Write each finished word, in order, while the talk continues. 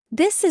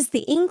This is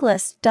the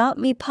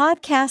Englist.me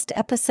podcast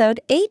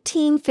episode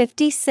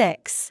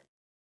 1856.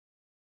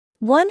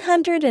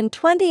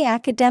 120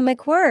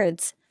 academic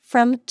words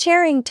from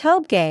Tshering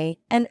Tobgay,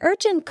 an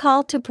urgent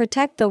call to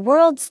protect the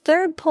world's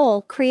third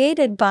pole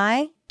created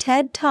by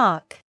TED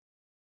Talk.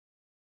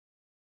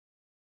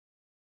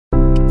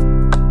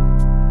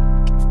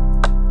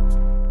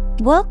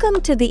 Welcome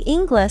to the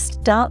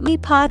Englist.me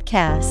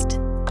podcast.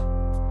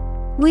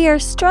 We are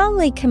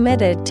strongly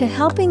committed to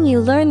helping you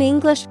learn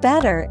English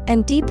better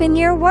and deepen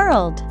your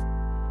world.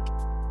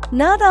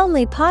 Not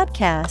only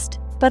podcast,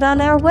 but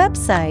on our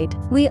website,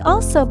 we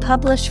also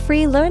publish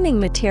free learning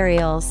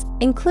materials,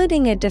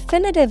 including a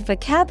definitive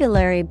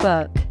vocabulary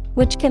book,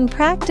 which can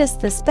practice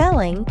the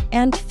spelling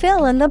and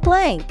fill in the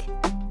blank.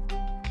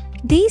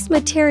 These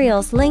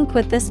materials link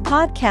with this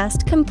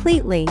podcast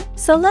completely,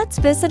 so let's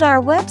visit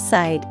our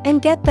website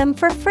and get them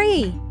for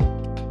free.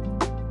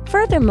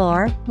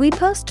 Furthermore, we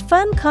post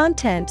fun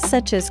content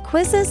such as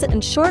quizzes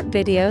and short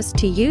videos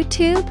to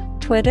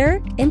YouTube, Twitter,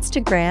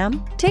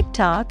 Instagram,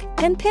 TikTok,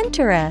 and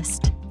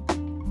Pinterest.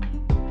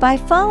 By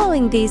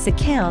following these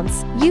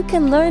accounts, you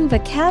can learn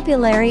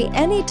vocabulary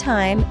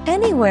anytime,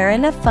 anywhere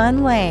in a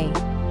fun way.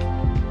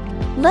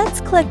 Let's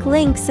click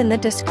links in the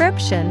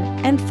description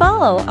and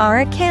follow our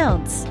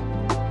accounts.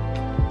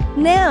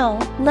 Now,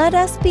 let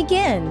us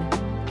begin.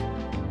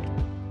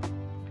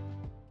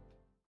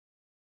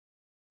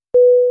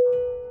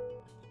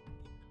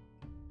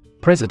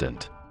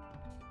 President.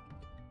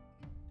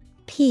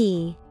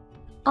 P-R-E-S-I-D-E-N-T.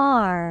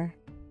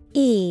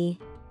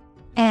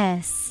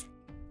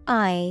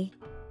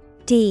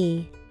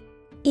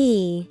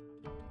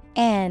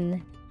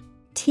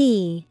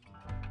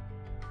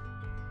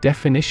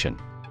 Definition: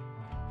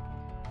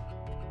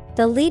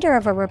 the leader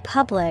of a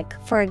republic,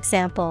 for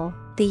example,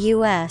 the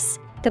U.S.,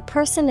 the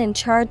person in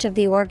charge of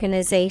the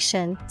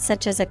organization,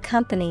 such as a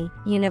company,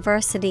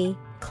 university,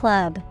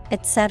 club,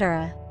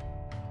 etc.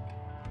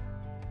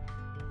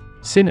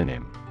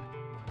 Synonym: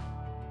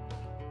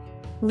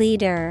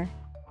 leader,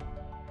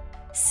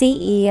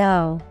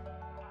 CEO,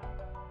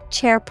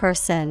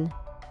 chairperson.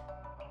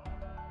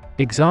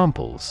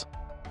 Examples: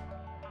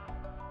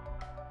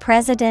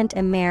 President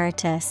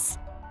Emeritus,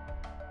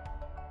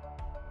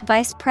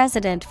 Vice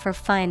President for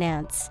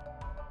Finance.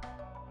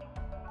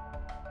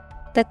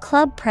 The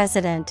club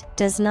president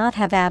does not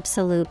have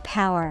absolute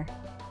power.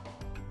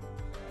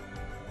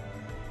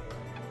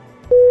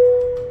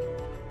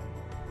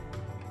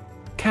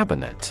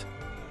 Cabinet.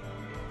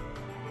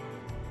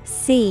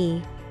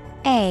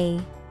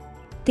 C-A-B-I-N-E-T.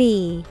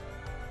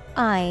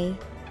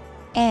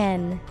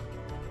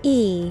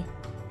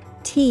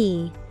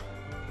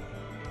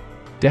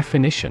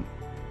 Definition: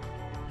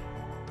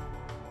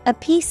 a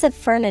piece of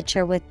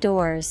furniture with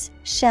doors,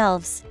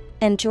 shelves,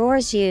 and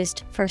drawers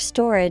used for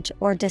storage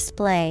or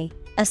display.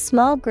 A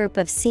small group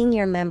of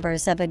senior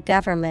members of a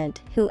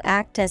government who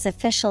act as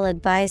official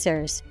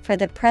advisors for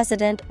the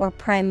president or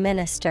prime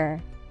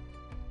minister.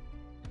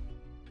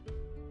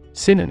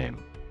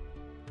 Synonym: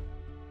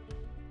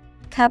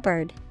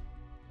 cupboard,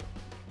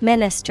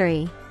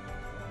 ministry,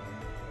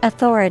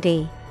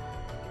 authority.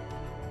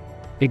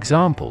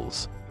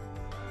 Examples: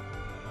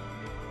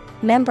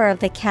 member of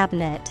the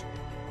cabinet,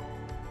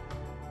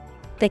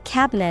 the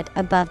cabinet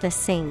above the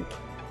sink.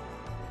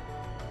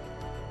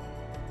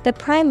 The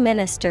Prime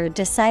Minister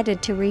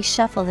decided to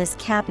reshuffle his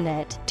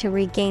cabinet to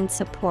regain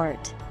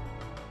support.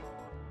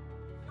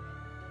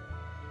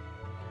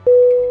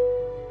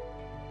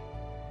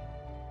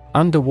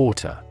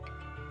 Underwater.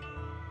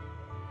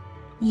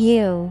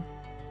 U-N-D-E-R-W-A-T-E-R.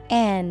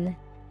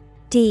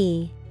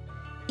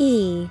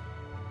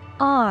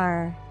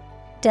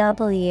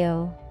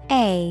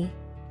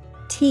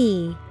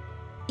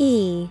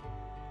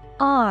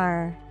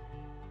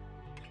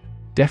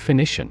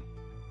 Definition: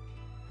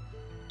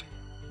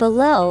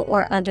 below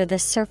or under the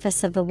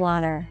surface of the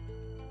water.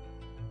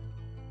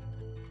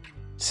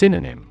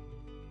 Synonym: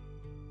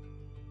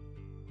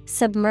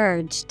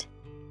 submerged,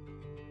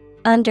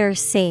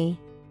 undersea,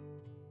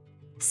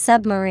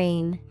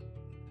 submarine.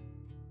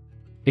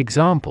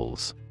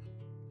 Examples: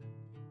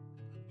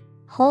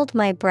 hold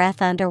my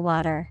breath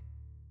underwater.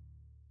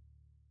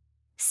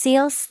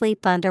 Seals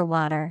sleep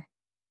underwater.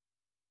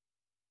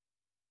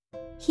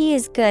 He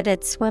is good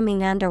at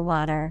swimming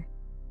underwater.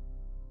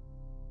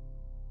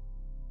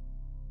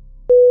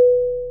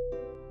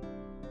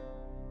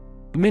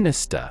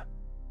 Minister.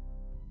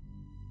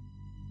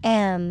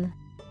 M-I-N-I-S-T-E-R.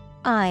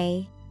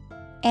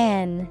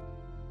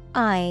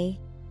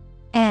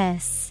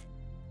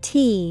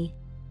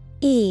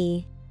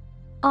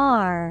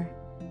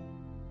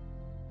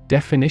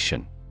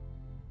 Definition: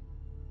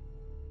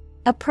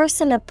 a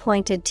person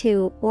appointed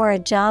to or a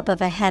job of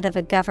a head of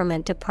a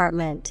government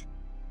department.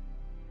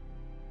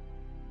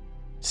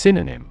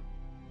 Synonym: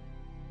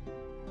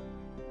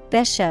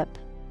 bishop,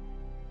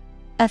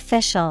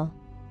 official,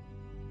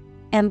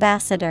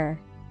 ambassador.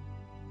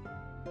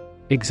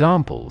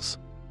 Examples: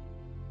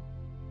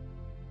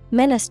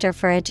 Minister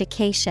for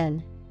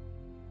Education,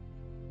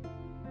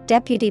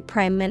 Deputy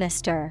Prime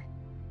Minister.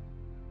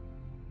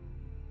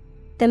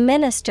 The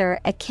minister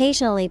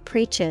occasionally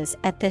preaches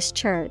at this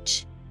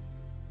church.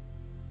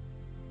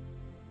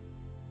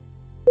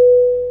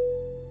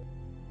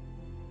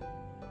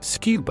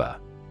 Scuba.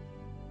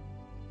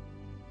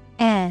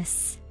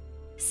 S-C-U-B-A.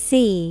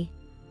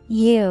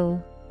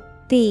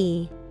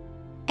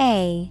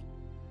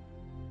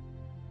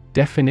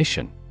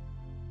 Definition: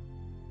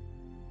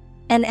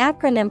 an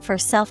acronym for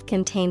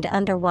self-contained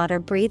underwater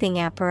breathing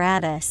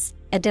apparatus,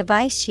 a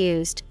device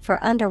used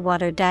for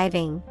underwater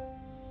diving.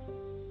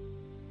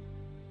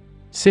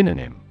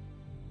 Synonym: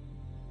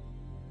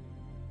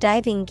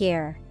 diving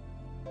gear,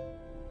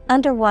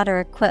 underwater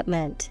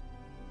equipment.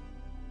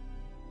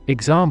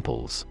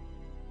 Examples: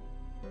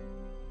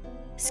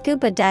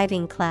 scuba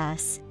diving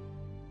class,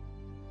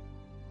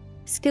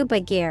 scuba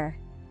gear.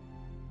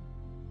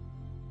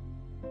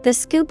 The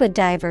scuba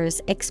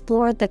divers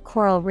explored the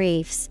coral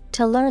reefs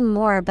to learn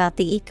more about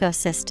the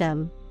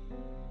ecosystem.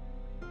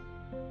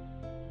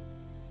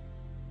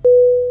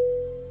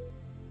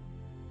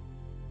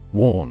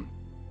 Warn.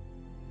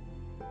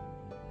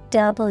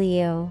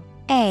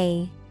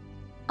 W-A-R-N.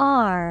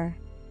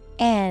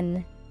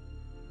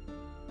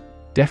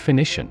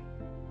 Definition: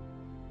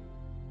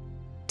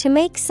 to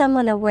make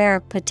someone aware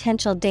of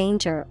potential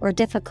danger or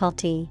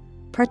difficulty,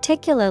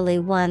 particularly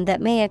one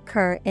that may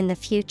occur in the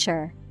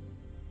future.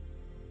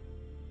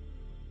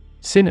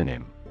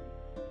 Synonym: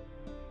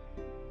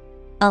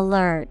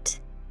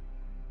 alert,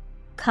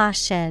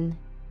 caution,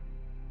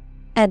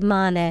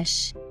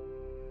 admonish.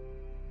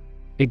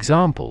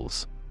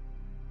 Examples: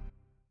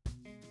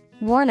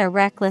 warn a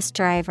reckless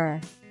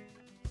driver.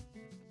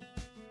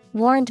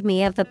 Warned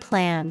me of the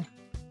plan.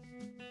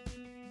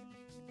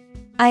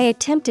 I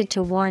attempted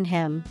to warn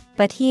him,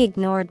 but he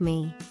ignored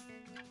me.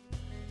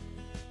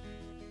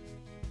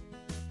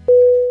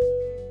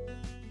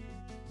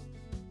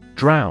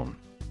 Drown.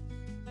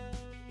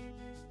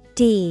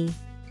 D-R-O-W-N.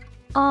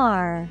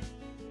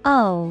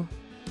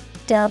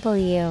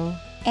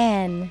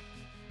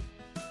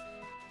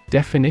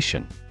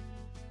 Definition: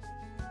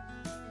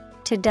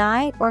 to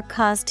die or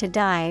cause to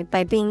die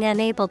by being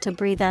unable to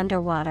breathe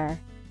underwater.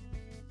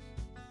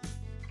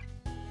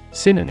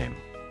 Synonym: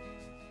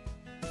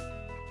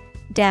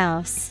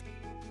 douse,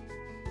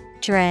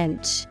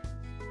 drench,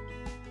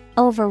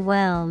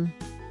 overwhelm.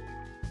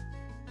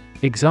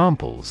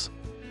 Examples: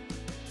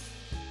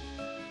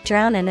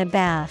 drown in a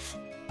bath.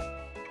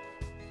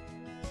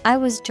 I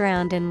was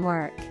drowned in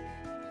work.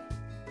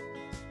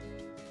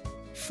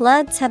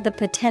 Floods have the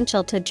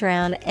potential to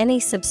drown any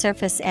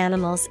subsurface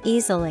animals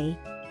easily.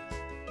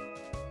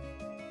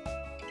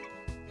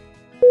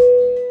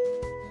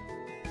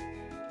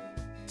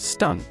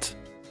 Stunt.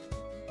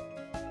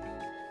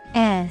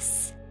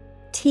 S-T-U-N-T.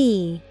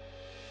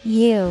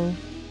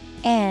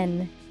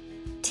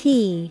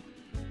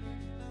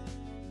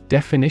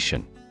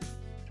 Definition: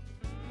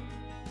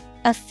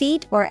 a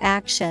feat or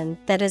action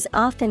that is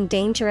often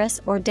dangerous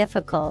or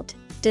difficult,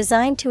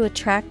 designed to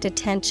attract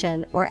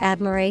attention or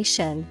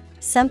admiration,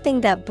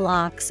 something that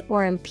blocks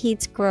or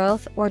impedes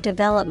growth or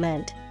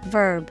development.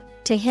 Verb,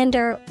 to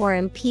hinder or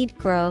impede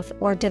growth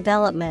or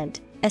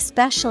development,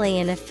 especially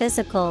in a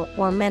physical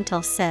or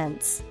mental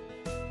sense.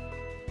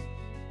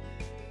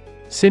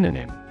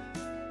 Synonym: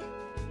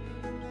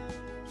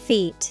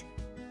 feat,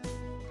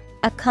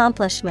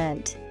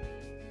 accomplishment.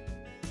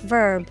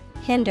 Verb,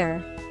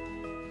 hinder.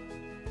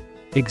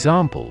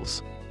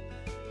 Examples: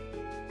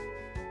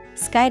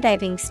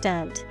 skydiving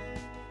stunt.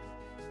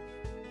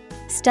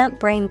 Stunt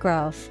brain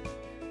growth.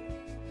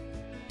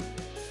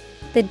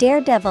 The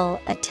daredevil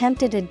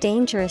attempted a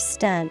dangerous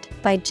stunt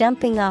by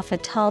jumping off a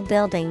tall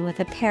building with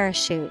a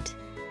parachute.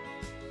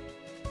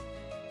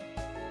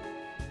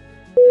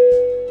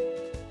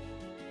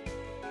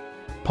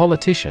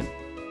 Politician.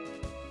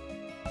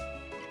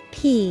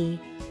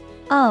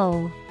 P-O-L-I-T-I-C-I-A-N.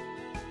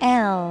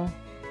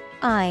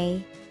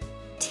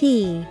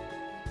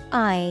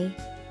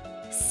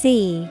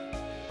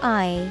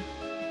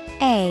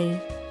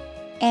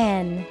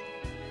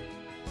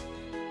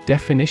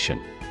 Definition: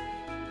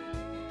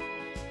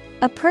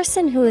 a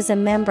person who is a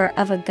member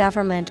of a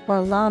government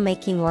or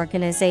lawmaking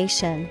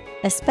organization,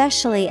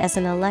 especially as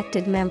an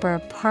elected member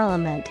of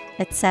parliament,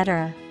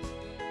 etc.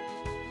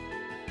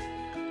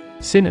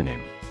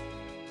 Synonym: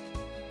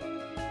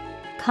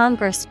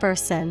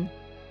 congressperson,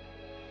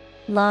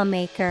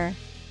 lawmaker,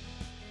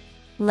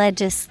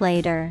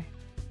 legislator.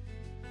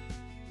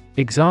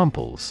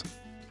 Examples: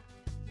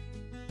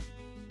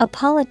 a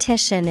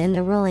politician in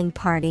the ruling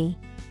party.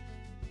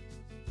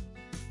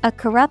 A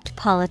corrupt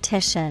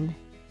politician.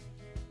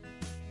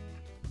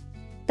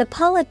 The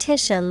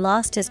politician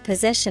lost his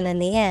position in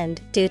the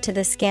end due to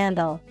the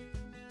scandal.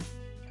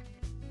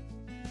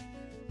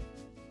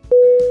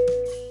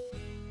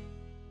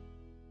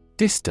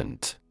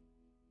 Distant.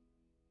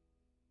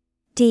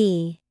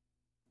 D-I-S-T-A-N-T.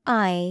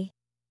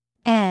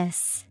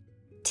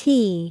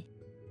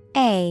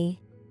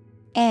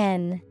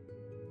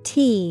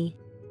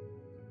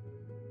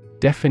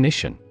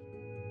 Definition: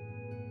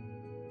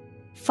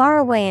 far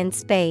away in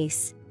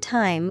space,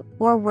 time,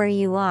 or where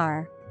you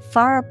are,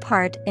 far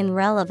apart in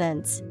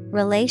relevance,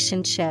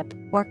 relationship,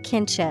 or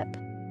kinship.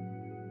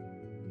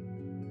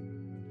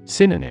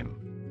 Synonym.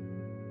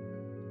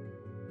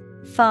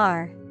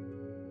 Far,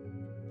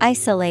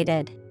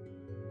 isolated,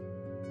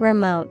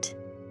 remote.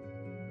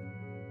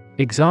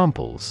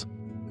 Examples: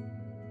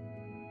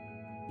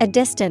 A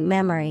distant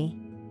memory,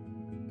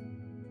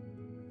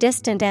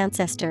 distant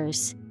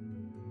ancestors.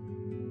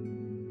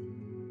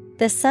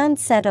 The sun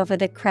set over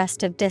the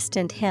crest of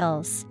distant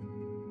hills.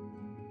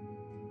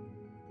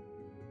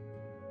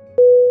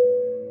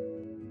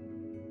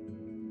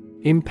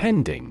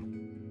 Impending.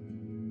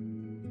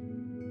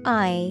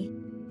 I-M-P-E-N-D-I-N-G.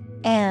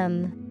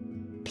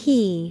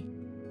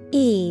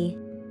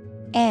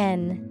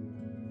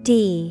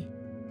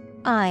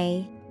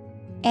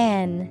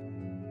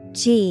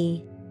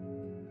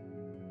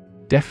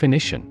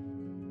 Definition: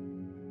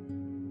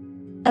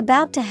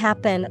 About to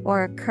happen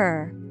or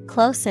occur,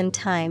 close in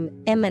time,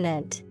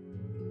 imminent.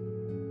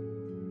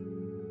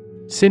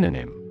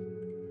 Synonym: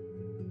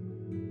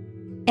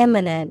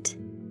 Imminent,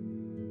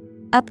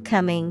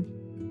 upcoming,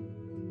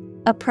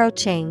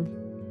 approaching.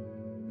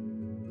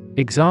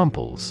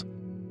 Examples: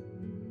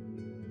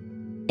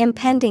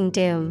 Impending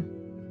doom,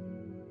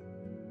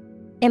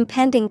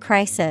 impending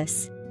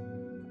crisis.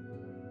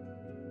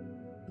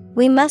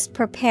 We must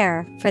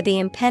prepare for the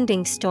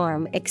impending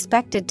storm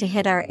expected to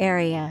hit our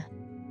area.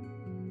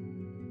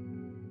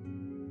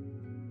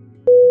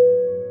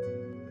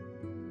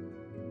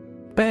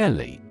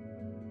 Barely.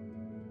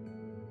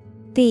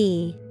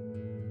 B-A-R-E-L-Y.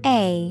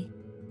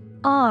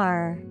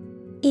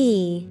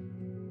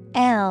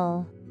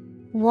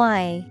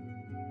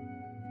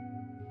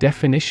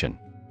 Definition: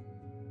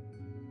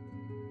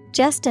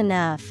 Just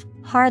enough,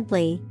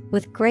 hardly,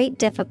 with great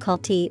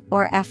difficulty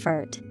or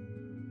effort.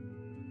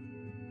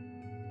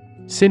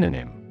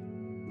 Synonym: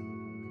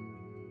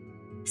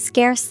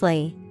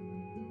 Scarcely,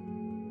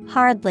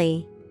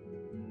 hardly,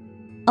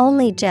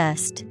 only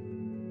just.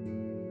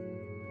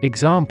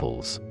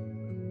 Examples: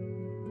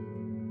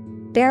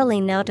 Barely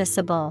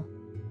noticeable,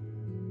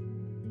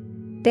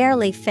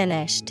 barely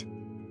finished.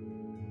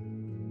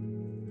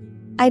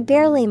 I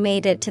barely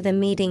made it to the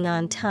meeting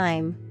on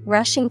time,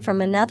 rushing from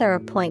another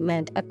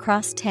appointment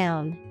across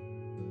town.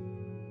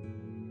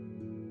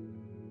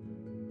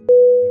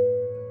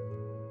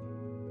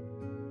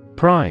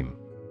 Prime.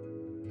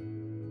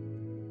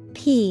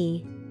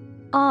 P-R-I-M-E.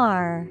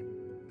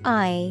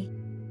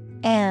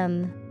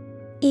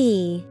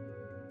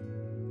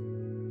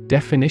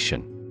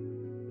 Definition: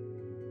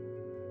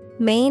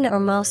 Main or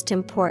most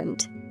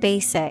important,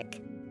 basic.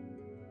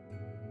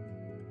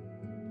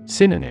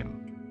 Synonym: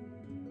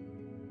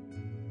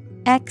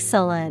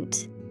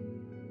 Excellent,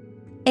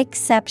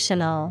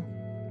 exceptional,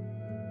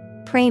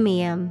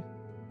 premium.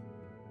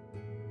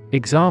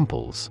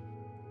 Examples: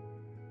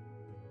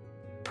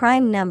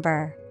 Prime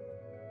number,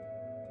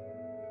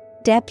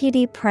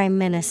 Deputy Prime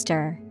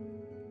Minister.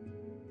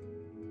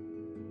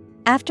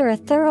 After a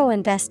thorough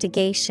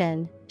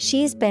investigation,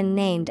 she's been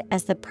named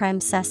as the prime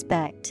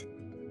suspect.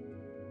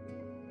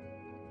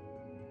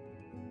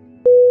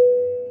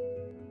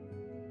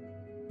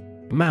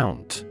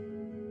 Mount.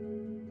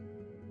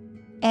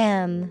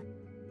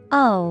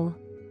 M-O-U-N-T.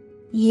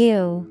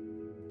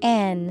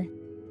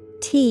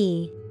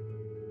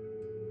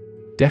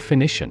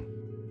 Definition: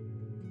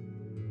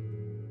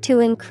 To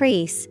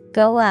increase,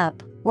 go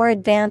up, or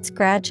advance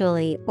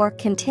gradually or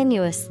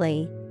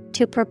continuously,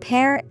 to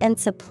prepare and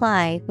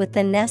supply with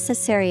the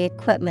necessary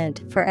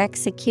equipment for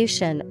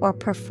execution or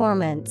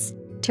performance,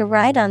 to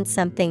ride on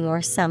something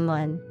or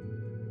someone.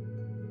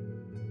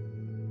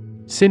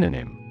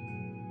 Synonym: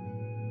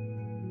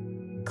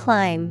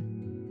 Climb,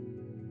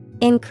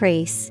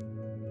 increase,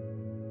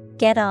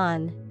 get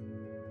on.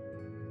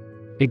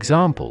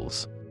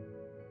 Examples: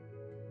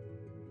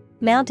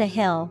 Mount a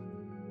hill,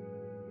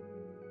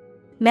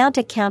 mount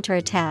a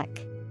counterattack.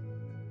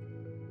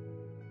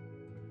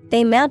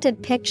 They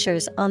mounted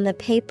pictures on the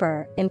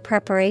paper in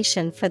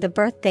preparation for the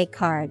birthday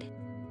card.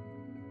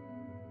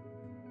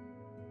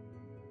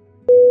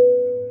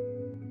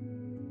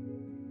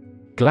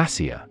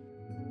 Glacier.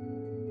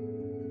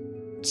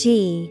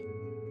 G-L-A-C-I-E-R.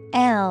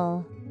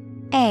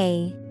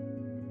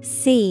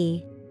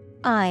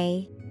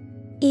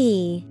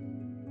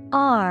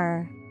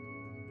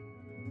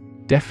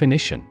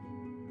 Definition: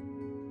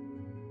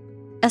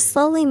 A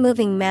slowly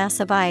moving mass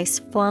of ice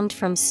formed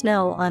from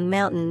snow on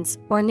mountains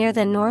or near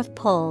the North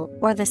Pole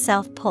or the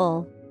South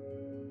Pole.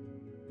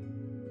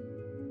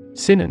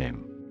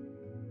 Synonym: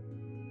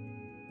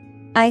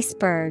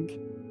 Iceberg,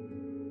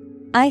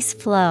 ice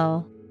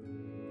flow.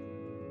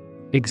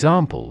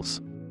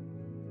 Examples: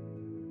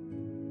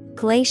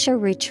 Glacier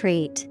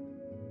retreat.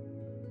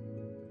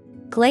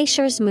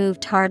 Glaciers move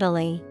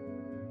tardily.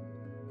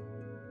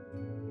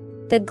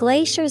 The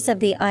glaciers of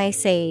the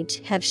Ice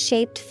Age have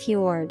shaped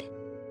fjord.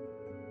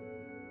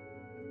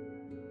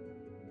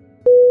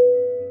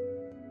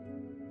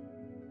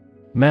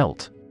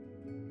 Melt.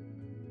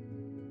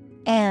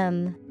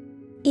 M-E-L-T.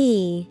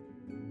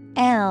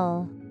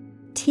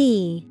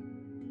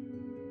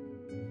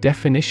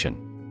 Definition: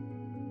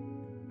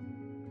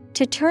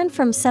 To turn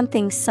from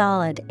something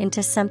solid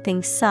into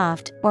something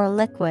soft or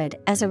liquid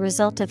as a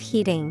result of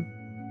heating.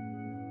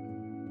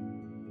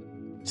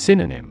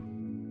 Synonym: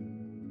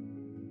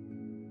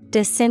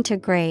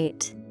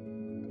 disintegrate,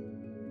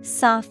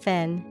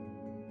 soften,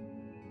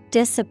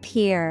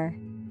 disappear.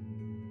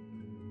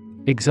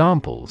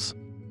 Examples: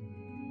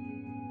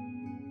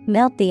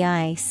 Melt the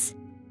ice.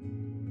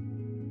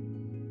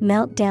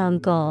 Melt down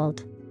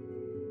gold.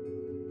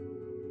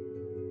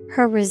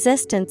 Her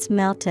resistance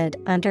melted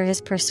under his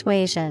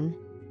persuasion.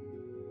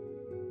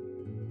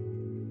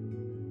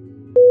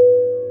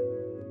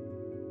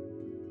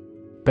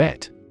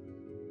 Bet.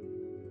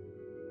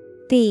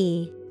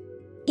 B-E-T.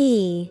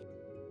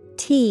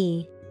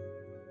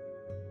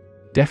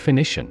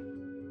 Definition: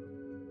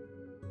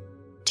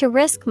 To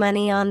risk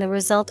money on the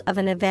result of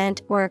an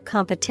event or a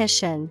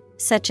competition,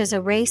 such as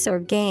a race or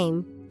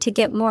game, to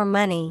get more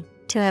money,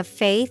 to have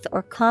faith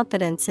or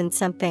confidence in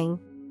something.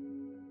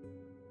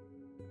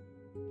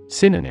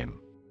 Synonym: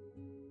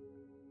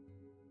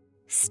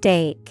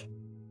 Stake,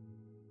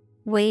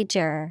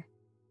 wager,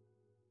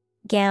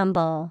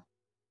 gamble.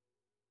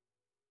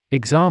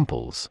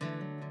 Examples: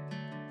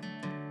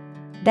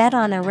 Bet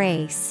on a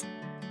race.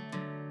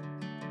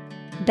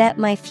 Bet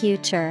my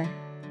future.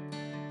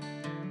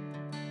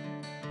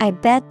 I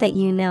bet that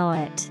you know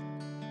it.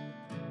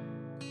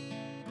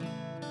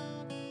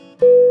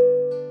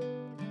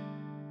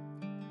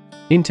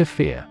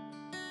 Interfere.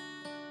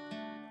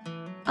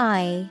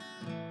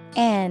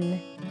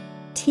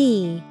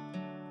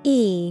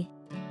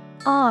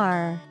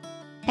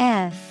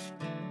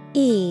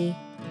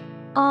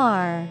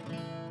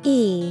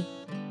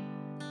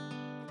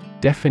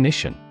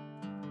 Definition: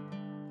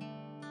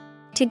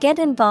 To get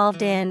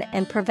involved in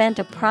and prevent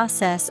a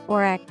process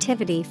or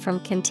activity from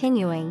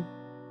continuing.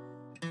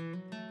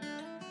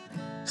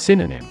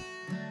 Synonym: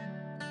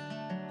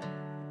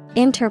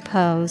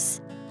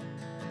 Interpose,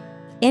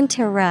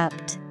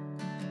 interrupt,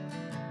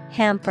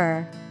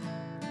 hamper.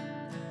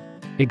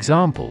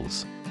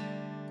 Examples: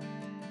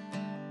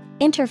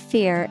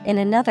 Interfere in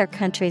another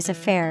country's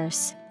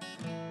affairs.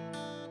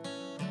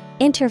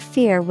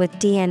 Interfere with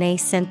DNA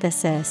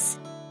synthesis.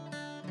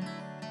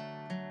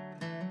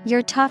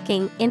 Your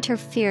talking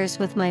interferes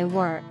with my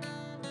work.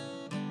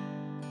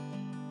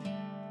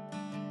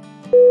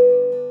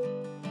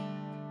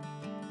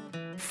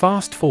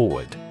 Fast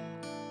forward.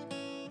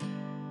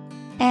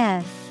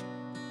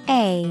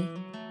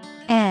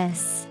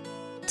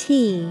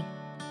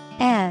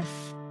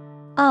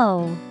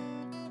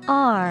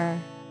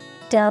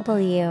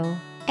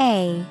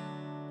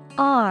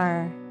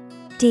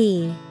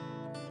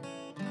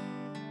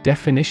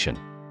 Definition: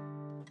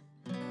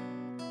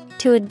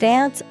 To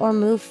advance or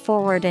move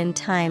forward in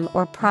time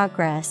or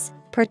progress,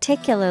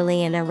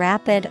 particularly in a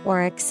rapid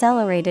or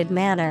accelerated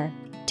manner,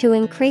 to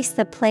increase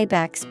the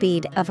playback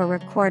speed of a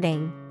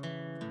recording.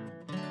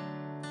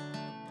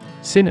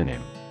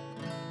 Synonym: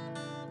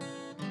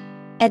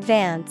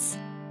 Advance,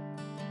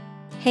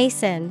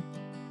 hasten,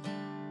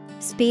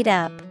 speed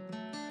up.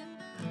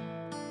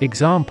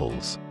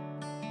 Examples: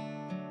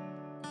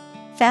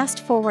 Fast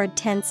forward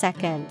 10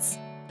 seconds.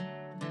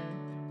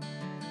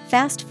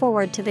 Fast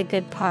forward to the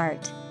good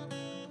part.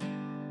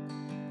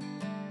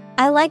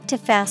 I like to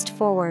fast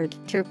forward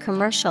through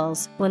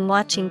commercials when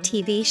watching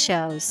TV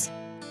shows.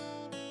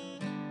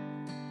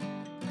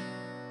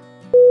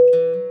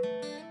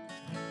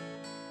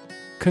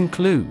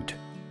 Conclude.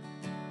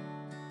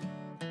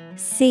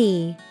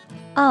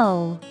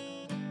 C-O-N-C-L-U-D-E.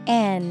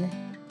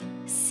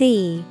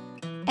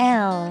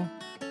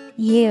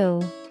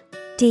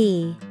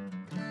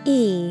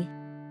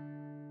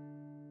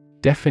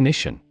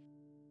 Definition: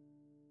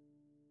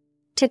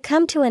 To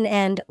come to an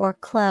end or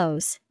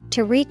close,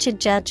 to reach a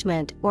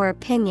judgment or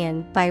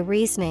opinion by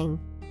reasoning.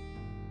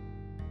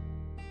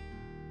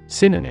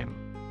 Synonym: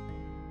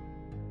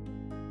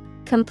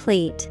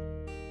 Complete,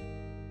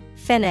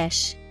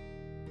 finish,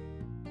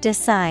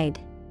 decide.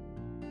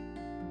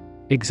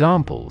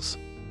 Examples: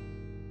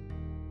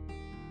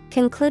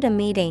 Conclude a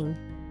meeting.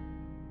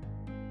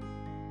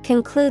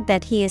 Conclude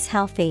that he is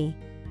healthy.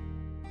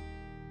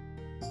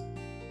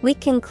 We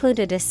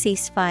concluded a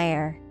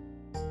ceasefire.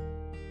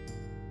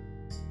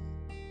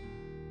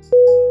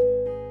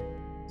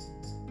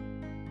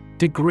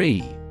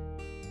 Degree.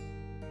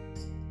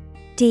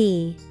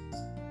 D-E-G-R-E-E.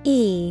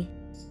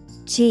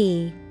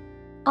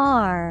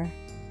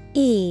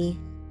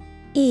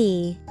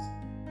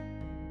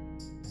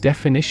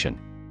 Definition: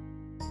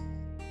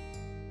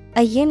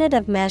 A unit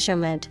of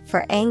measurement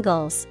for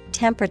angles,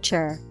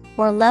 temperature,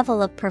 or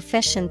level of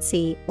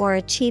proficiency or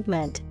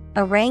achievement,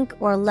 a rank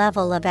or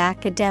level of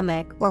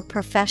academic or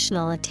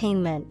professional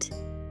attainment.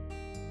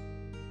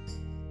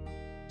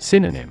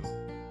 Synonym: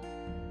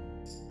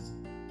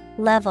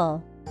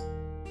 Level,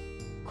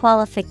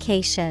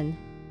 qualification,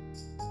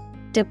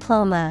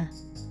 diploma.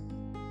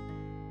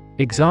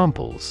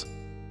 Examples: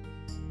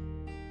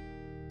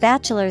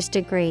 Bachelor's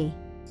degree.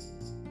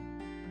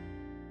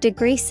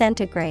 Degree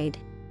centigrade.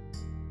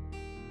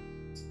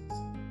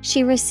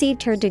 She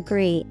received her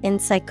degree in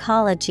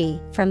psychology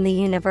from the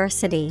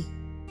university.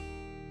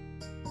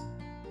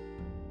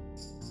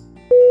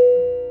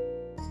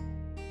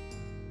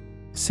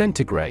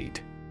 Centigrade.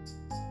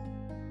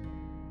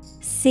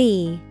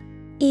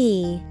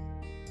 C-E-N-T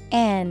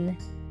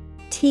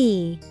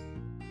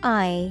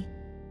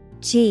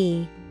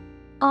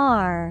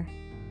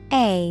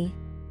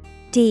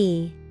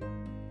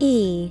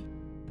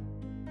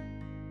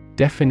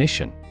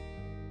Definition: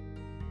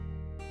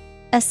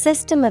 a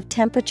system of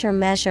temperature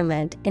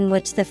measurement in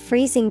which the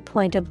freezing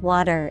point of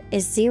water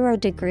is 0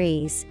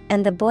 degrees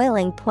and the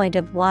boiling point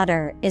of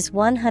water is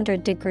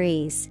 100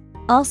 degrees,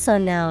 also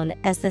known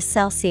as the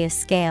Celsius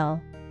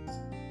scale.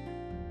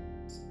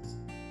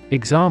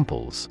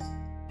 Examples: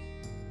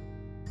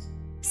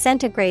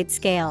 centigrade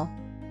scale,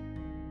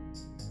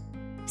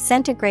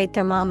 centigrade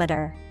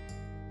thermometer.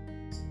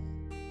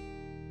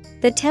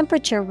 The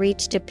temperature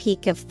reached a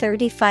peak of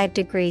 35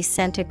 degrees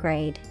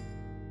centigrade.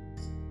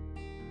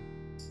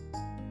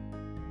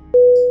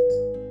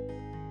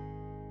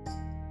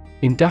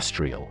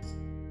 Industrial.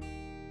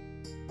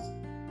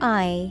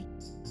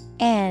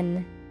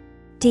 INDUSTRIAL.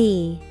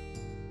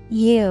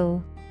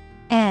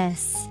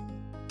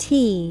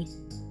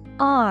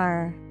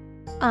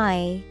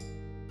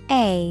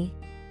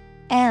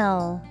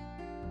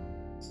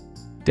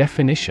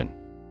 Definition: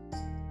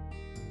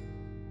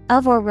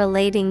 of or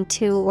relating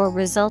to or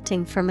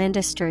resulting from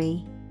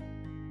industry.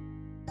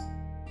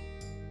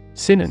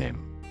 Synonym: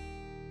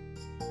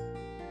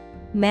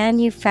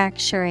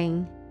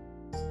 manufacturing,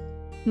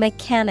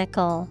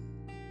 mechanical.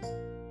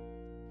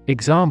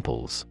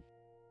 Examples: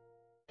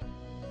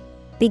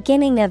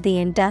 beginning of the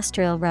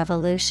Industrial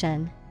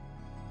Revolution,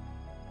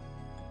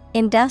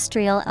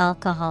 industrial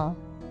alcohol.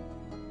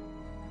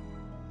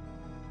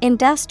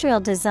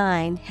 Industrial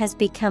design has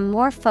become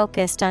more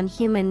focused on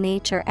human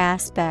nature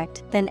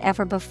aspect than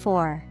ever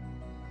before.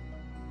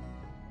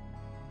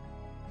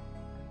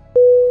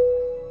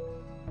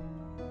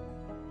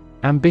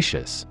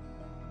 Ambitious.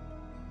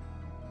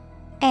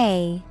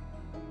 AMBITIOUS.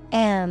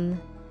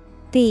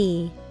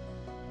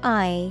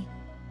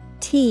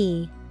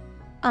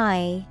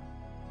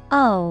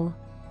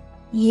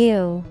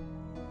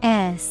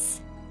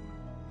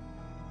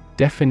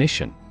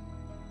 Definition: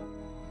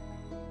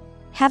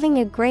 having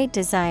a great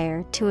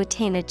desire to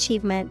attain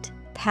achievement,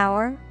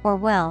 power, or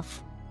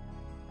wealth.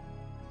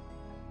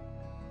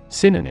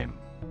 Synonym: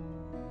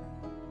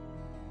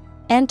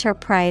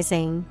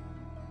 enterprising,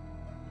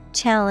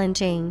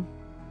 challenging,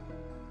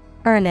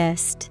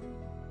 earnest.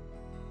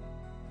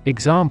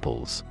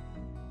 Examples: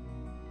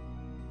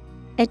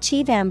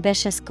 achieve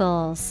ambitious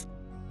goals.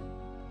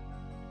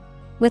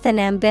 With an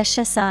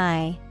ambitious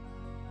eye.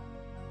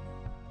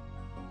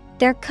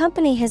 Their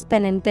company has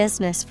been in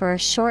business for a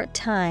short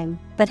time,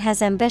 but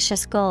has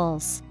ambitious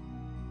goals.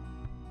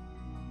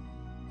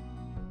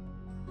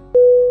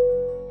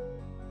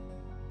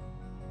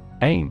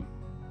 Aim.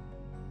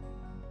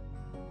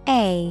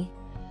 AIM.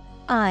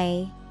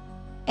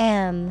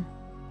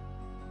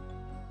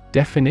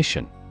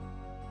 Definition: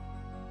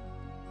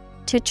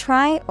 to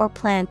try or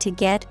plan to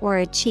get or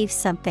achieve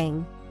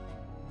something.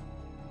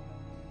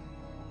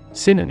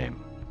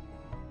 Synonym: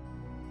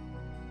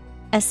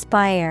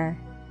 aspire,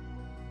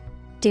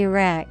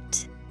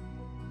 direct,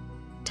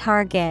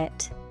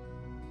 target.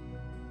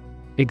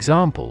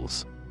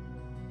 Examples: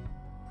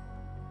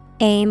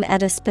 aim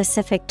at a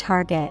specific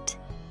target.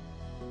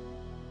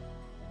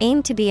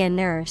 Aim to be a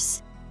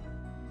nurse.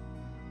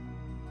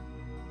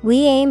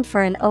 We aim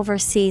for an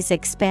overseas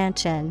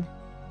expansion.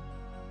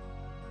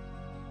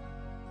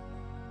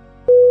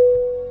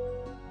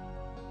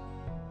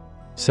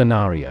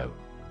 Scenario.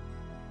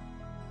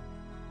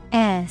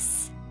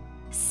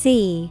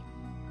 SCENARIO.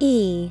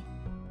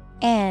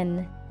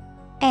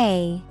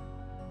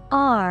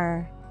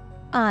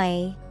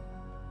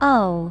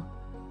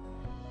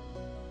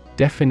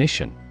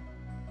 Definition: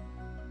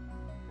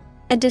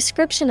 a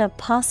description of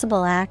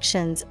possible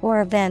actions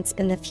or events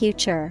in the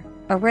future,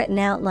 a written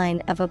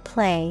outline of a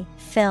play,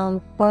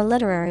 film, or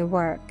literary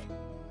work.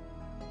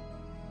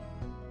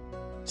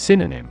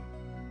 Synonym: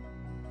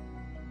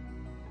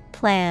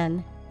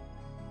 plan,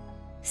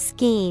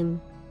 scheme,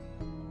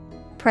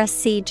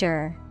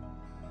 procedure.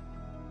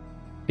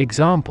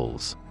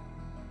 Examples: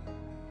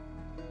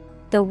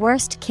 the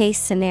worst case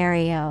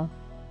scenario.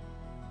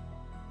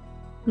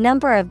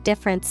 Number of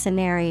different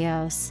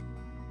scenarios.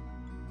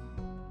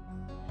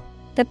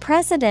 The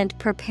president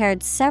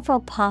prepared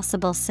several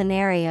possible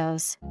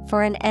scenarios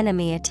for an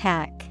enemy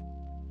attack.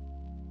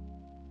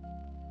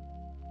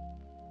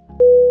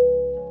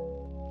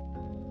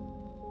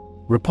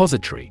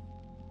 Repository.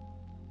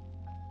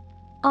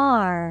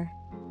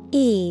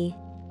 REPOSITORY.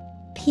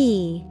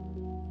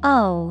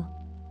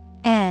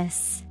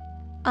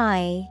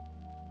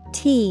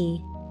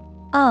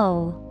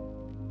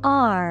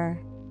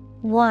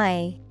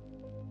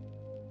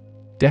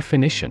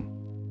 Definition: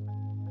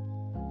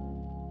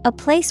 a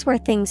place where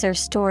things are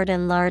stored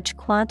in large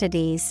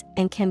quantities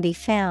and can be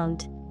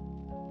found.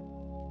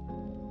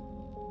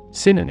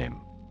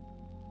 Synonym: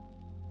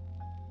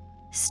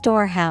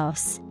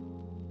 storehouse,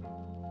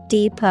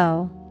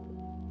 depot,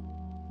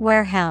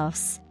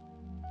 warehouse.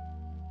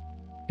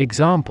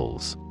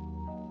 Examples: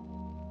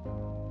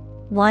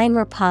 wine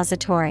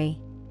repository.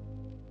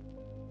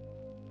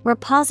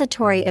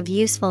 Repository of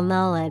useful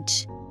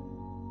knowledge.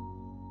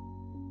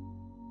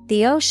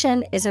 The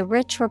ocean is a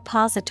rich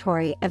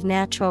repository of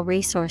natural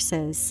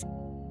resources.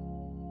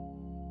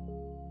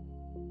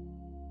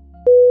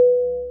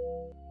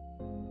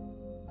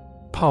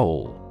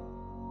 Pole.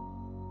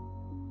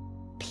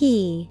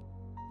 P-O-L-E.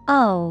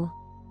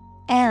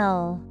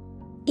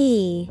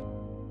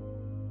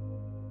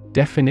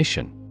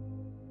 Definition: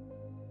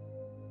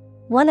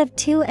 one of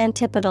two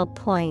antipodal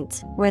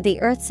points where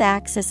the Earth's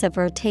axis of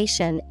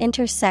rotation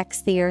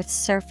intersects the Earth's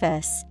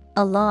surface,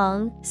 a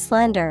long,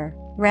 slender,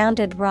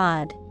 rounded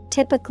rod,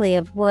 typically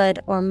of wood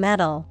or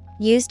metal,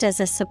 used as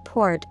a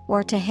support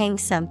or to hang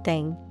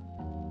something.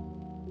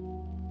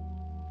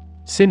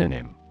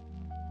 Synonym: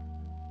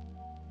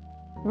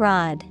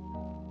 Rod,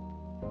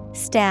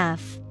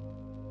 staff,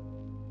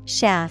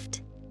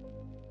 shaft.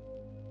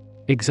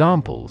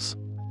 Examples: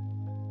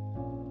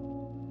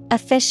 a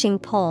fishing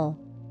pole,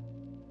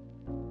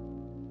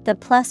 the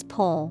plus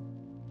pole.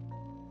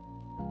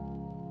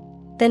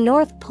 The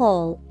North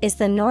Pole is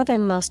the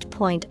northernmost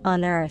point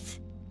on Earth.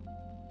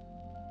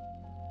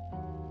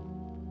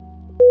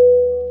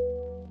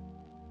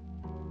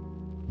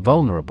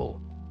 Vulnerable.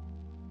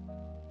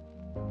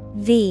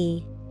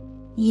 V-U-L-N-E-R-A-B-L-E.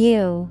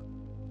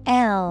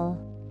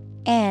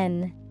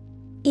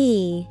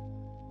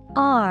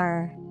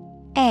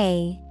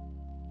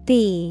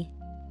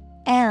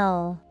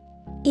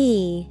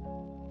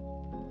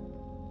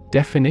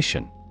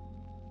 Definition: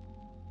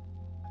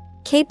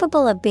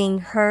 capable of being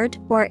hurt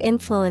or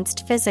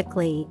influenced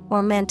physically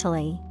or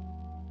mentally.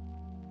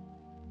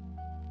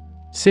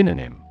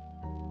 Synonym: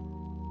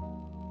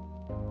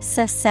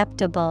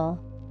 susceptible,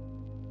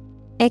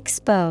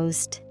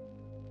 exposed,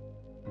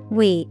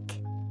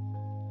 weak.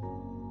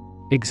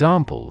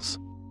 Examples: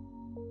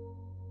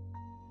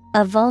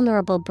 a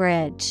vulnerable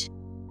bridge,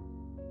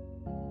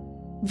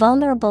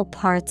 vulnerable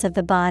parts of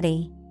the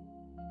body.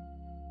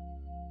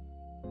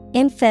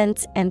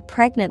 Infants and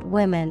pregnant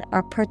women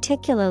are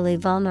particularly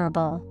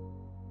vulnerable.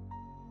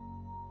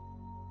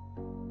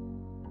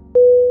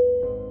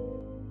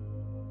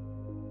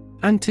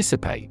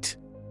 Anticipate.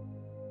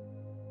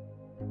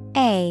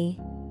 A-N-T-I-C-I-P-A-T-E.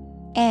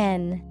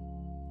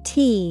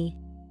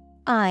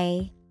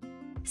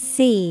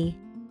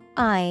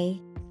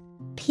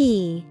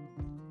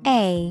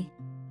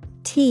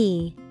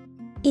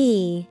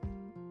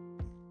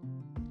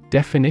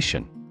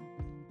 Definition: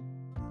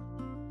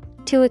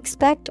 to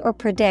expect or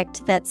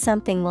predict that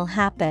something will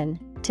happen,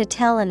 to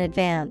tell in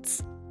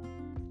advance.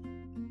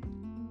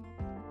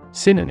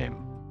 Synonym: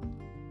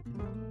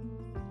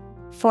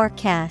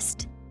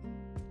 forecast,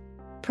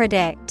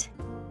 predict,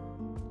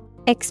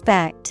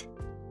 expect.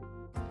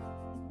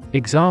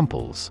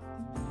 Examples: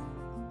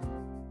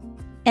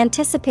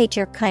 anticipate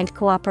your kind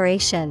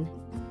cooperation.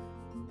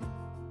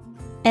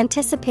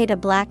 Anticipate a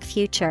black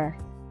future.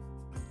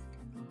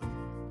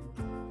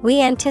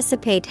 We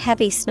anticipate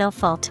heavy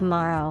snowfall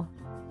tomorrow.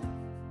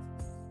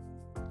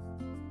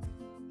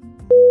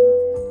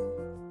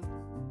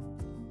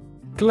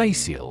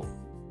 Glacial.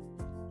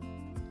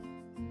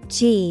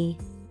 G-L-A-C-I-A-L.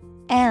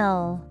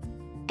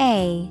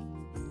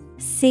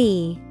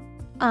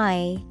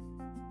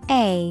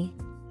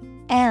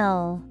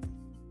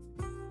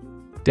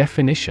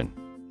 Definition: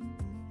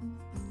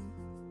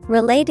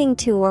 relating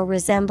to or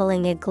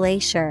resembling a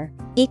glacier,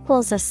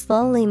 equals a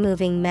slowly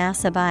moving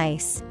mass of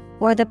ice,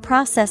 or the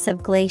process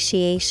of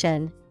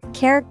glaciation,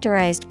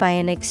 characterized by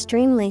an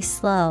extremely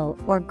slow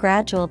or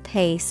gradual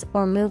pace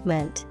or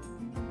movement.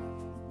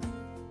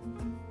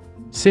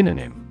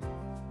 Synonym: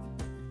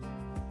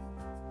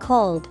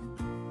 cold,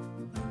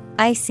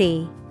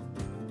 icy,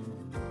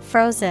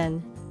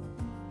 frozen.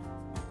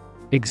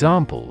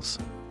 Examples: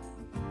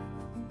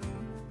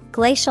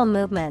 glacial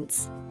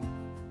movements,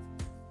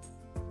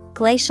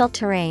 glacial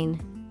terrain.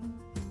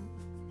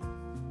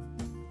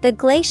 The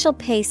glacial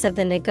pace of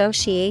the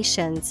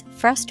negotiations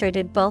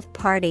frustrated both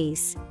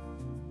parties.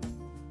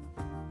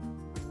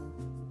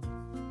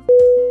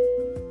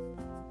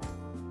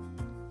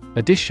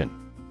 Addition.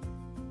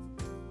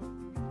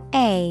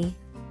 A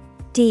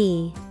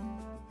D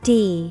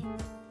D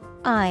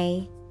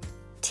I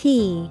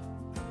T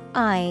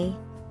I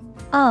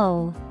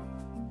O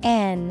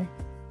N.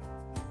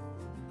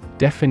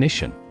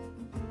 Definition: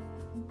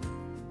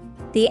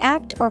 the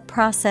act or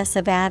process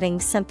of adding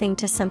something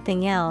to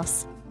something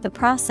else, the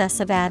process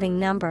of adding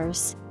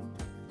numbers.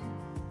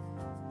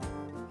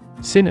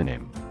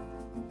 Synonym: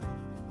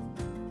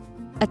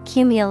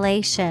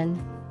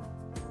 accumulation,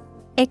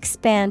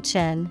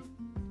 expansion,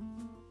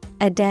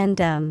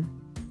 addendum.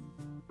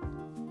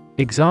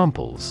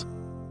 Examples: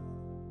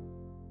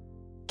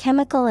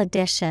 chemical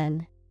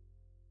addition,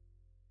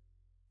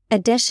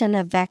 addition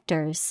of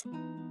vectors.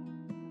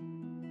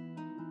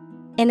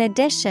 In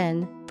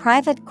addition,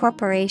 private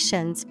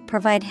corporations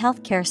provide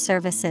healthcare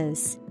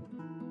services.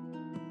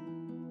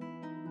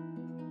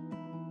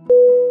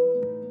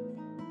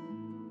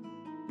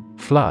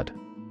 Flood.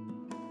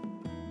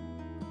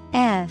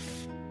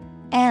 F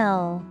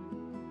L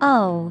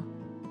O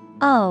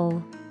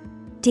O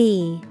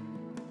D.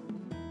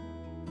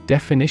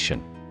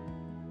 Definition: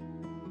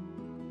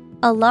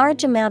 A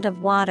large amount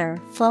of water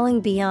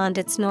flowing beyond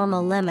its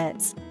normal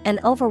limits, an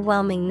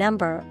overwhelming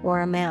number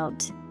or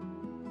amount.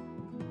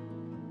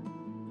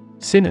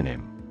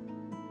 Synonym: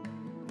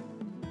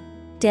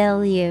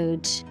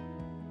 Deluge,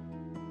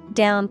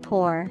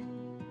 downpour,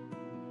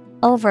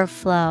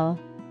 overflow.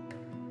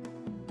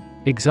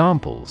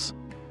 Examples: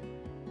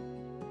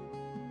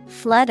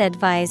 Flood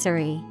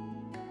advisory.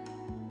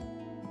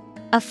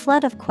 A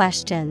flood of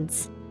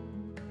questions.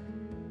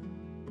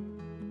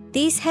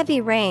 These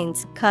heavy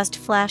rains caused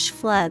flash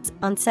floods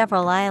on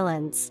several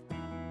islands.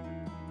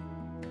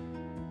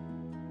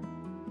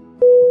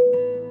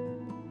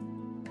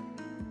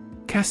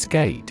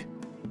 Cascade.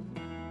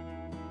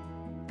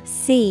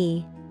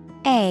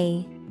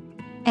 C-A-S-C-A-D-E.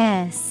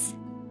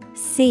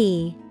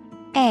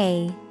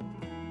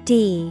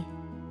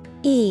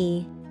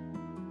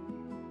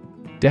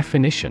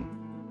 Definition: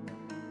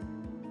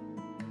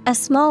 a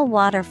small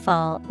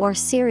waterfall or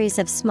series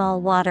of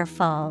small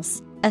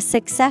waterfalls, a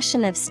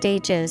succession of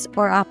stages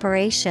or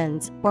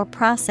operations or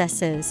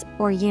processes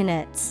or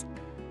units.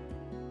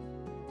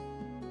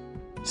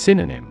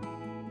 Synonym: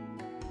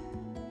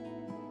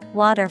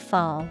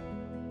 Waterfall,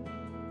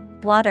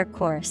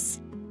 watercourse,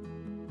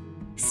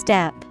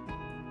 step.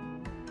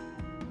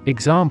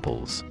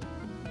 Examples: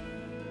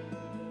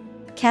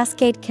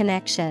 Cascade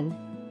connection,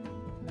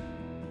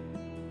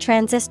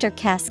 transistor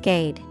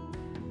cascade.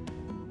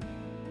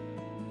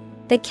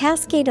 The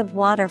cascade of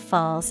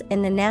waterfalls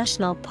in the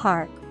national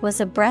park was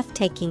a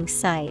breathtaking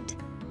sight.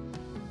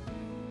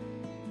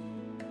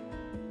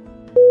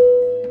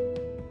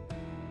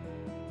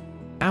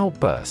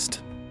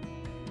 Outburst.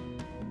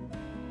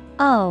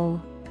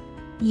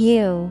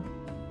 O-U-T-B-U-R-S-T.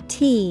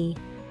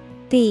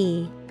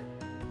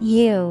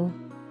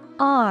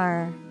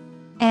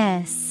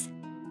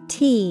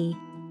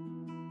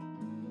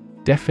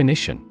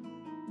 Definition: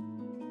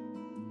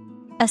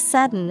 a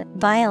sudden,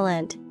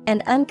 violent,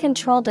 and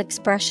uncontrolled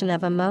expression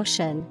of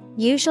emotion,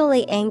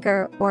 usually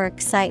anger or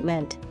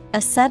excitement,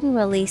 a sudden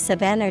release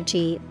of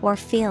energy or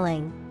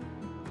feeling.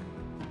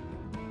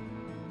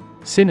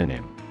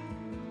 Synonym: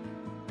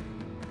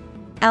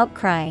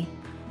 Outcry,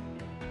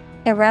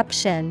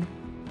 eruption,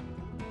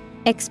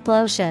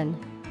 explosion.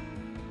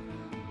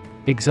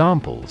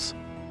 Examples: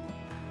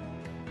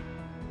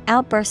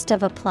 Outburst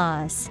of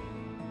applause,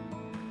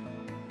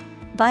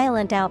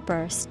 violent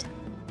outburst.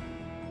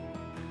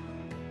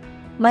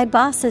 My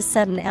boss's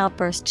sudden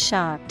outburst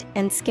shocked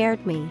and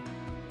scared me.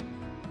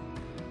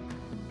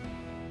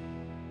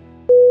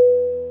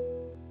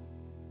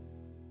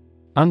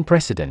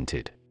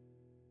 Unprecedented.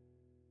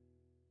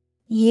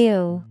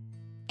 U-N-P-R-E-C-E-D-E-N-T-E-D.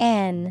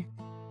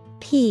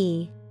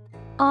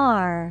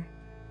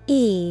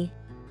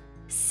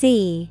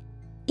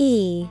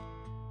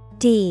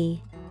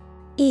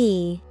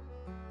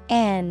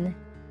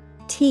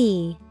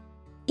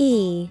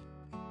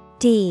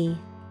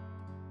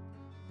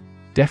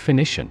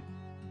 Definition: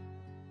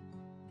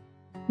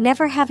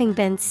 never having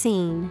been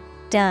seen,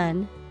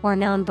 done, or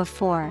known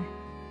before.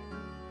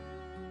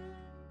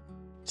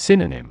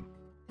 Synonym: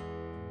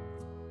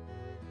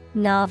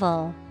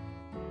 Novel,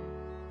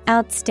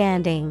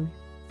 outstanding,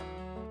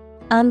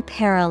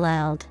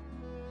 unparalleled.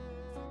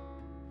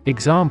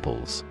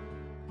 Examples: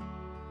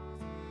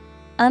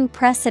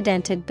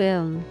 unprecedented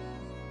boom,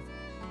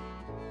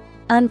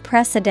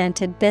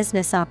 unprecedented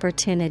business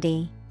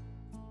opportunity.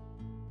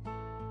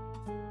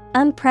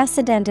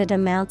 Unprecedented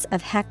amounts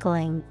of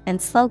heckling and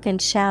slogan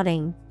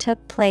shouting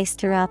took place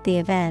throughout the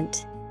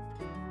event.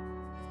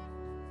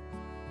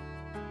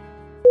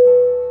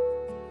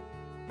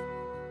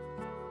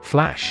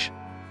 Flash.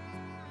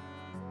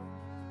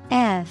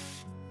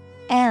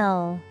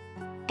 F-L-A-S-H.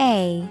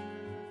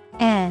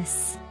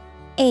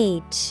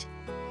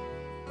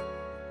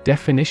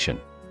 Definition: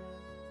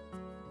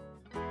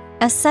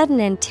 a sudden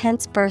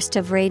intense burst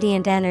of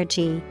radiant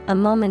energy, a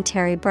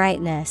momentary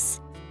brightness.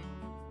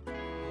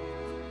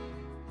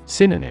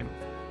 Synonym: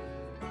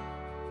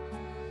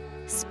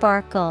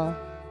 Sparkle,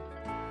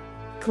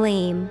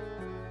 gleam,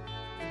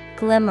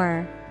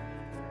 glimmer.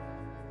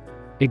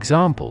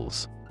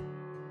 Examples: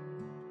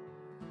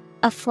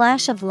 a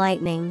flash of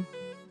lightning,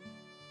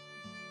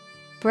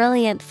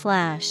 brilliant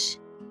flash.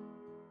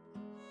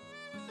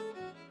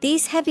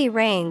 These heavy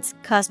rains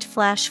caused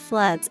flash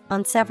floods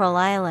on several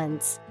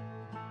islands.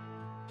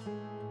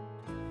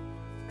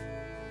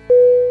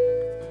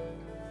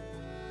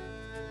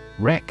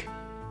 Wreck.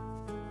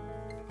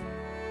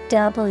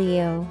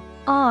 W-R-E-C-K.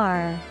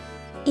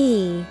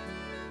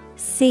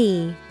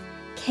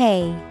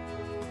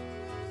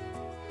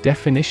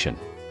 Definition: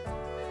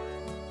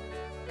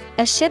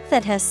 a ship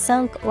that has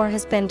sunk or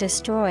has been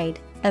destroyed,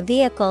 a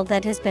vehicle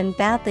that has been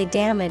badly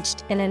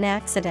damaged in an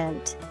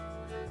accident.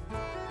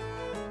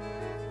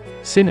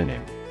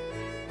 Synonym: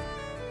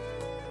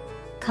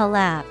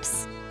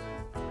 collapse,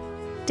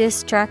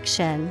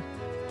 destruction,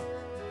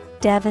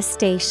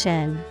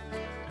 devastation.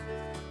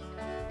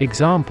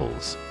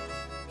 Examples: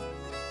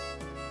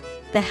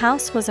 the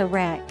house was a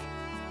wreck,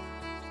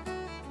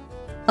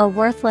 a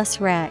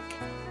worthless wreck.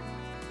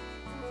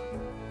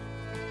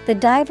 The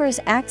divers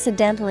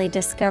accidentally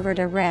discovered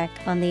a wreck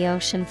on the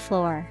ocean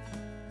floor.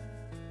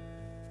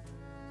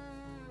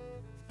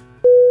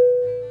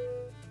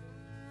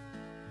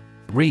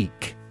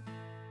 Reek.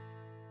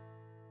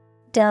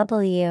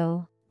 W-R-E-A-K.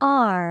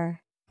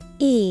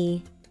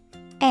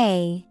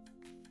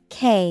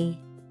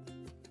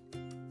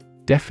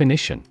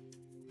 Definition: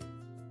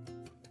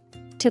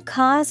 to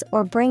cause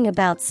or bring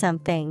about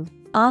something,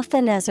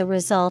 often as a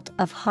result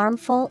of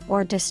harmful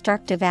or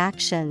destructive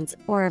actions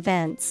or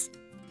events.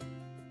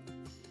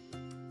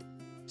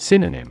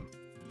 Synonym: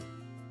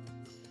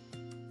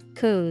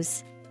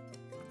 Cause,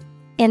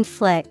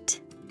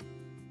 inflict,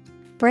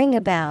 bring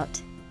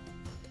about.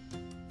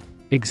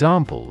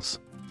 Examples: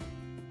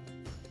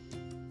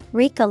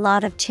 Wreak a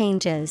lot of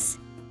changes.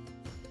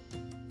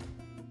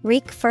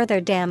 Wreak further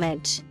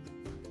damage.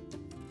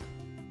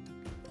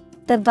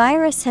 The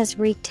virus has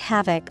wreaked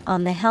havoc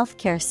on the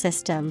healthcare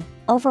system,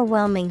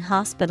 overwhelming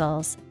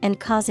hospitals and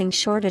causing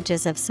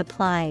shortages of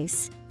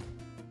supplies.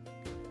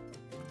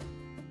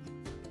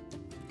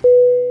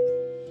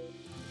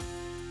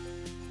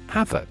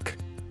 Havoc.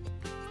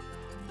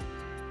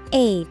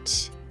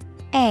 H-A-V-O-C.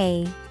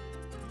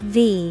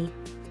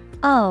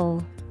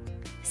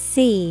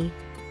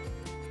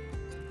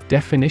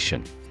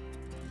 Definition: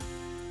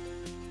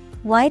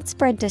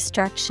 widespread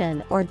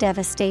destruction or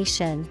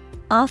devastation,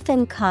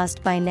 often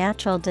caused by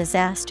natural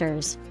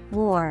disasters,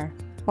 war,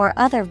 or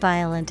other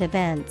violent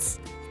events.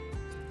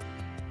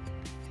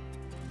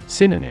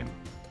 Synonym: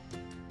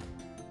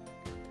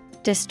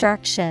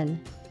 Destruction,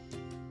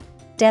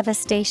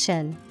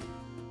 devastation,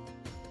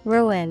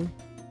 ruin.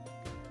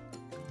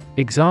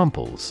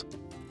 Examples: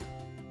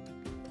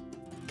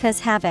 Cause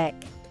havoc.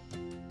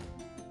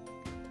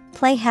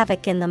 Play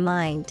havoc in the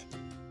mind.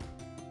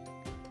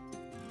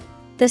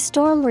 The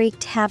storm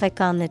wreaked havoc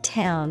on the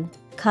town,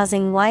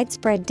 causing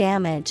widespread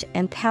damage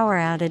and power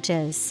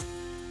outages.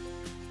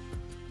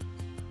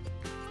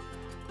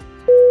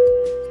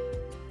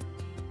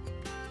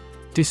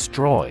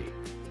 Destroy.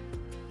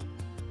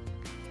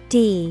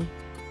 D-E-S-T-R-O-Y.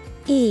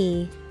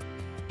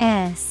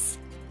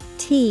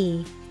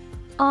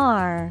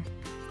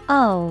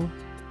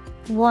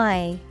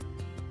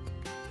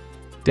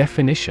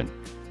 Definition: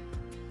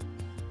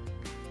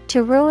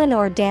 to ruin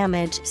or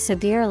damage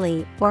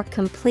severely or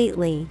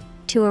completely,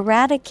 to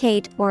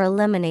eradicate or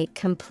eliminate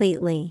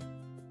completely.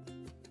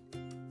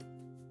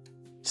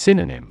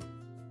 Synonym: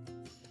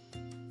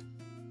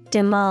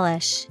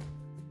 Demolish,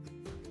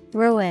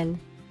 ruin,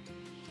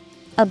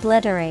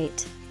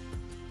 obliterate.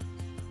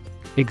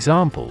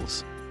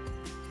 Examples: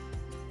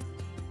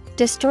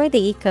 destroy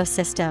the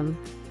ecosystem.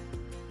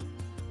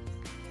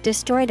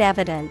 Destroyed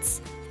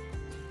evidence.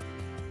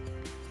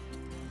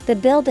 The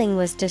building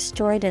was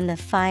destroyed in the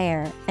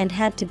fire and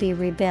had to be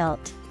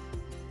rebuilt.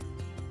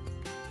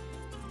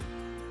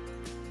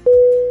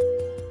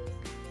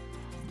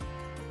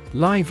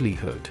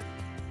 Livelihood.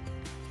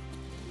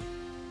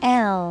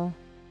 Livelihood.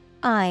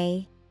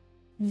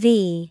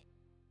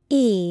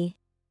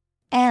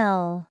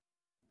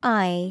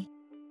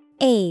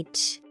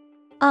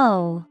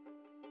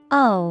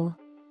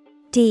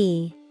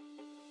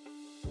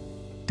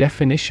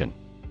 Definition: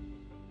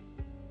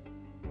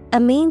 a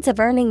means of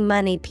earning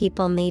money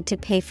people need to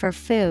pay for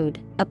food,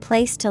 a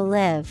place to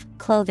live,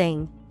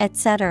 clothing,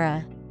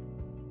 etc.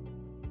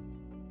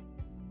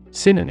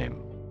 Synonym: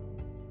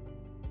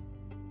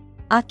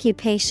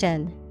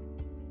 occupation,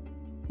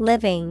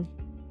 living,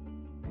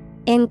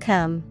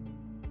 income.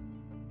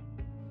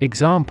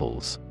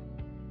 Examples: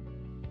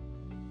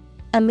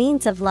 a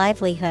means of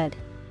livelihood.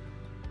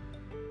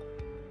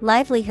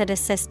 Livelihood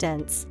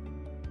assistance.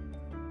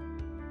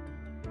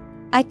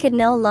 I could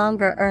no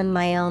longer earn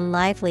my own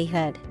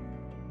livelihood.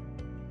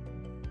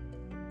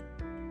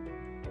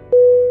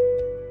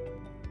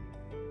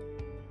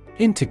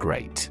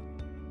 Integrate.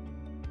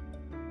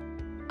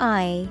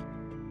 I-N-T-E-G-R-A-T-E.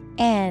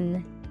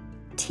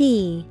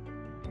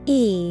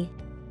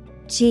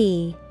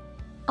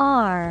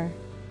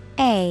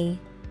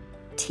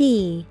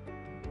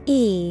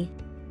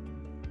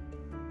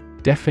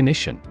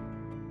 Definition: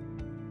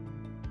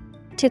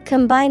 to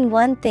combine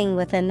one thing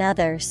with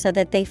another so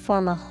that they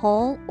form a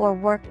whole or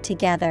work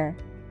together.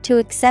 To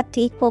accept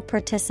equal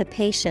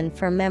participation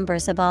for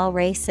members of all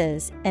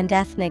races and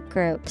ethnic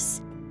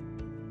groups.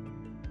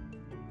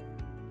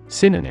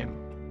 Synonym: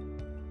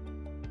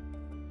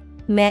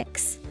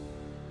 mix,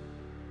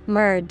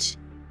 merge,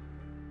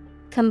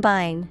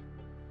 combine.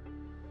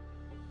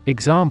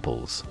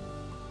 Examples: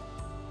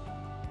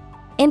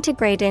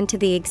 integrate into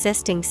the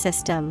existing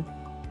system.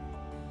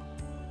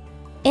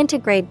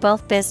 Integrate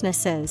both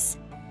businesses.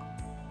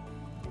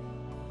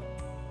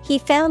 He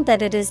found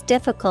that it is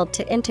difficult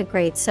to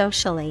integrate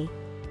socially.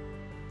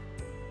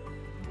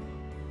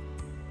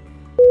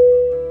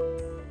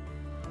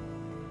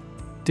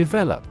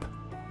 Develop.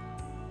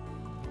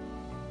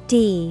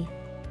 D-E-V-E-L-O-P.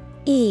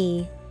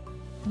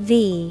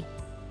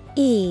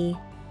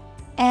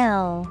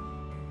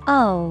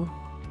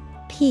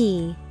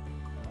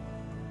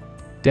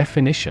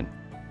 Definition: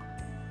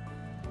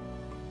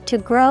 to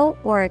grow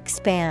or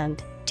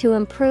expand, to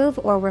improve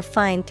or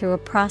refine through a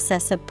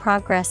process of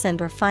progress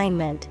and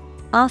refinement,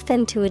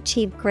 often to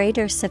achieve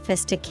greater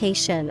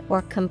sophistication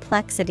or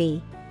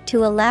complexity,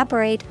 to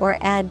elaborate or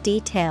add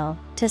detail,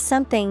 to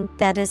something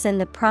that is in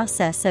the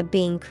process of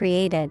being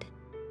created.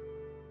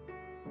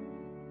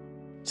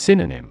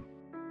 Synonym: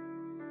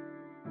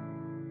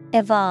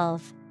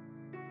 Evolve,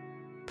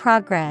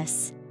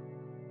 progress,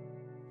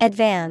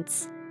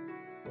 advance.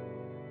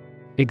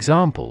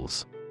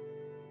 Examples: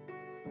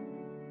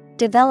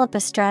 Develop a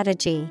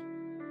strategy.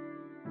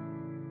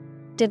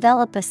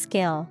 Develop a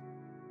skill.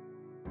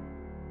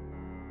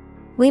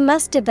 We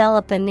must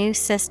develop a new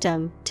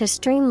system to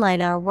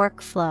streamline our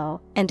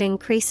workflow and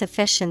increase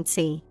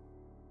efficiency.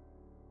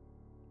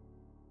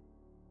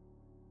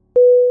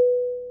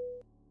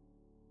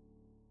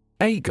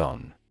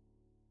 Agon.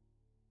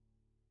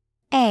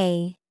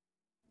 A-G-O-N.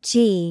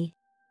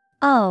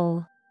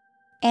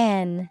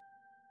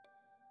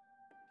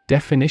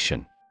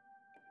 Definition: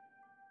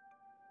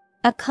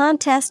 A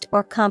contest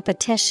or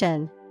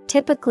competition,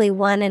 typically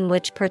one in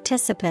which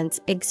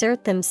participants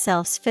exert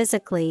themselves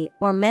physically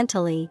or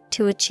mentally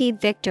to achieve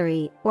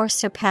victory or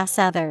surpass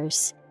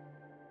others.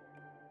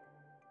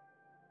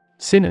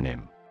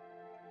 Synonym: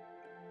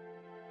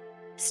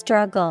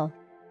 Struggle,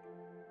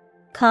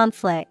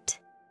 conflict,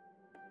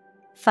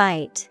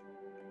 fight.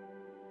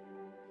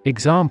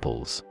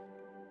 Examples: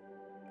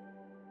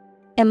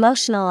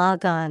 Emotional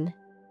agon.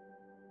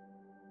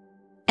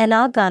 An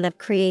agon of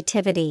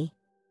creativity.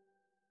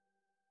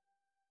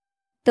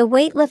 The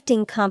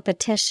weightlifting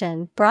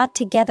competition brought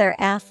together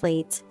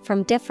athletes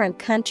from different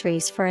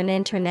countries for an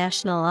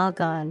international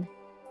agon.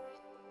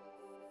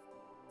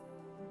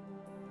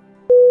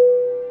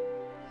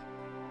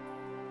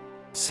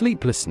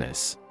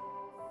 Sleeplessness.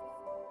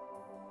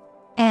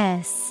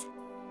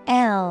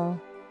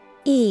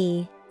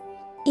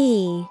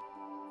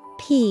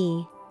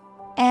 S-L-E-E-P-L-E-S-S-N-E-S.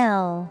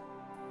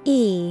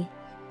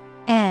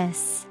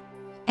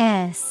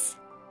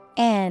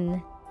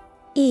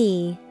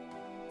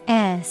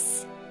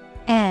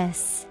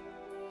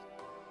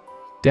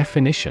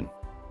 Definition: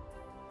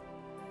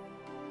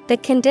 The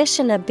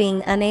condition of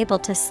being unable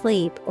to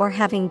sleep or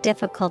having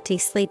difficulty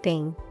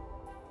sleeping.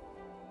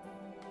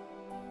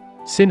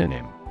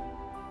 Synonym: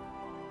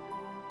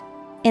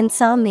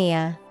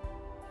 Insomnia,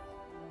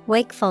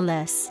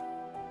 wakefulness,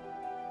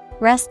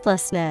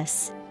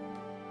 restlessness.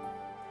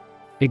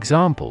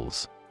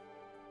 Examples: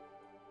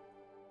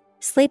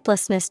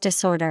 Sleeplessness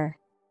disorder.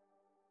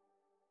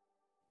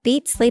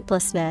 Beat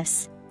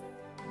sleeplessness.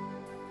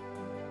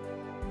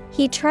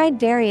 He tried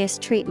various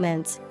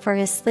treatments for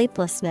his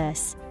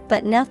sleeplessness,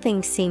 but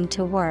nothing seemed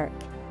to work.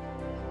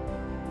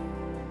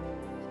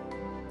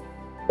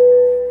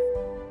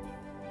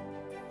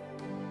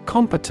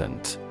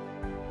 Competent.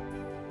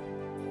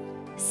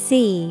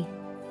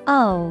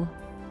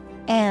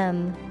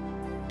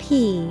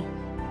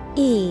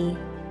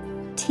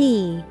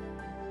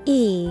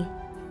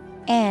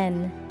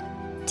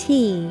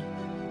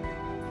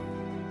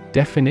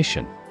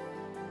 Definition: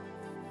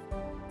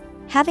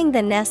 Having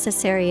the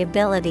necessary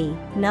ability,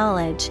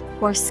 knowledge,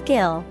 or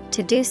skill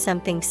to do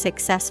something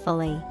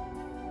successfully.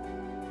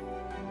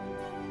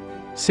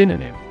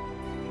 Synonym: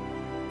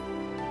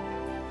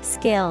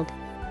 Skilled,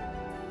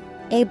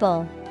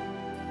 able,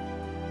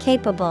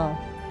 capable.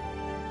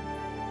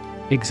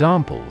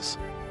 Examples: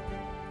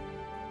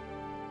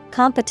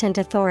 Competent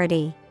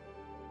authority.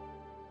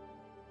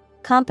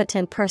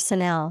 Competent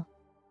personnel.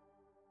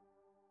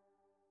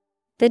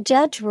 The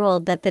judge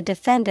ruled that the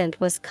defendant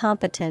was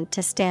competent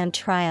to stand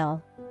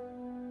trial.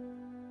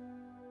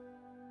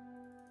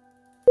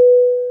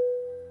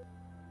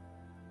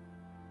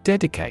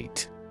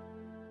 Dedicate.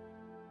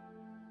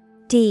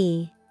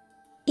 D-E-D-I-C-A-T-E.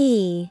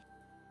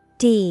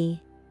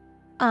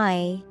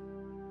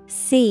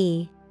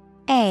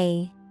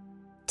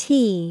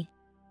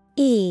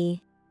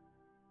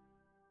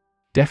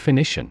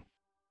 Definition: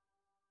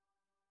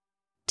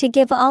 To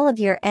give all of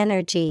your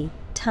energy,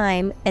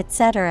 time,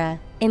 etc.,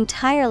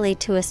 entirely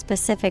to a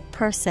specific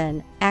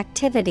person,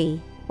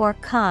 activity, or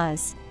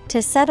cause,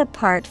 to set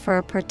apart for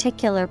a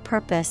particular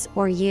purpose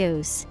or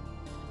use.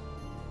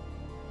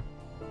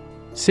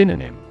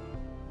 Synonym: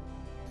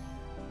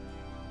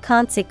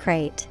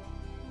 Consecrate,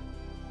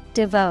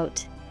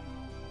 devote,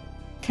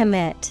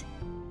 commit.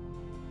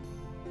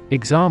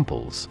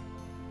 Examples: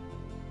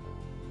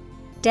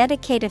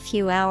 Dedicate a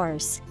few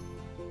hours.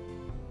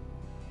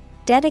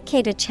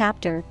 Dedicate a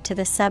chapter to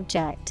the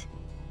subject.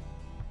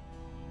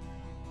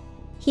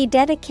 He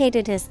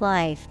dedicated his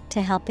life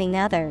to helping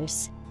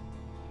others.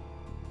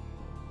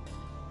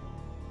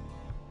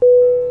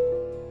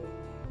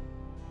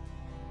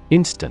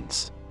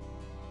 Instance.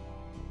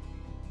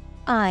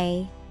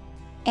 I-N-S-T-A-N-C-E.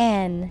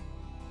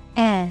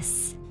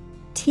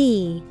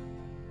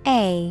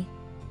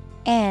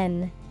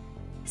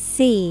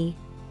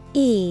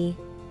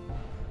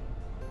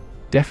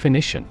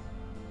 Definition: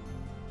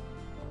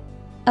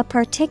 A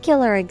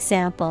particular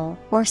example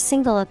or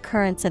single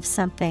occurrence of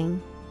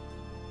something.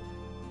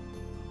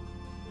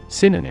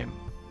 Synonym: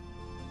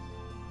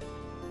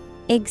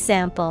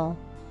 Example,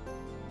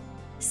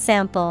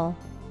 sample,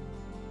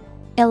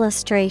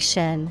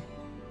 illustration.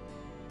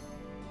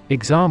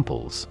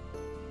 Examples: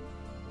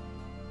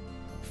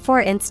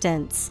 For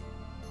instance.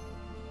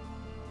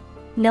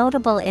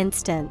 Notable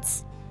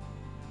instance.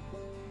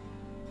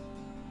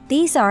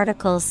 These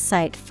articles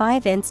cite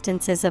 5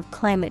 instances of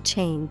climate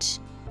change.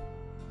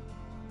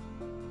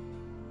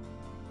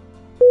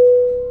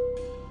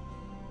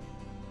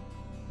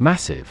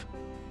 Massive.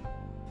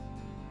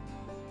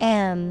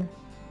 M-A-S-S-I-V-E.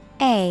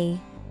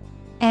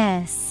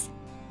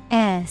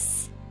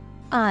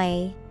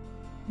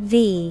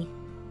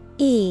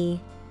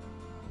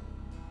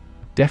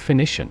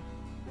 Definition: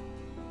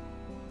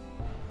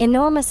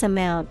 enormous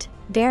amount,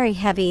 very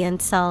heavy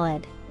and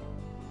solid.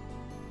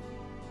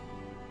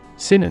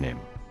 Synonym: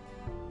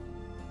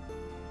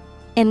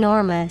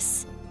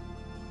 enormous,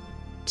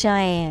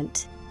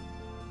 giant,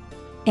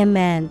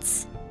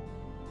 immense.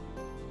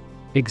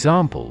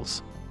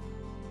 Examples: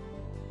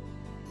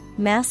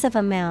 massive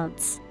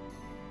amounts,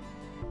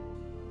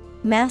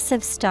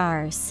 massive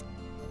stars.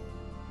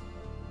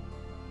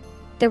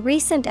 The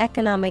recent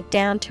economic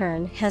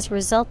downturn has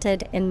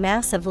resulted in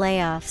massive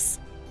layoffs.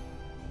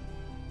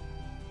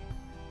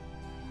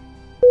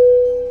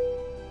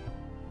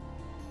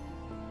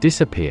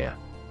 Disappear.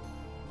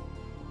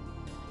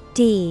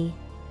 D-I-S-A-P-P-E-A-R.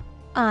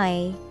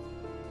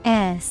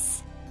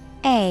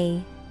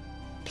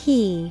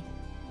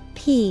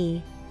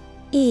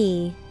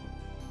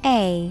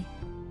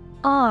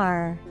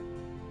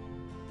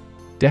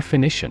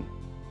 Definition: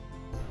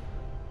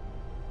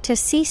 to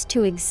cease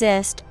to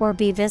exist or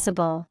be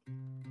visible.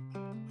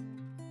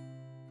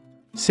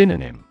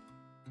 Synonym: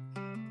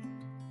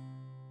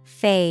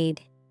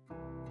 fade,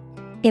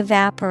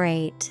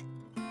 evaporate,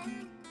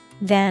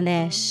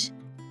 vanish.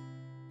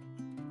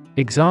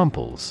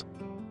 Examples: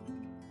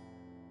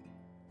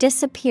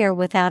 disappear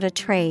without a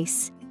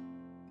trace,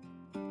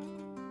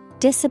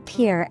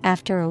 disappear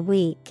after a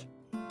week.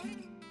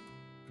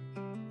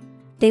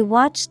 They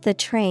watched the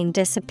train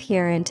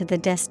disappear into the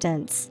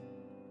distance.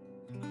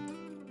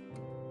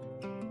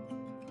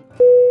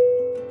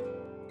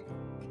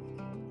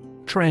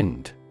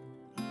 Trend.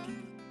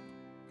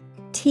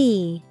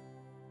 T-R-E-N-D.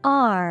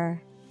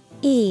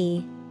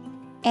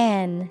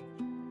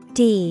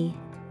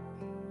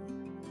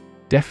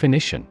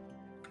 Definition: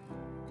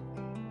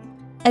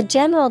 a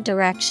general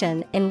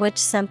direction in which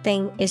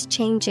something is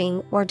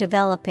changing or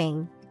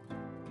developing.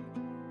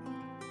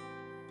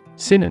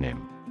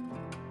 Synonym: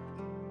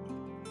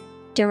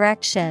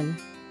 direction,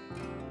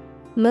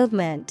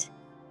 movement,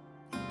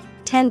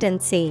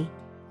 tendency.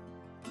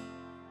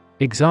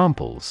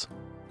 Examples: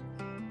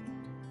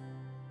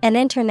 an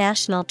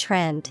international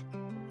trend,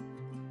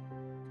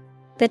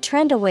 the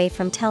trend away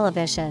from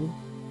television.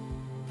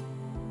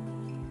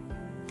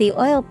 The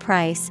oil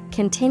price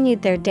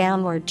continued their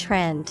downward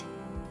trend.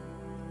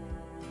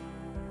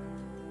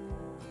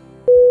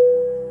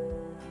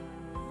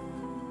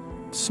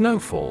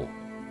 Snowfall.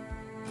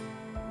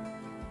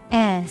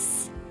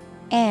 S-N-O-W-F-A-L-L.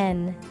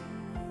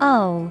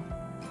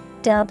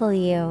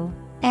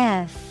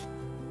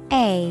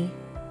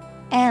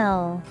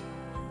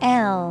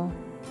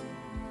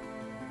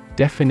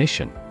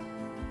 Definition: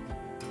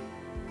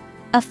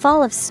 a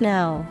fall of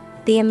snow,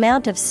 the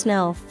amount of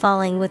snow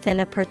falling within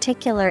a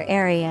particular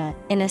area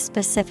in a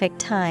specific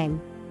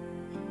time.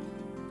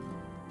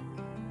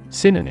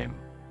 Synonym: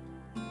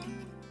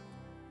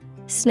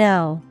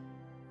 snow,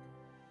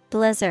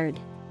 blizzard,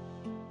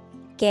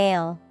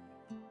 gale.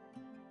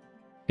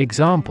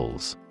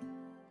 Examples: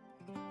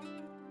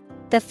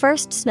 the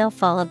first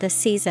snowfall of the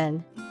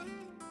season.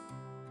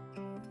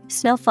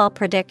 Snowfall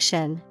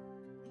prediction.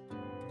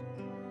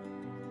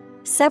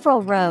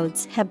 Several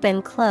roads have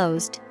been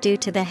closed due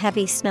to the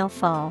heavy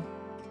snowfall.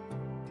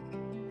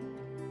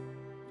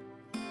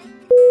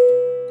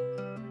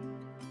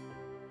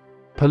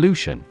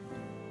 Pollution.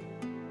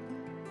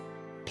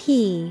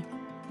 P-O-L-L-U-T-I-O-N.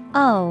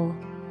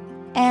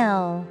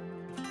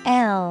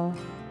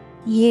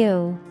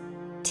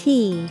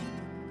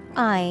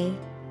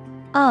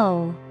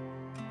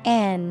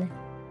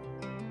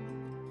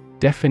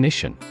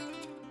 Definition: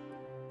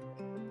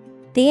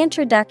 the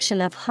introduction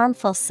of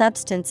harmful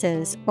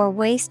substances or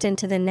waste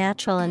into the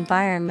natural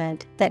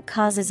environment that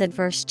causes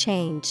adverse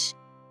change.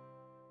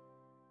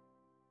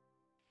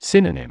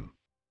 Synonym: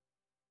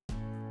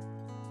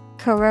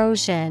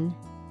 corrosion,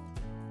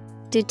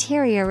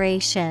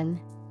 deterioration,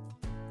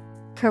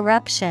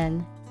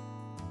 corruption.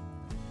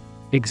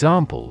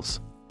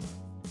 Examples: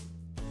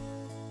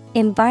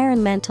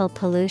 environmental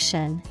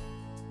pollution,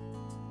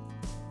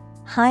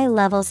 high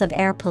levels of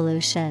air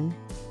pollution.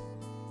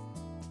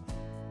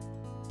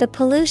 The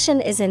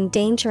pollution is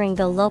endangering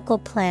the local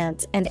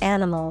plants and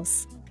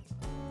animals.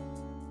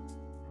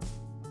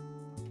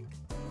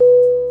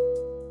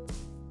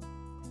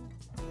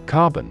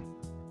 Carbon.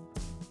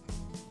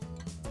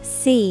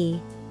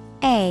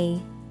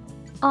 C-A-R-B-O-N.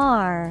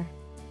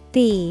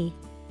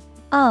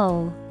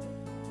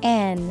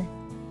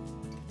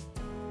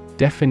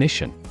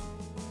 Definition: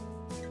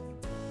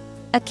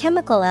 a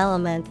chemical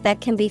element that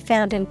can be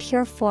found in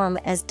pure form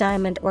as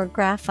diamond or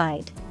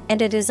graphite,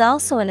 and it is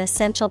also an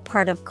essential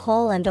part of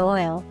coal and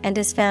oil and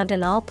is found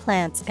in all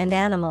plants and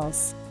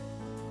animals.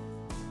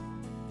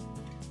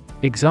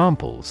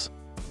 Examples: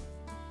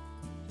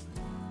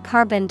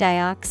 carbon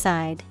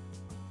dioxide,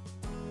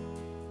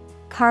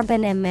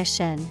 carbon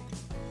emission.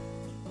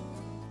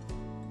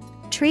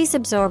 Trees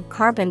absorb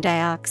carbon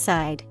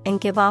dioxide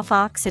and give off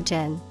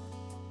oxygen.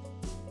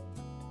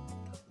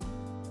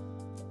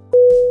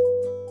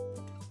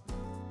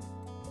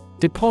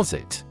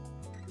 Deposit.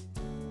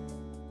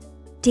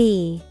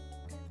 D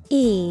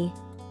E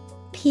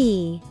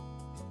P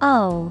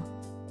O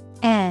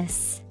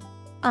S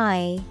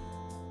I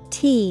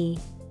T.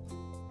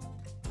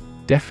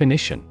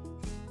 Definition.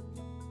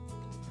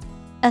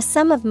 A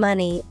sum of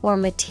money or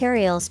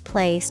materials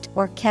placed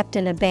or kept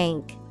in a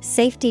bank,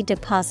 safety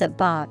deposit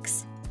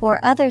box, or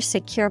other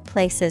secure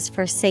places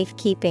for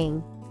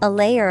safekeeping, a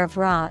layer of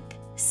rock,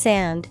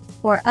 sand,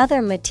 or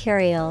other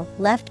material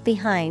left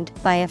behind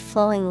by a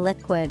flowing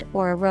liquid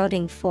or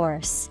eroding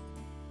force.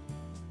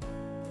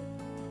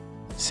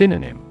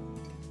 Synonym.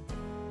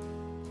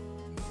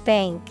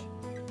 Bank,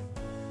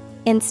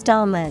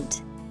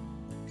 installment,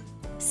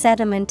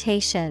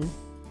 sedimentation.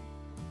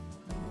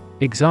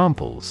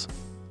 Examples.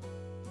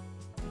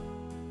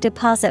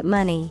 Deposit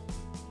money.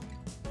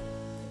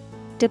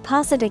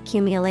 Deposit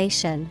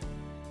accumulation.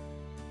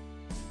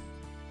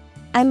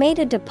 I made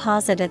a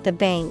deposit at the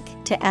bank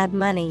to add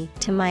money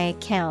to my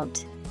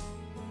account.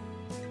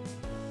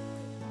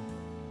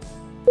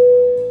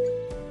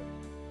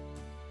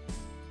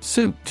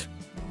 Suit.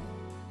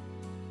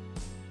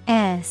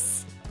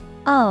 S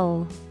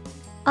O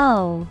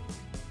O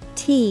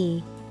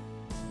T.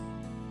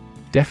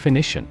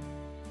 Definition.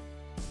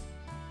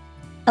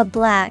 A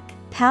black,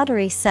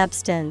 powdery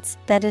substance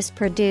that is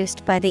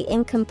produced by the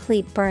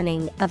incomplete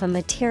burning of a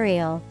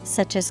material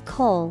such as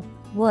coal,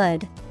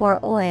 wood, or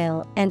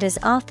oil and is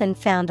often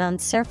found on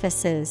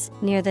surfaces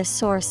near the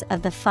source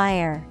of the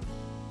fire.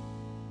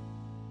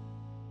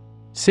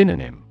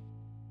 Synonym.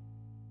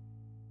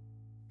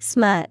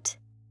 Smut,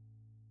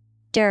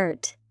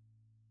 dirt.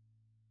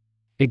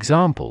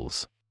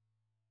 Examples.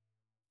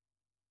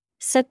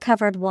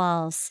 Soot-covered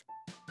walls.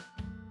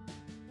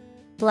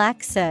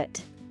 Black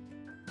soot.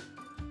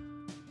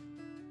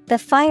 The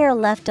fire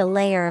left a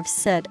layer of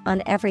soot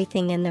on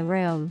everything in the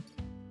room.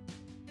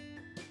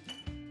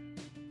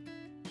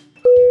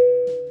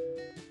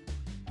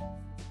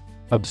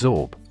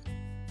 Absorb.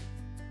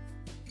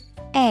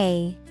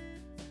 A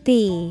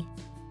B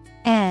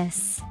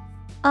S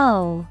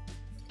O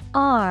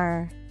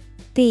R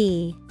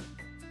B.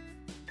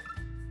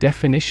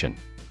 Definition.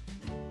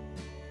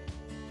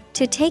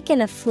 To take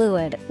in a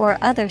fluid or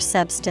other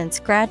substance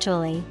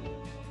gradually.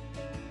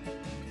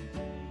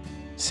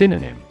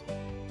 Synonym.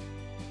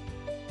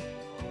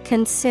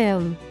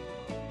 Consume,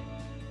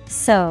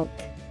 soak,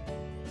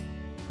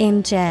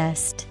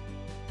 ingest.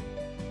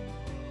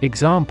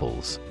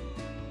 Examples.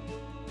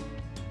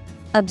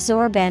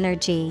 Absorb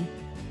energy.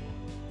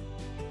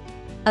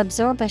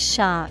 Absorb a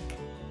shock.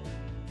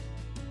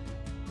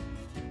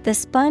 The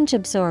sponge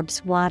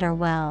absorbs water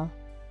well.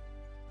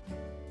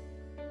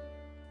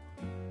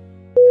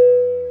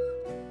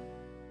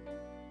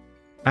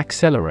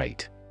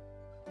 Accelerate.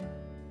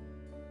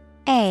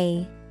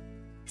 A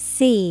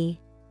C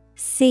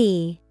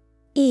C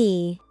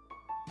E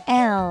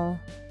L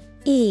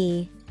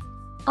E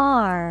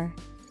R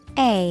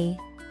A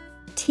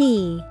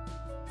T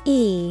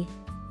E.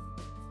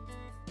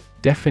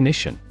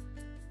 Definition.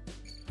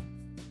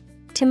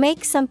 To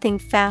make something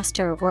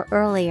faster or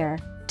earlier,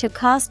 to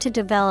cause to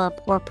develop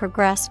or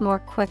progress more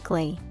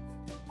quickly.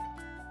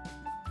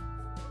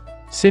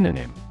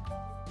 Synonym.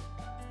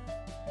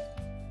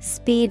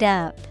 Speed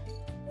up,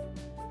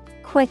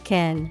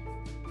 quicken,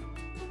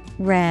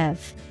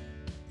 rev.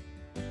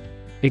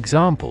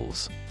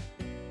 Examples.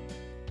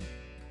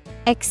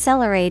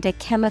 Accelerate a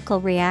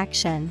chemical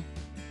reaction.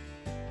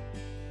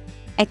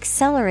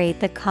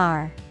 Accelerate the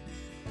car.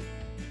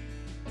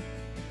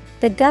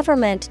 The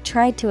government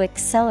tried to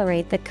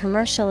accelerate the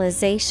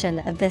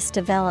commercialization of this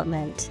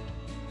development.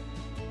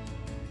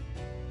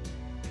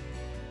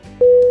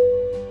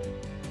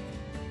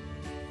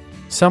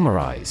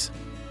 Summarize.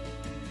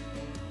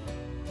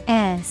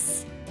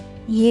 S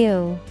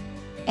U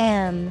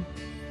M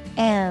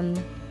M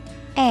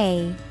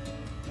A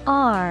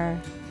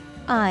R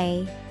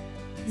I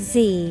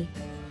Z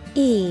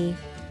E.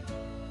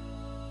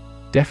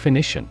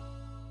 Definition.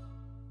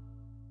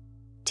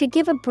 To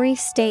give a brief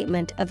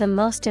statement of the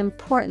most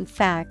important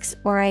facts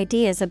or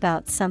ideas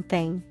about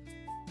something.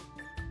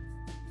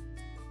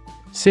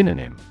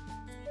 Synonym.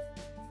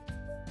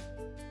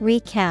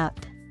 Recap,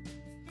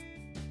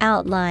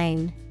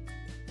 outline,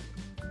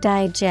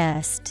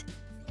 digest.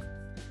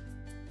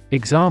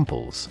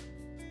 Examples.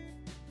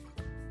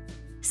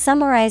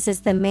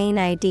 Summarizes the main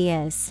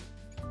ideas.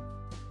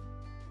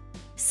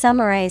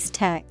 Summarize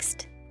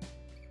text.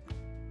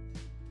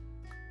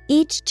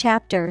 Each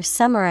chapter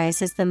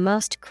summarizes the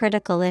most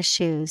critical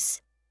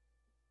issues.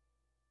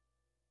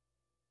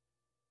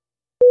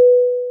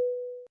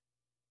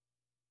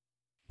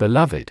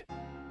 Beloved.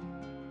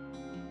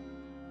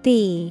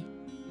 B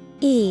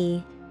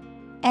E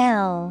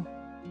L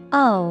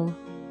O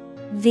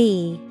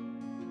V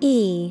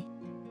E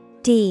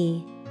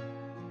D.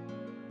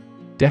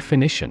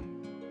 Definition.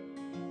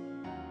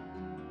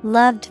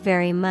 Loved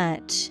very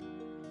much.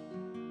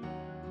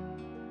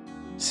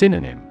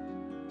 Synonym.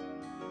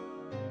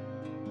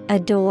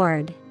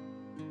 adored,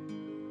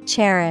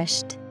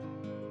 cherished,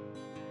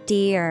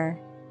 dear.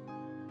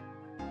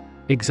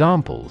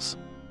 Examples: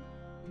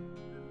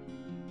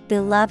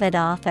 Beloved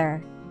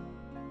author.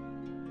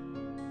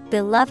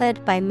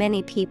 Beloved by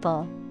many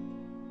people.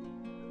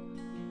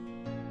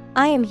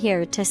 I am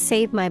here to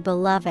save my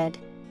beloved.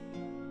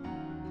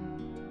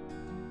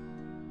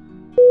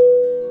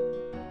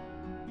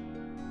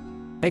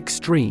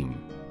 Extreme.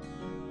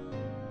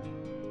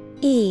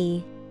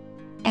 E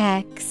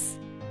X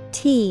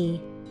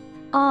T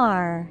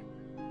R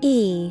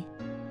E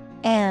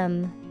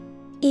M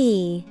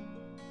E.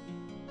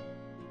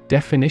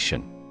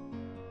 Definition: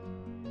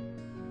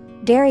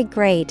 Very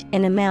great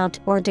in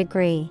amount or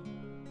degree.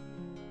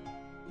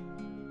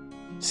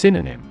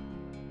 Synonym: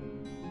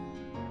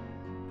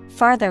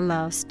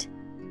 Farthermost,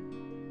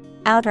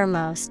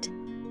 outermost,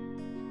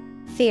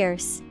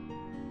 fierce.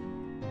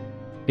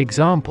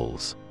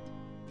 Examples: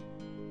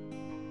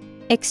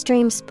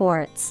 Extreme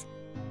sports,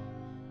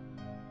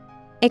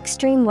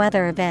 extreme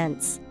weather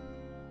events.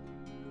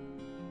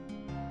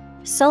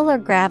 Solar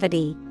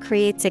gravity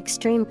creates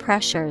extreme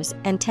pressures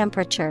and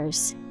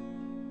temperatures.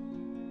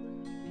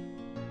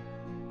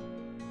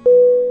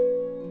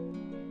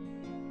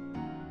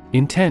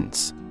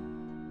 Intense.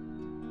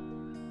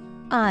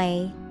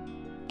 I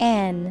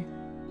N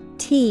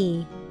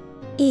T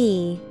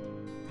E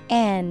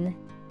N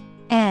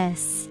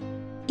S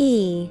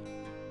E.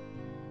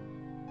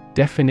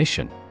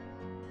 Definition: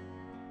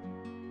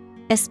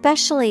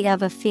 Especially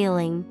of a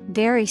feeling,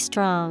 very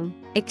strong,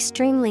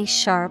 extremely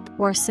sharp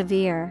or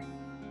severe.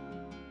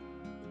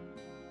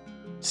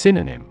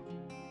 Synonym: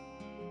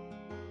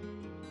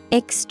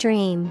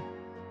 Extreme,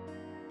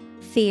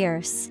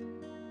 fierce,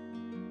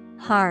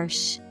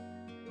 harsh.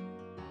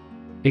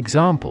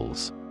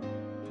 Examples: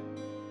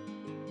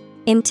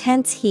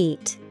 Intense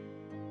heat.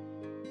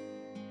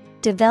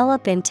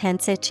 Develop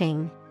intense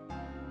itching.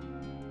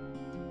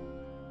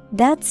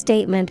 That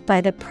statement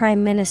by the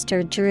Prime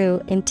Minister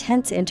drew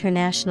intense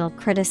international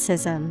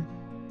criticism.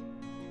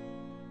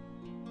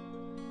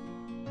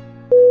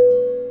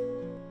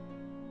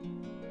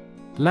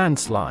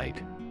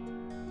 Landslide.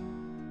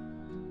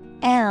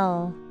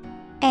 L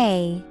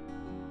A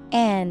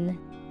N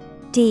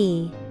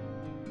D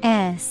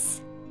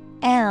S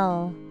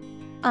L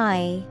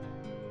I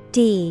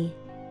D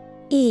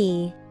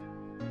E.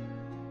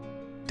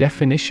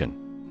 Definition: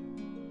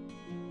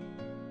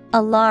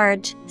 A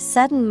large,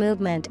 sudden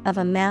movement of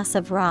a mass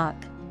of rock,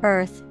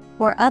 earth,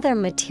 or other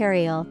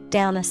material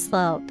down a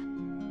slope.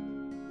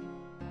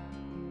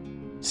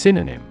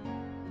 Synonym: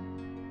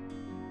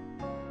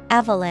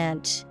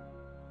 Avalanche,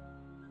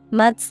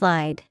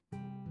 mudslide,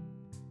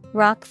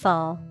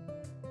 rockfall.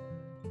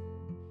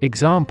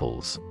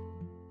 Examples: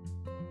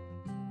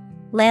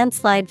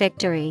 Landslide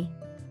victory.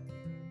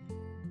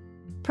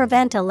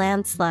 Prevent a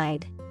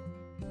landslide.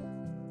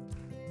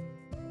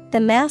 The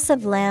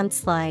massive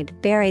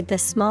landslide buried the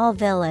small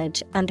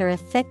village under a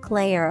thick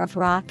layer of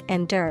rock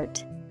and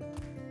dirt.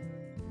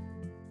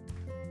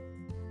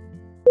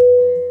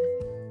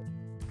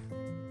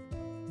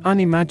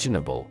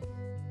 Unimaginable.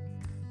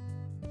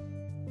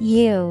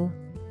 U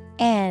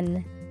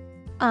N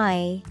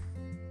I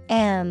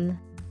M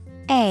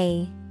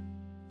A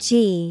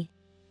G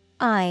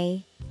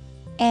I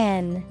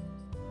N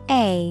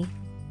A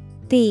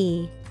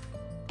B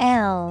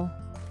L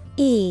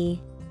E.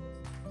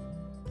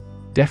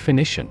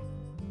 Definition: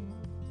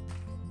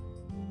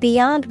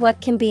 Beyond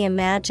what can be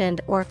imagined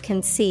or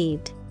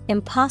conceived,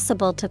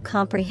 impossible to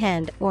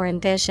comprehend or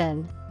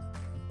envision.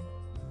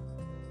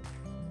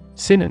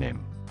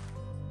 Synonym: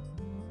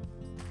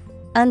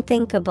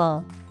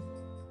 Unthinkable,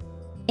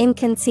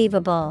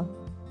 inconceivable,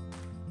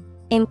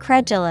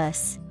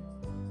 incredulous.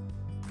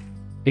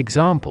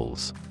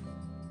 Examples: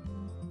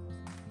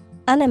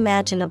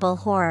 Unimaginable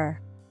horror.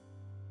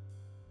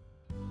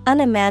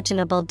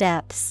 Unimaginable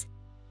depths.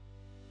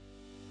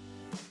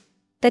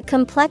 The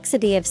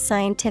complexity of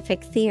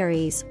scientific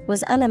theories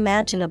was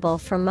unimaginable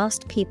for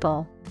most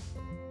people.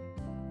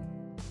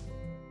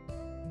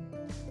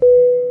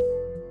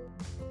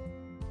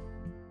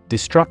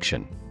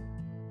 Destruction.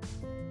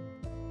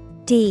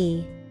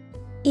 D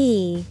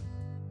E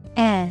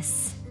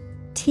S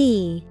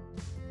T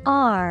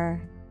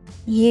R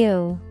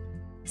U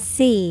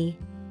C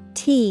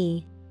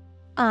T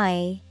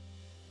I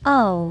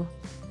O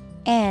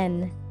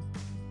N.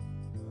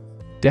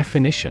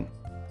 Definition: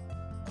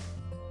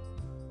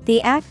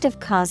 The act of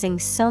causing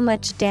so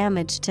much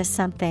damage to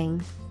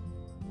something.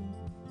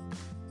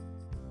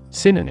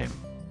 Synonym: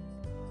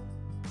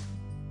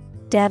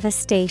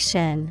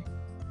 Devastation,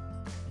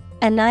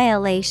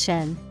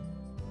 annihilation,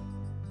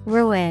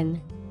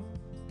 ruin.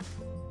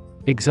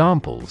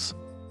 Examples: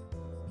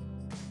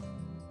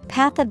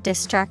 Path of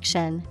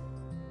destruction.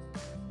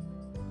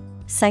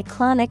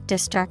 Cyclonic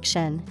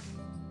destruction.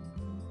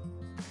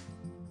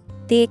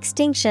 The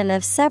extinction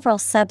of several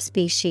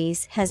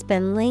subspecies has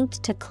been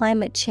linked to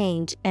climate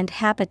change and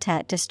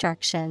habitat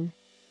destruction.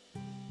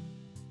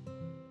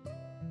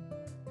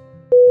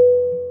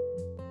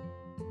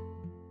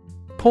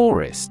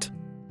 Poorest.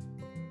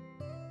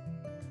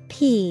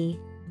 P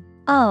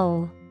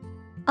O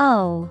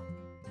O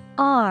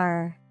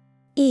R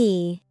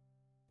E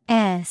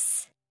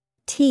S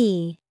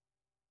T.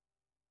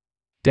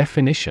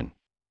 Definition: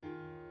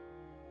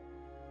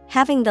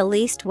 Having the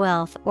least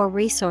wealth or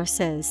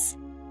resources.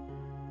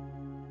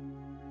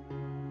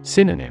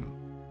 Synonym: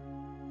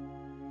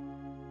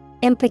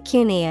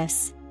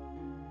 Impecunious,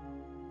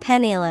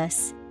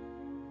 penniless,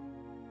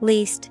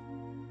 least.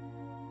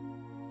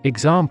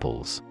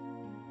 Examples: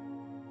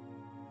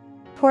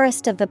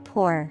 Poorest of the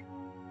poor.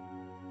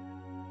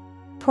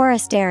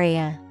 Poorest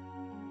area.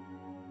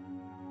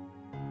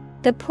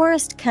 The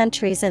poorest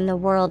countries in the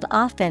world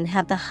often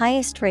have the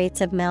highest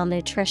rates of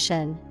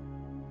malnutrition.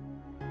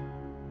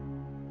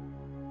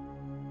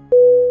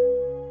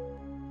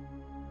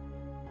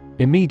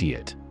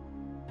 Immediate.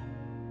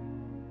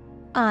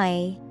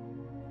 I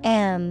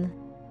M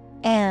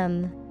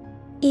M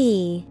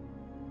E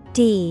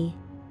D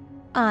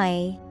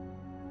I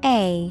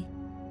A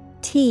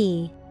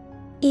T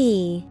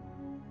E.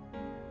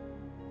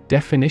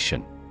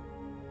 Definition: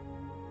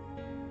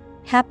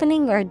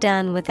 Happening or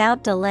done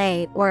without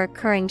delay or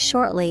occurring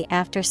shortly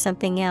after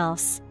something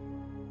else.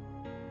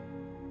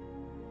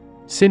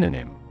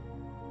 Synonym: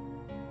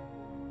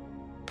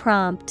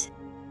 Prompt,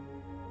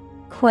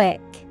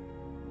 quick,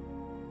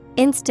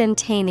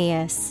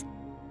 instantaneous.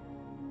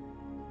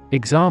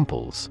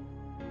 Examples: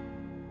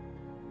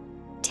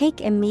 Take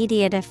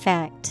immediate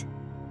effect.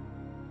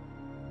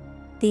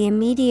 The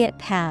immediate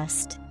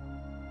past.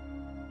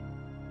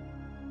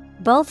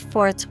 Both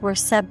forts were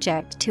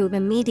subject to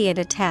immediate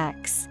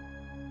attacks.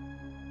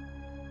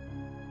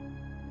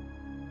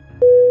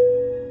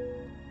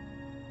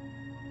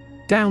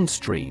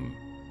 Downstream.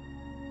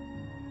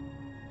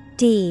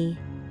 D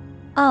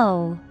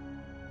O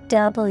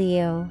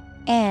W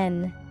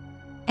N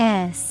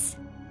S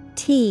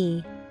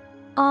T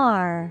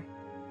R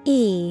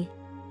E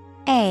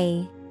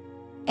A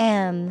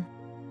M.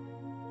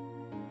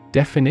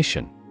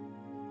 Definition: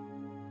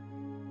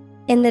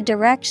 In the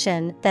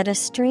direction that a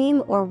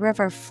stream or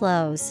river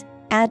flows.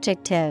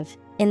 Adjective,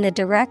 in the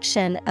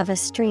direction of a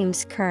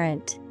stream's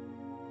current.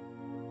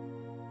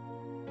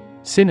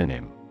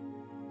 Synonym: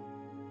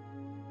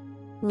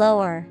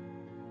 Lower,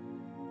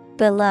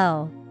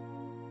 below,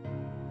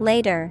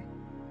 later.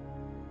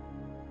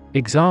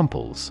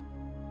 Examples: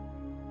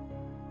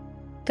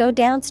 Go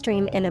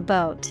downstream in a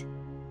boat.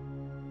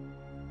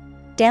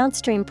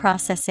 Downstream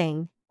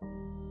processing.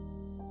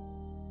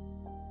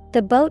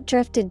 The boat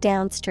drifted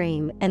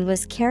downstream and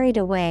was carried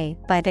away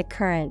by the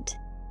current.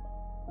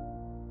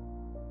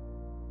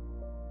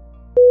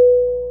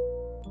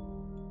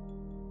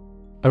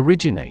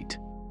 Originate.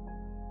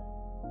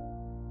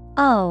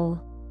 O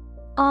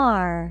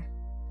R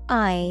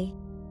I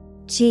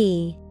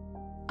G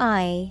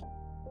I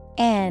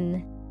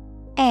N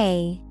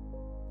A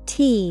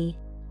T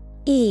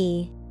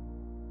E.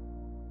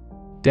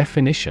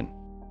 Definition: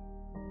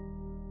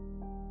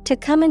 To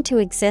come into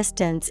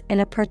existence in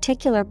a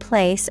particular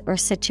place or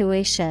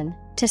situation,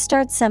 to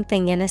start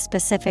something in a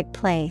specific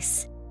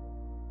place.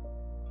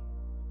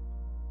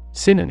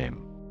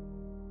 Synonym: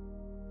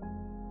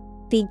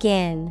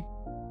 Begin,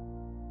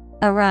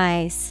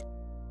 arise,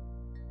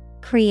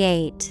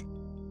 create.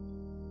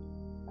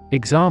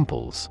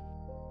 Examples: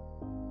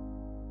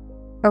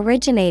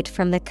 Originate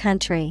from the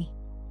country.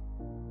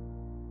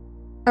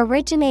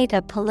 Originate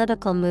a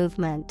political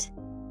movement.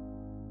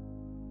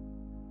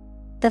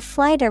 The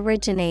flight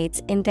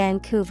originates in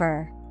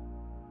Vancouver.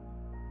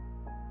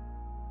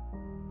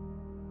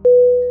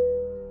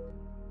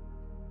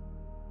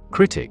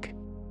 Critic.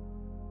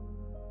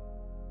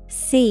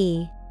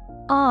 C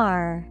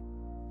R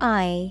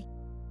I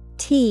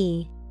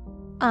T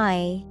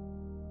I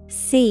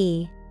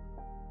C.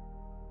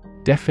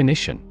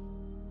 Definition: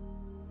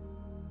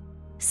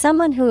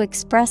 Someone who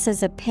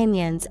expresses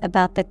opinions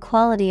about the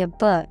quality of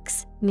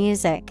books,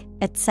 music,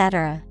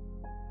 etc.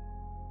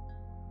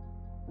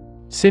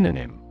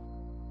 Synonym: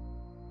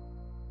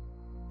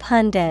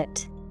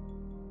 Pundit,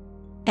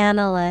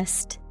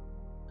 analyst,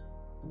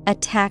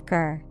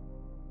 attacker.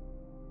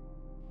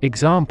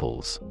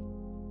 Examples: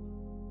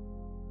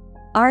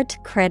 Art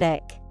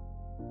critic,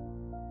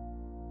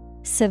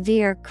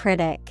 severe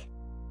critic.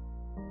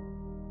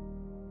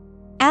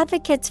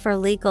 Advocates for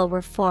legal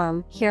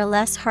reform hear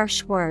less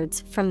harsh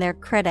words from their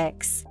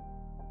critics.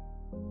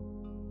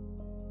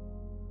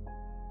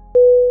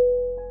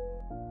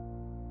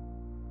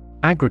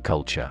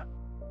 Agriculture.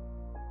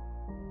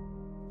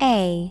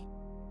 A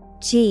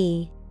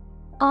G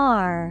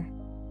R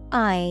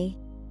I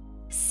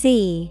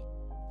C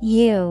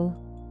U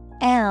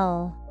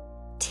L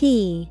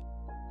T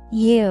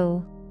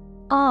U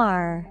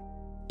R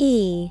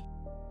E.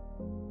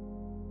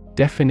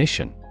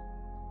 Definition: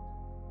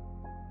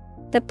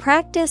 The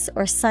practice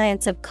or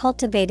science of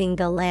cultivating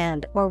the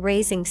land or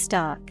raising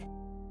stock.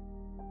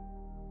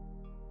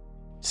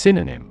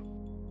 Synonym: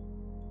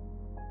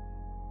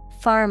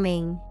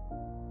 Farming,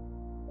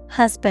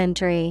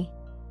 husbandry,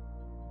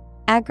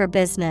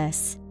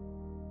 agribusiness.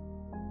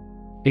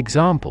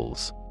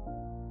 Examples: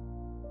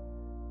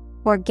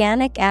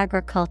 Organic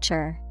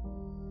agriculture.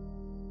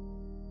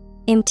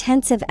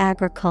 Intensive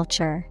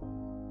agriculture.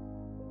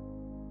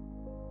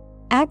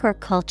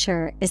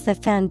 Agriculture is the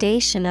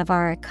foundation of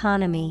our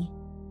economy.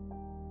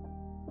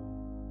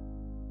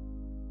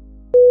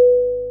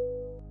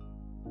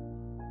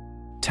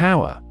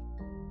 Tower.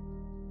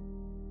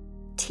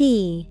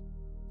 Tower.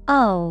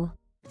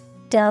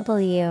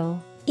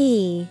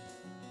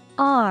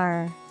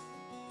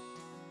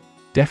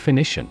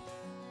 Definition.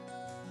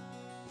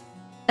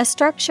 A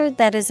structure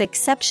that is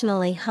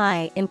exceptionally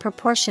high in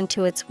proportion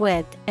to its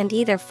width and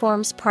either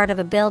forms part of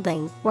a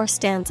building or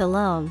stands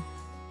alone.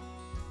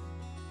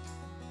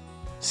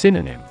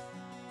 Synonym.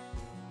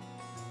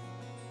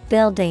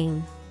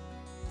 Building,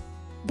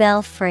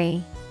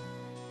 belfry,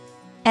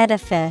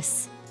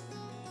 edifice.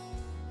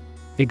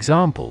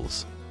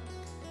 Examples.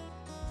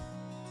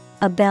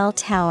 A bell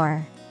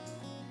tower.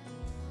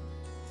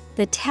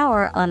 The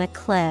tower on a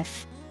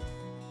cliff.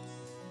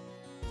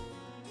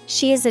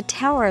 She is a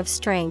tower of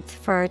strength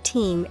for our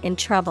team in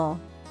trouble.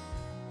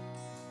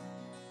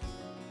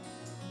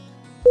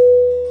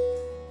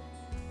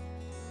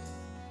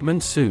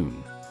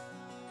 Monsoon.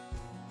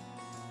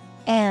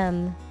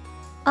 MONSOON.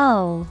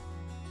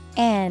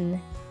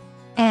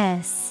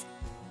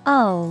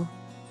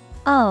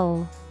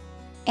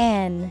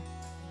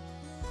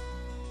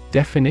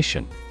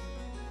 Definition.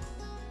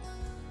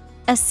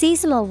 A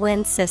seasonal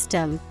wind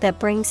system that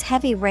brings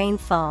heavy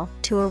rainfall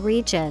to a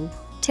region,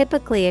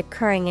 typically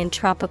occurring in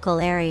tropical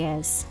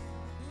areas.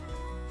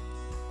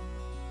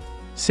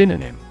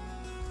 Synonym.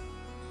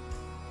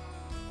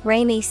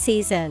 Rainy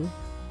season,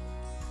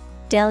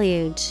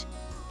 deluge,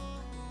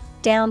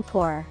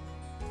 downpour.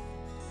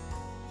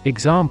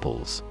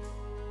 Examples.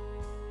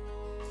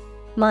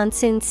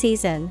 Monsoon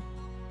season,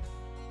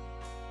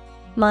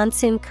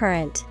 monsoon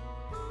current.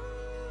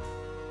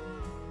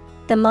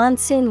 The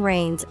monsoon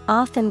rains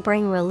often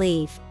bring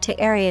relief to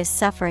areas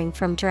suffering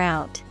from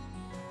drought.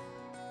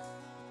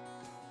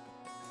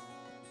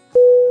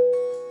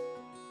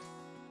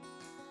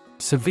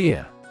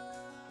 Severe.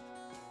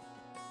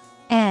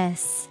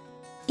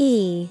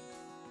 SEVERE.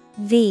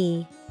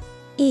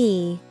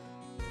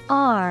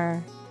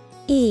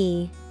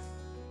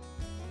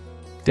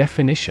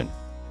 Definition.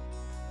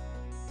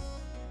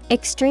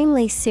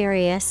 Extremely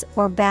serious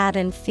or bad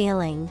in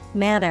feeling,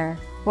 manner,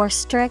 or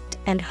strict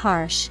and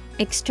harsh,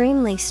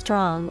 extremely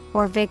strong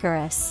or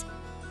vigorous.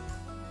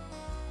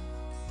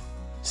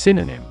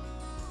 Synonym.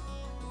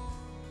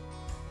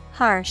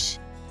 Harsh,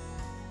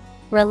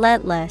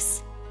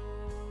 relentless,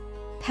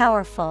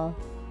 powerful.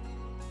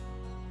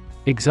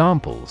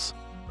 Examples.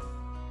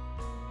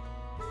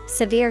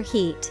 Severe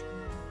heat.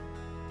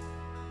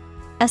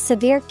 A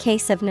severe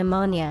case of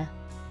pneumonia.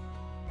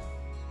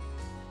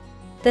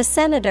 The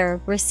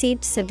senator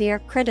received severe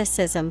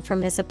criticism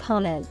from his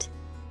opponent.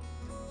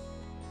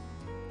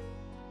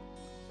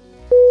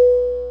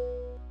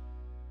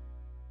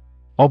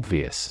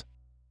 Obvious.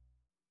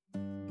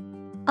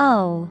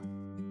 OBVIOUS.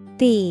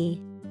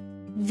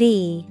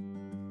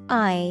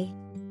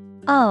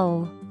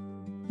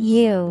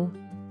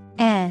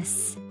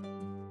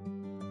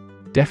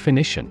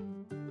 Definition.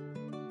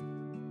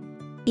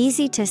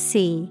 Easy to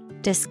see,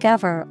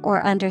 discover,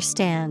 or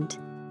understand.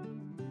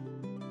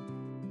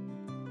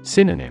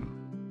 Synonym.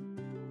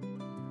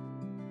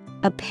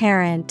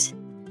 Apparent,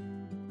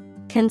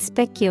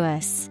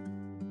 conspicuous,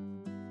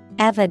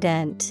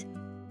 evident.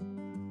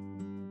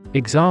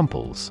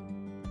 Examples.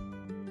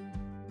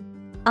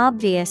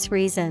 Obvious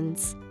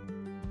reasons.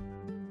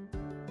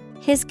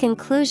 His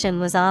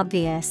conclusion was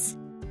obvious.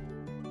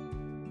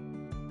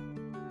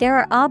 There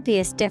are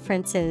obvious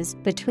differences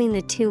between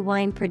the two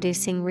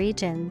wine-producing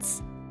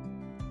regions.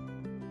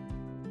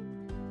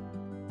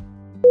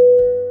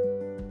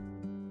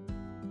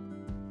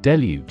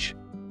 Deluge.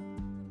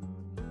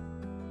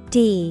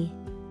 DELUGE.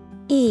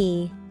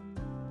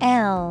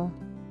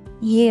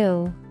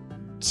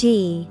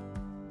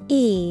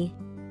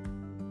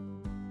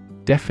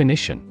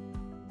 Definition.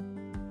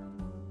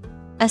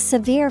 A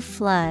severe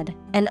flood,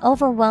 an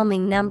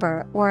overwhelming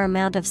number or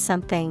amount of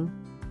something.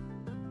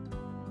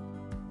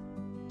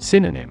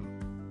 Synonym.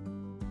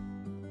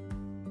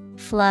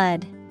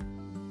 Flood,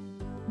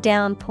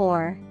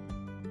 downpour,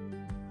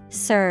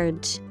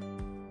 surge.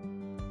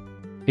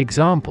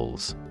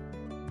 Examples.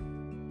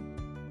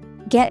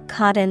 Get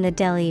caught in the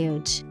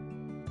deluge.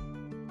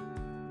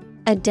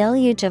 A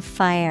deluge of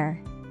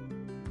fire.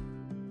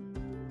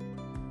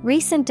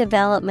 Recent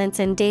developments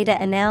in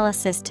data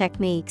analysis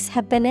techniques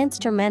have been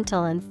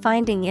instrumental in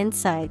finding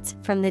insights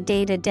from the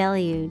data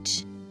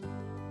deluge.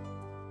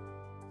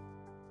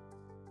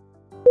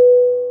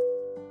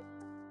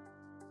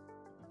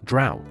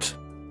 Drought.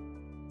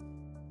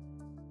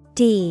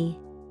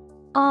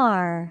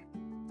 DROUGHT.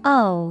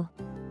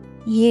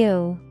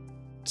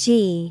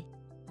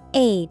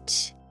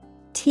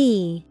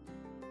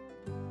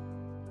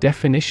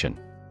 Definition.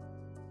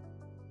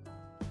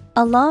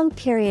 A long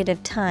period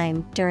of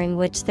time during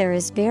which there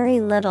is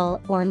very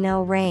little or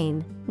no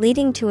rain,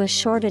 leading to a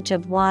shortage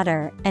of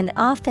water and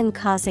often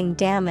causing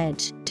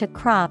damage to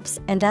crops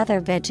and other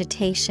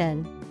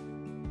vegetation.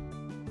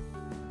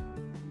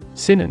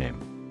 Synonym.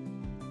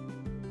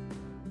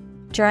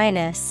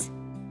 dryness,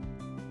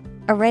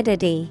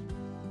 aridity,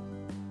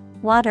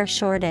 water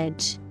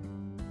shortage.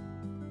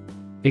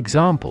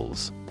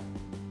 Examples: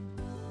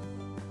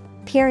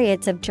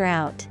 Periods of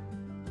drought,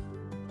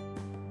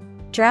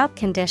 drought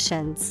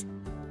conditions.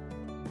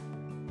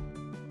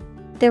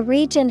 The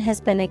region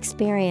has been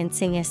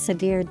experiencing a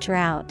severe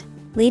drought,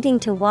 leading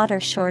to water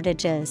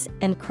shortages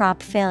and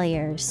crop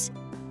failures.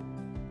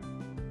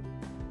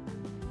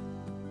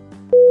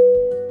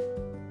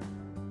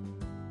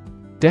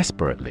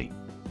 Desperately.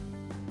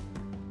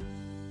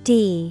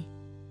 Desperately.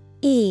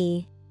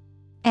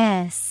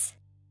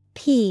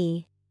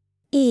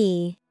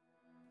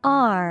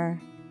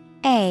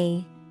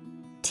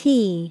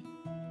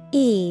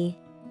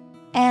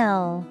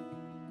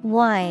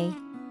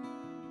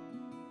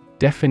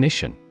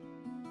 Definition: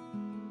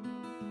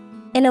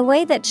 In a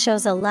way that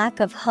shows a lack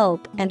of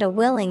hope and a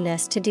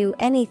willingness to do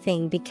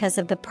anything because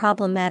of the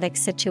problematic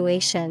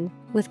situation,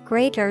 with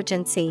great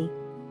urgency.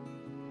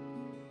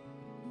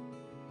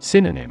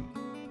 Synonym: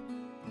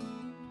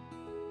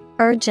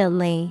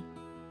 Urgently,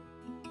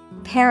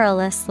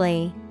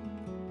 perilously,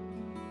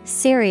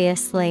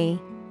 seriously.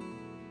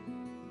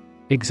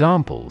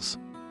 Examples: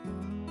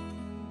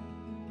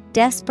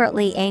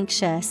 Desperately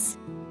anxious,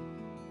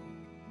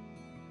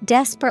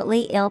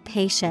 desperately ill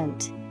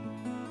patient.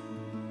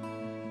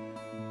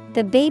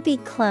 The baby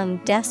clung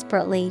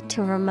desperately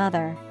to her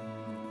mother.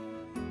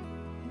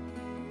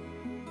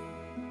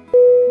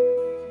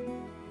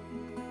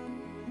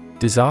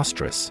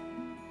 Disastrous.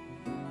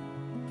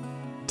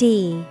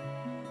 Disastrous.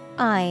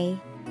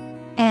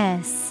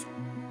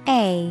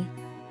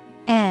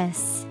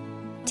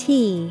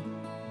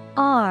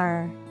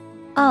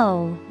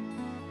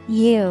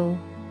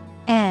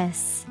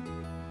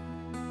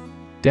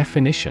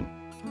 Definition: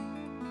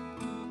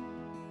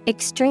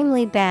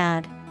 Extremely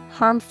bad,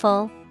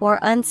 harmful,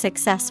 or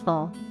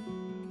unsuccessful.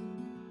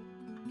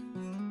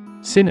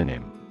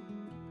 Synonym: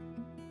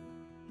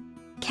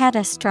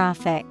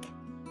 Catastrophic,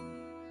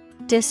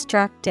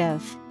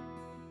 destructive,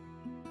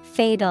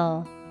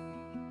 fatal.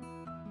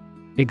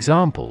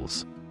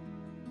 Examples: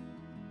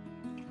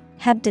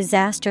 Have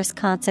disastrous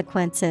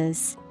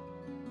consequences.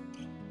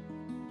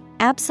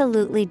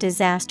 Absolutely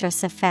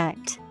disastrous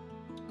effect.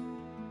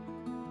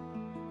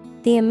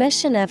 The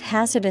emission of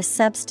hazardous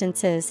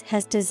substances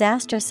has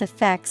disastrous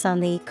effects on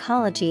the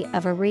ecology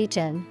of a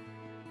region.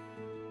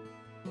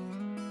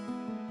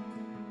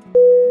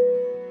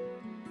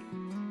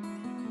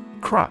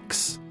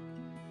 Crux.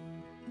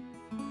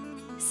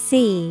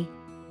 C-R-U-X.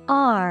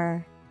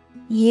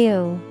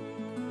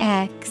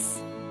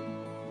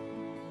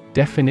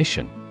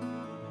 Definition: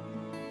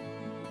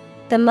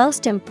 The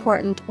most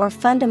important or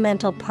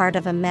fundamental part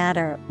of a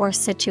matter or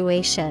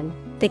situation,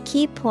 the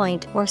key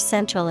point or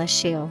central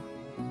issue.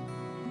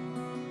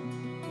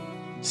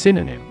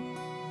 Synonym: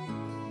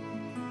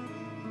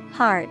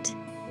 Heart,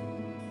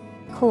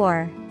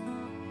 core,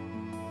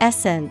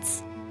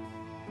 essence.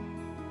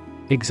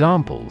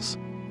 Examples: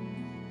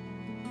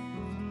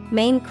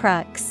 Main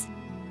crux.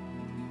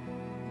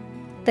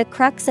 The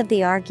crux of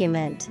the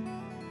argument.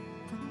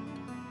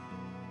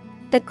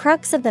 The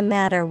crux of the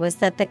matter was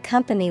that the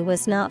company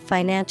was not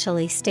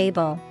financially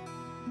stable.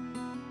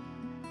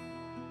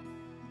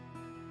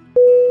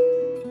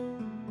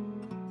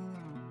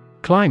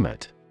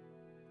 Climate.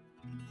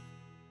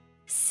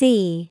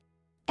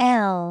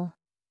 C-L-I-M-A-T-E.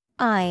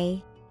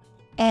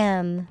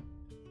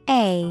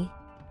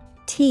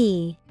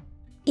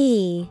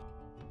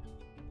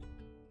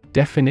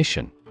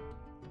 Definition: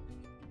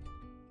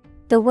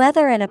 The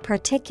weather in a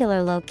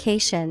particular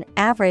location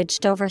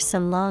averaged over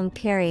some long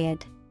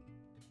period.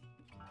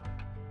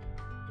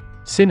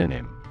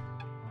 Synonym: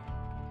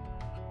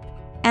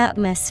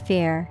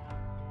 Atmosphere,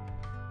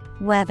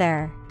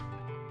 weather,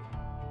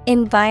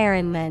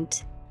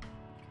 environment.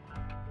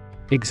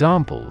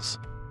 Examples: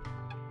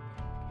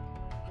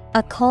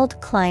 A cold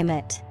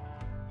climate.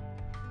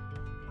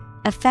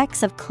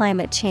 Effects of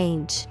climate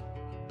change.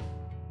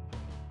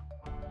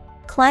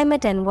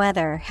 Climate and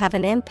weather have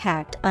an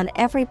impact on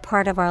every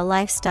part of our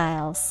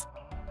lifestyles.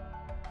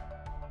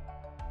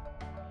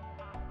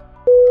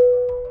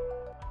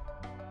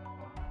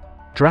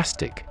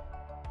 Drastic.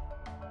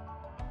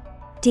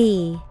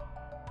 D-R-A-S-T-I-C.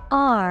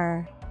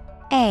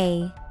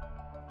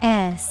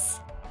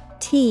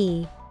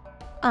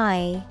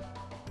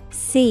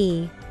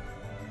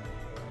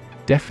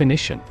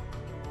 Definition: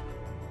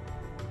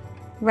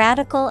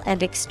 Radical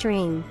and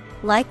extreme,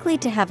 likely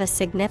to have a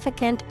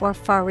significant or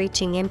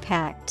far-reaching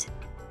impact.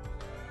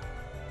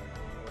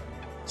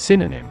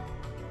 Synonym: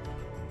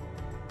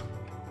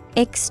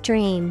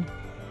 Extreme,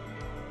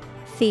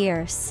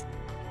 fierce,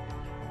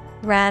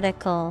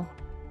 radical.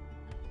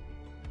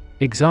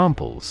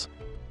 Examples: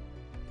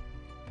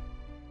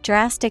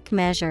 Drastic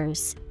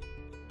measures.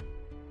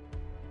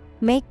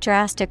 Make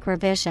drastic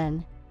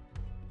revision.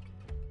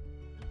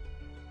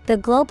 The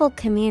global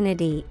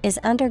community is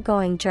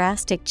undergoing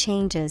drastic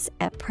changes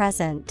at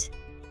present.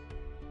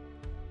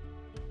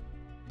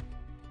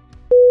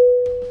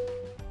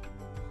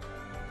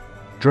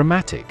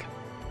 Dramatic.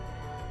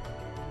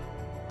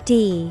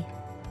 D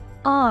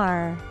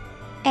R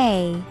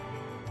A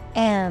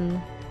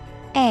M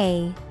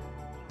A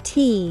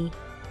T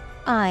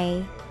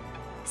I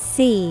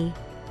C.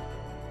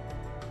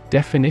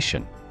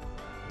 Definition: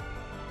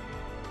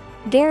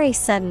 Very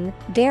sudden,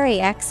 very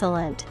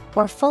excellent,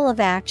 or full of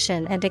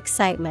action and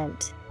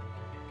excitement.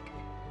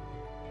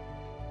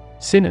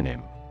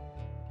 Synonym: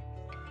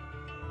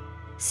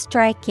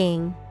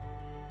 Striking,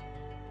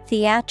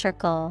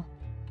 theatrical,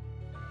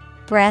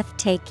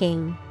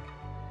 breathtaking.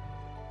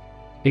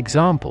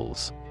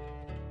 Examples: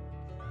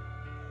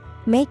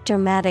 Make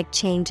dramatic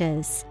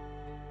changes.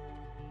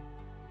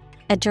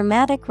 A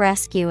dramatic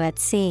rescue at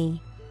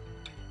sea.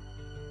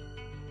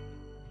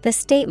 The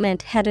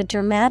statement had a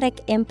dramatic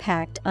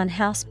impact on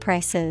house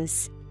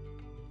prices.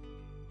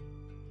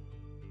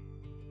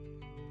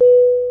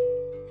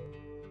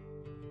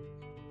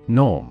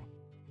 Norm.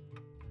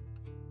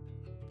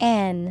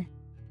 N-O-R-M.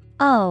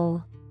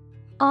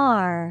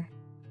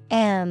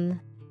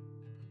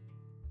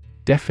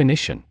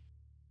 Definition: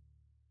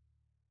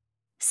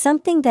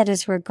 Something that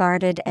is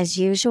regarded as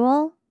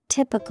usual,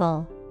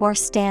 typical, or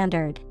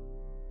standard.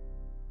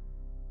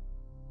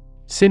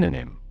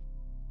 Synonym: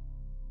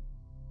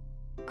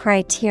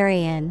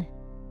 Criterion,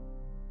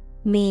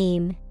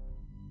 mean,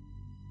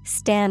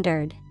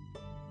 standard.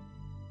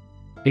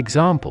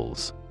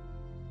 Examples: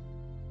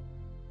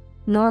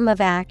 Norm of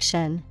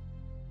action.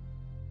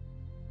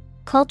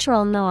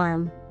 Cultural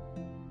norm.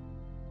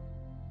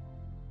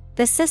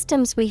 The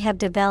systems we have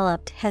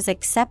developed has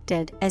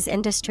accepted as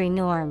industry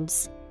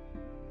norms.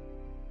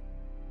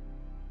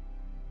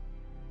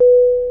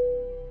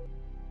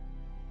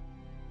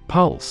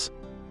 Pulse.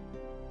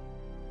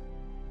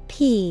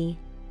 P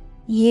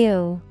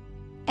U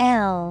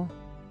L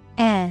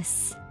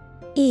S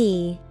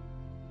E.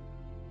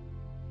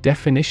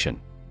 Definition: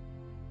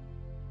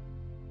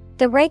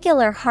 The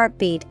regular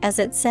heartbeat as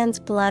it sends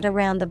blood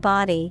around the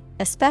body,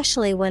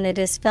 especially when it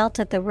is felt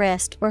at the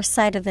wrist or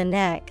side of the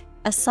neck,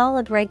 a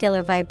solid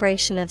regular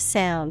vibration of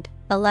sound,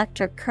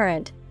 electric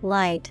current,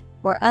 light,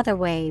 or other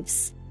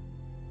waves.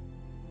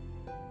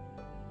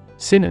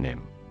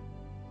 Synonym: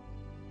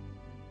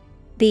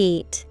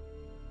 Beat,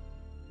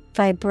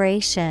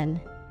 vibration,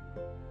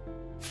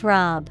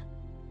 throb.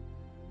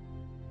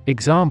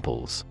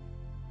 Examples: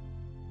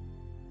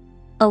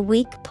 A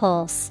weak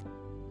pulse.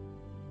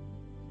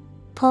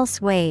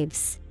 Pulse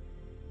waves.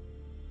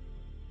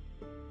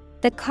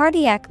 The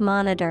cardiac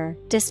monitor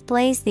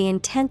displays the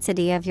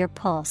intensity of your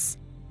pulse.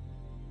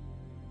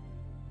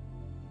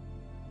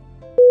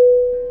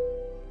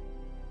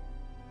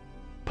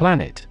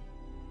 Planet.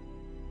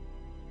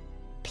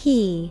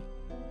 P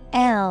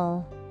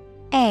L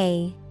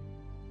A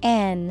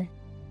N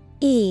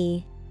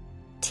E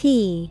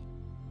T.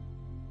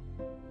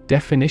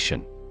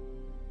 Definition: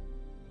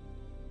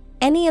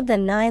 Any of the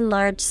 9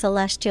 large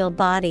celestial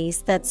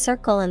bodies that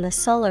circle in the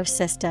solar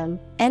system,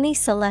 any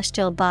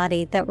celestial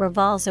body that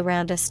revolves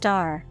around a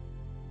star.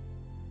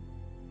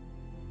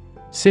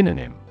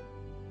 Synonym: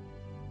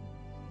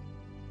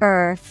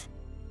 Earth,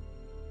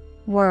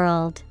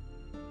 world,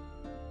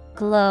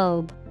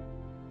 globe.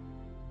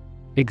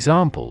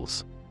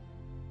 Examples: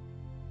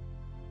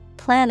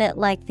 Planet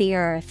like the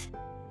Earth.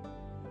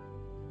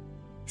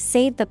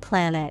 Save the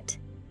planet.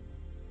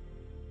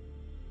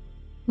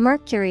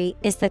 Mercury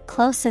is the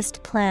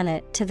closest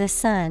planet to the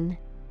Sun.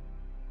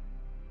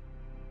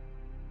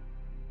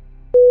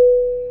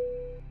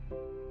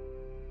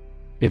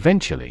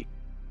 Eventually.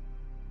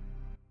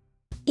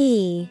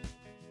 E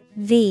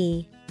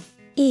V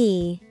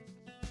E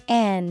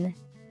N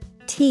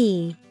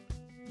T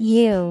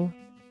U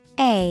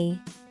A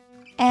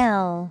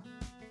L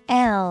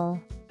L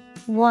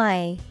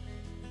Y.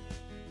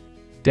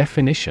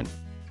 Definition: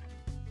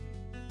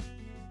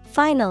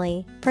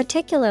 Finally,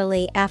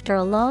 particularly after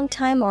a long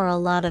time or a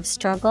lot of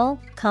struggle,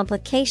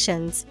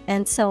 complications,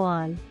 and so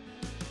on.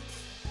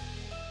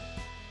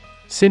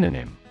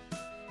 Synonym: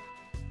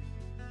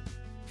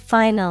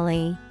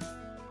 Finally,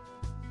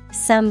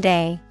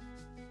 someday,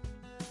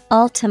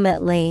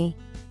 ultimately.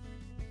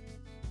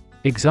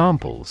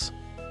 Examples: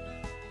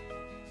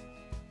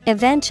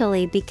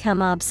 Eventually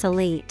become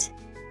obsolete.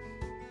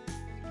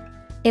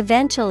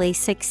 Eventually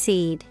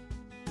succeed.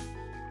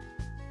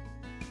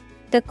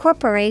 The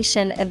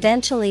corporation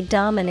eventually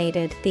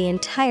dominated the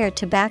entire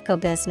tobacco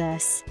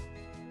business.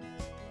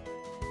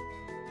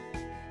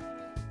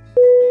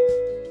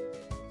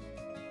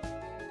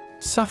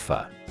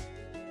 Suffer.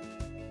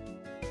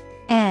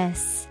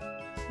 S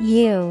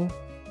U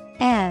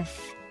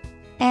F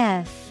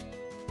F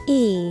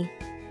E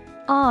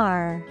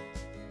R.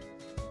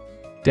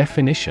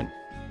 Definition: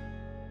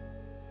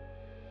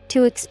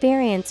 To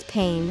experience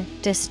pain,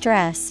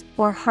 distress,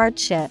 or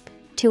hardship.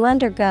 To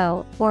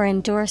undergo or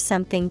endure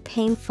something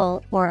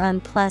painful or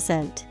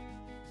unpleasant.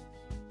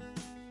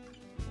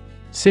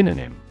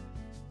 Synonym: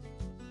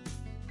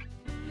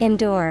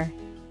 Endure,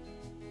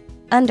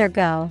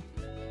 undergo,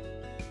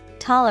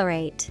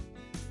 tolerate.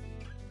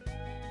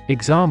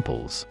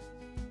 Examples: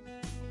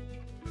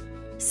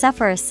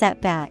 Suffer a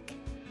setback.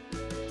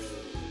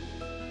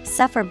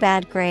 Suffer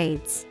bad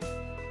grades.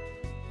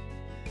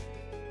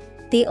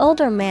 The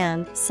older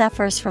man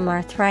suffers from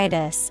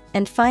arthritis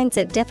and finds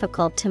it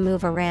difficult to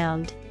move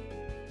around.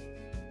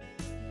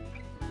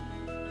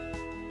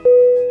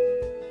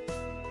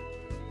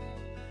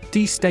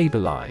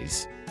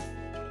 Destabilize.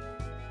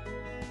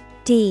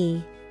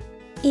 D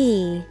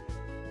E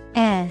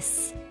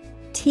S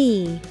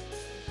T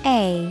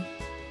A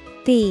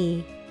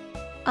B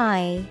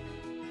I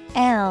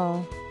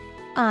L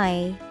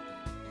I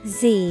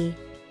Z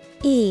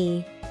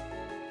E.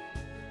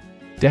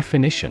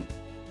 Definition: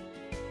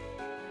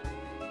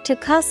 to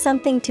cause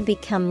something to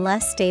become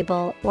less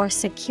stable or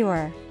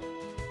secure.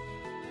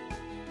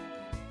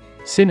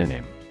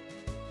 Synonym: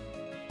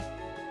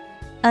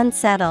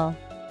 Unsettle,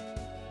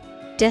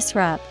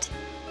 disrupt,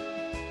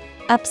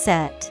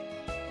 upset.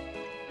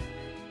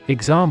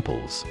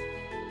 Examples: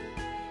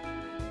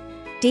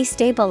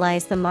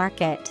 destabilize the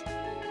market.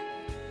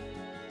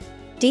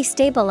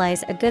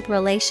 Destabilize a good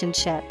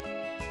relationship.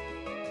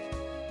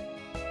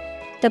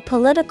 The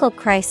political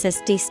crisis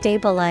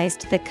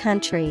destabilized the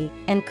country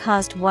and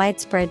caused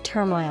widespread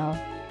turmoil.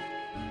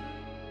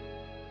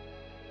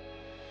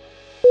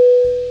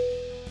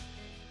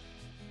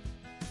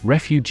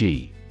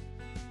 Refugee.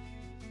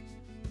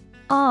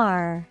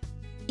 R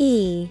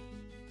E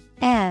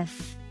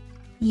F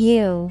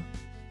U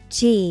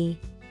G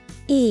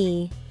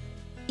E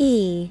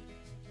E.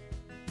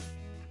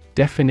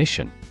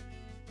 Definition: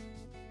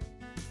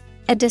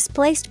 a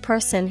displaced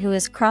person who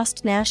has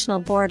crossed national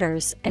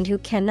borders and who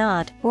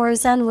cannot or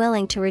is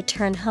unwilling to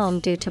return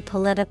home due to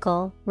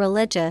political,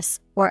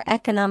 religious, or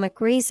economic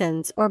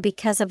reasons or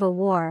because of a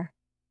war.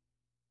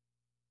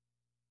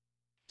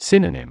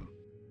 Synonym: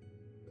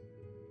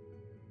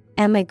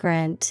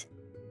 Emigrant,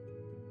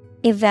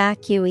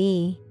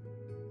 evacuee,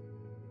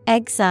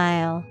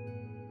 exile.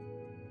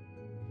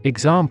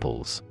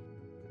 Examples: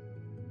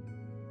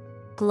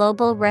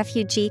 global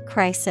refugee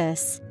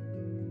crisis.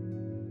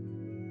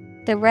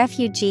 The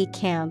refugee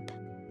camp.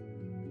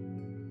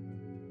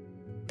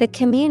 The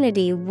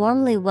community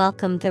warmly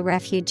welcomed the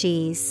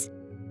refugees.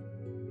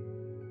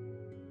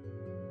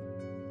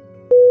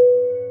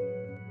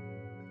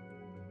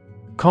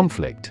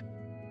 Conflict.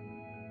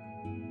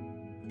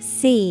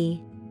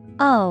 C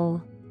O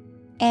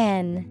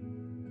N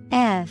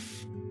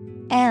F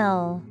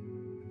L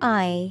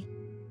I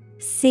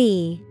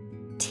C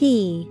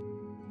T.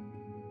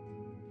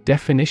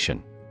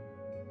 Definition: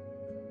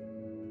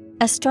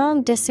 a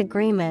strong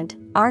disagreement,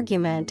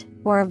 argument,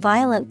 or a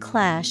violent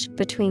clash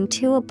between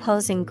two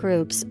opposing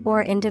groups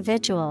or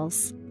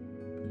individuals.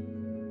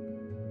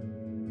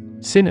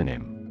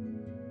 Synonym: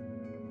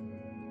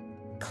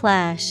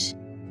 clash,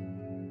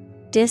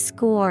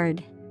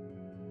 discord,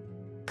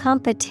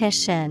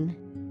 competition.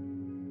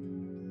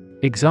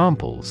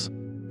 Examples: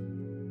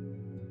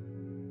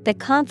 the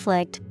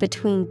conflict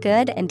between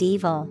good and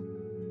evil.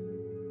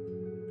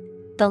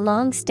 The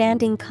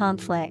long-standing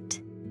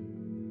conflict.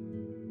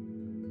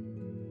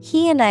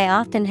 He and I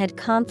often had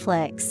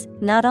conflicts,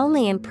 not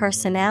only in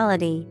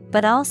personality,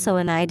 but also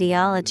in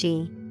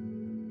ideology.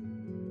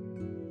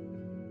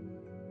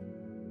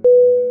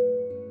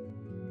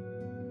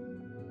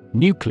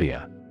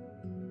 Nuclear.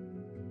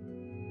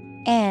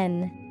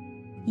 N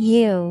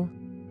U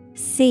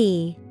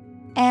C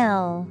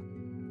L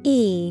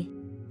E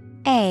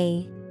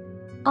A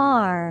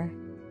R.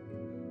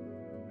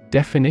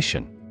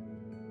 Definition: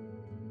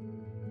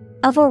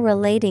 of or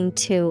relating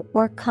to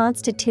or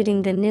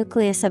constituting the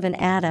nucleus of an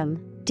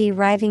atom,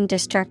 deriving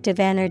destructive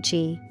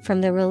energy from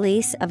the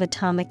release of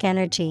atomic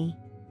energy.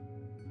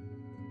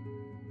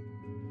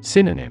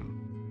 Synonym: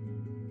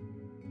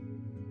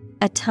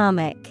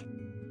 atomic.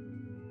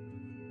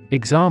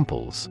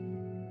 Examples: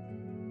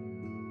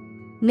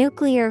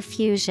 nuclear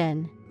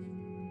fusion.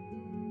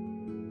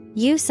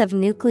 Use of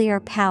nuclear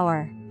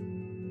power.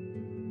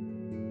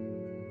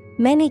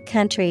 Many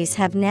countries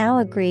have now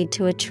agreed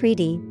to a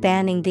treaty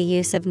banning the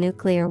use of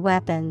nuclear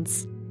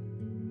weapons.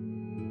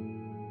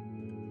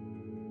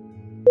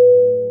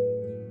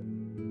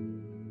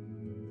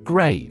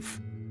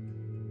 Grave.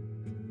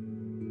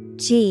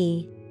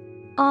 G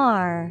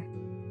R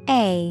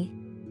A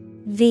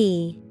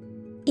V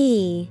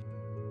E.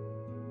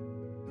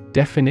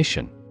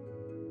 Definition: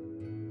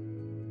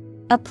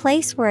 a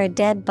place where a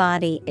dead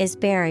body is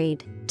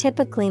buried,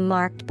 typically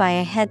marked by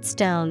a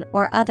headstone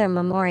or other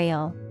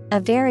memorial. A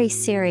very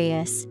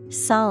serious,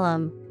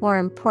 solemn, or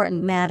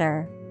important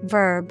matter.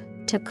 Verb,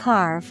 to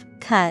carve,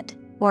 cut,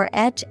 or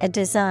etch a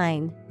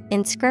design,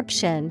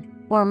 inscription,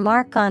 or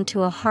mark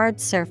onto a hard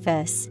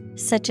surface,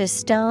 such as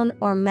stone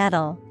or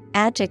metal.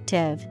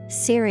 Adjective,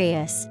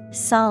 serious,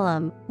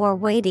 solemn, or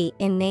weighty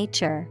in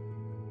nature.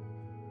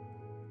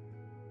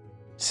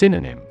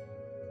 Synonym: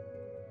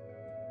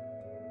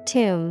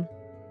 tomb,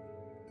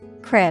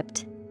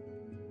 crypt,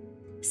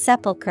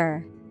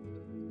 sepulchre.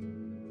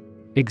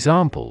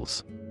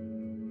 Examples: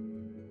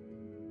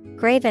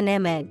 graven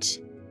image.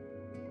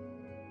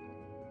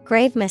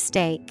 Grave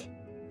mistake.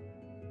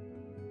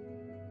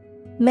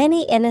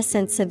 Many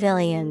innocent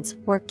civilians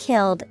were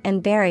killed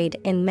and buried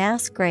in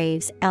mass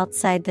graves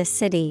outside the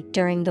city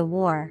during the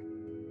war.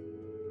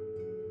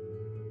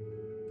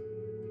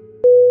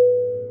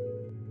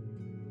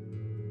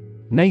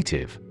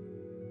 Native.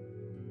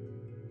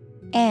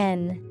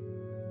 N-A-T-I-V-E.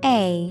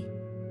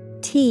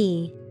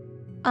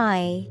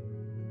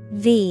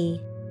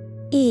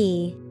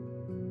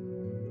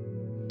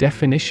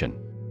 Definition.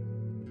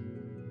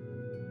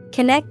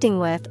 Connecting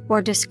with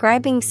or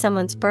describing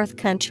someone's birth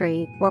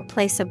country or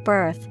place of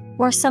birth,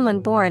 or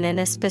someone born in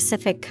a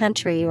specific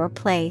country or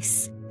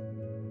place.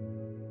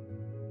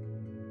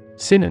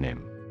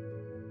 Synonym.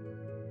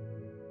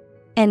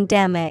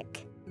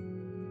 Endemic,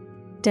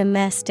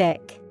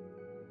 domestic,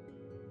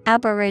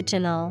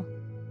 aboriginal.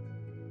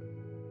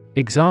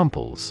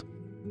 Examples.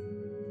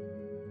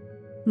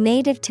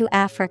 Native to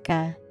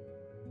Africa.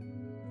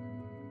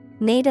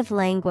 Native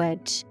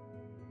language.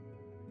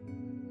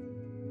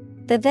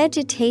 The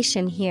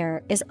vegetation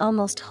here is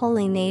almost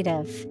wholly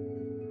native.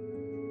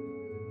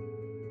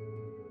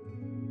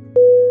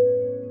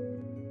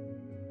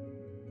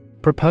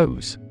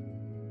 Propose.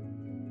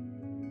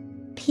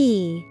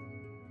 P-R-O-P-O-S-E.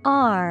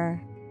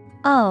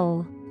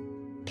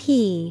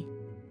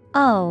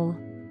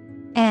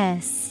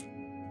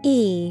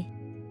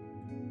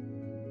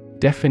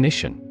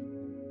 Definition.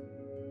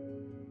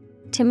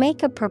 To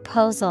make a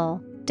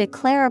proposal,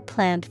 declare a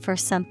plan for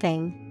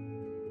something.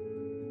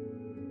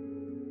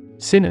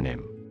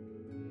 Synonym.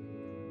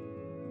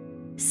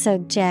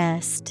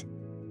 Suggest,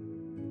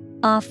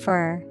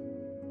 offer,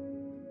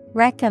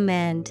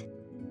 recommend.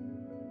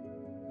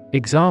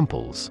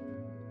 Examples.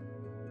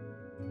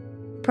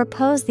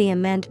 Propose the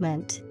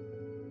amendment.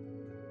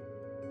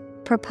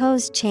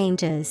 Propose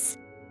changes.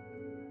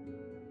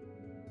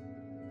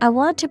 I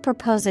want to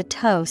propose a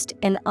toast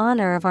in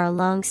honor of our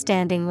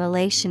long-standing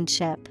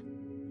relationship.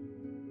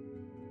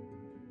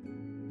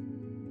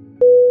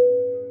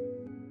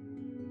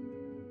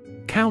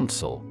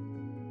 Council.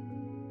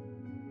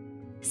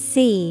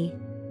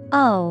 C-O-U-N-C-I-L.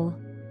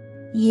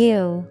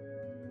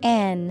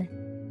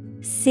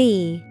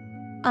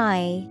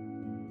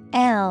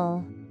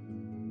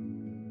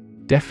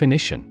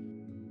 Definition.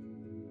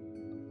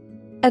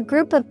 A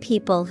group of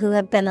people who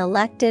have been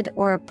elected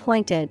or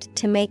appointed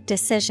to make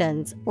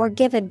decisions or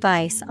give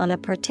advice on a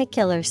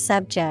particular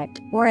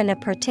subject or in a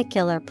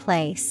particular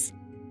place.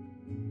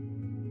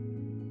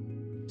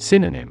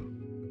 Synonym.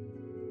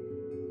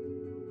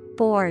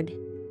 Board,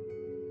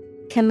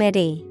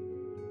 committee,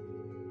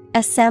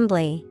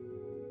 assembly.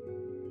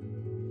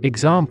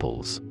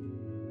 Examples.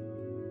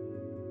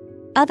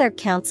 Other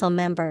council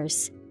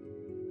members.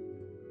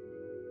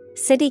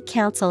 City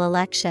council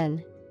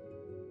election.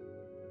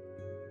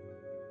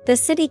 The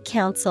city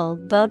council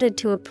voted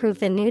to approve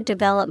the new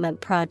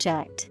development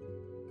project.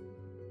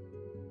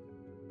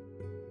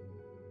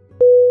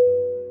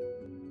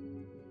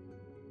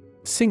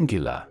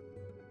 Singular.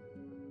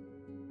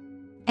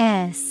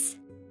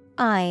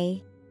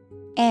 S-I-N-G-U-L-A-R.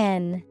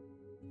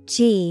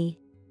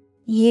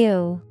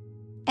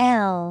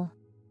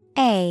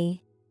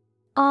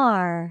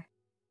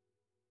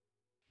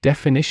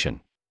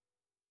 Definition.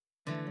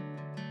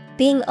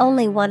 Being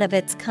only one of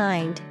its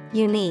kind,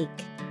 unique.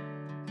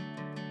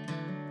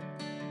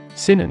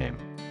 Synonym.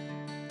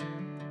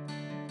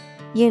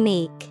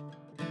 Unique,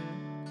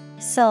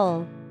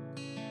 sole,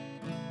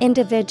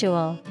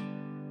 individual.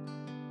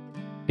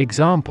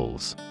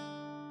 Examples.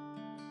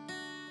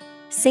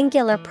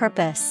 Singular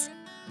purpose.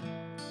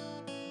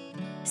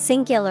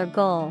 Singular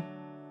goal.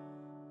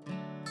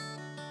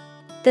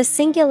 The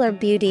singular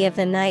beauty of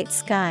the night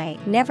sky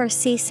never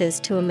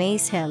ceases to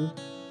amaze him.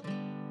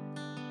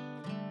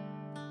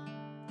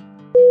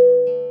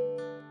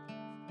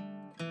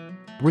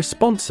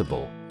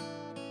 Responsible.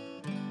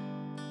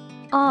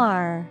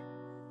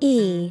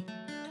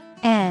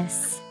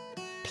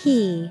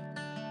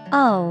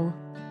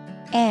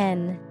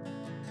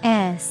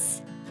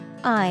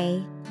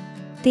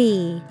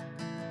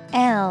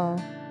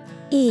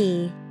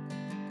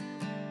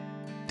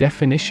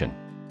 Definition.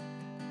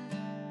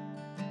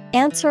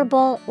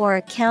 Answerable or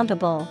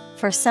accountable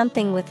for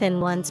something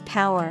within one's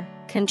power,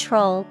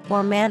 control,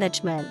 or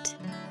management.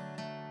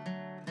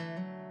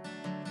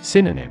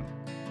 Synonym.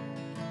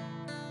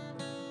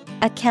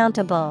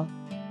 Accountable,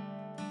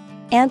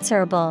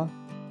 answerable,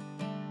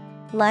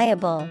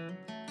 liable.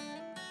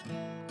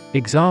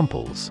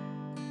 Examples.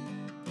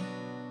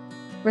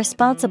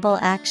 Responsible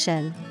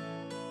action.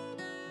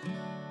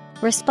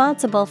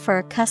 Responsible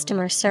for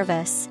customer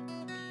service.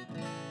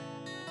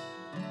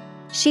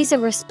 She's a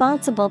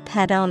responsible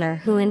pet owner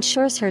who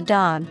ensures her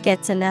dog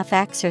gets enough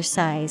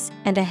exercise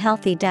and a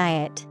healthy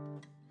diet.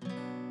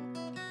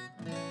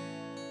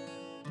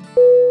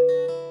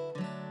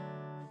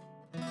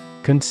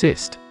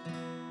 Consist.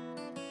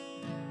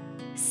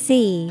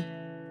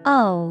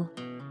 C-O-N-S-I-S-T.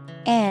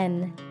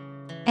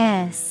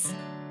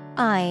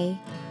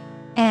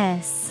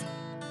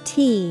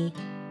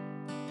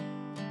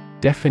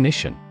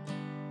 Definition.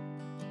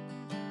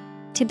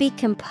 To be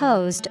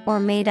composed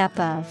or made up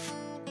of.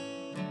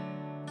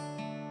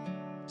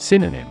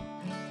 Synonym.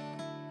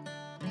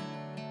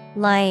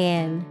 Lie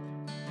in,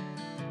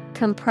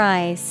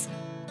 comprise,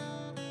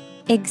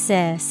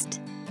 exist.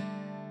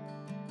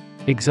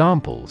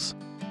 Examples.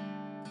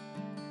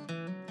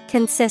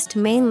 Consist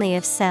mainly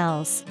of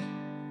cells.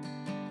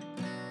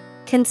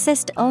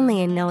 consist only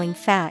in knowing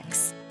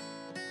facts.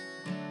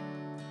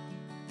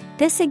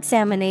 This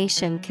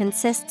examination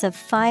consists of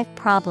 5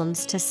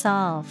 problems to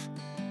solve.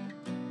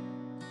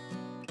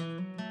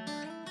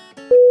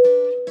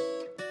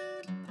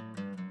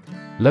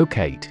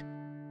 Locate.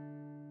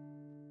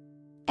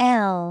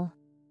 Locate.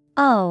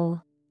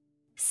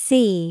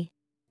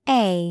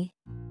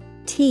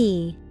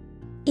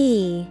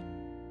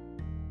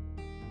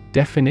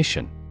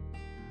 Definition.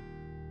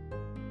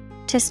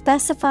 To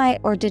specify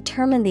or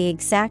determine the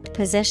exact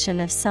position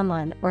of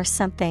someone or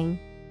something.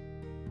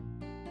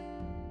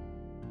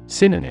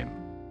 Synonym.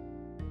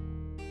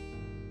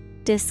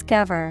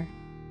 Discover,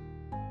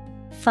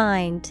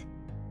 find,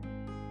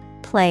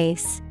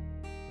 place.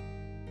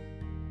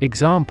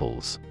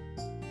 Examples.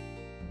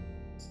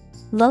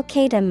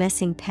 Locate a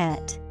missing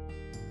pet.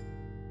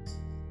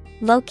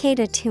 Locate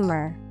a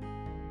tumor.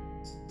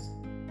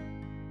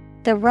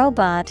 The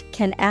robot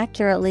can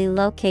accurately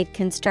locate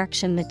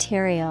construction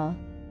material.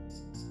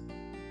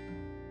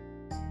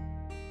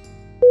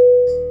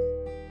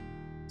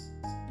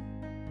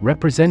 Representative.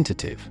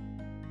 Representative.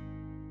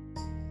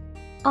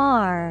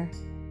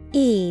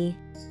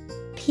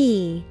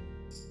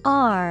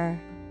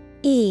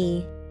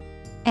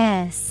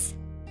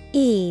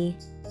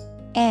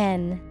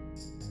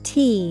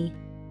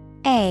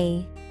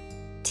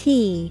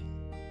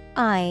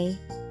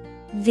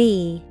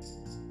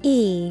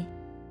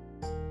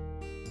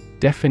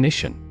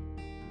 Definition.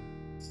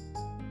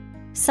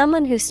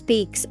 Someone who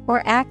speaks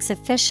or acts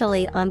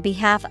officially on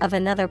behalf of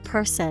another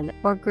person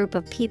or group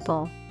of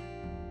people.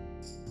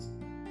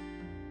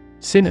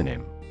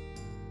 Synonym.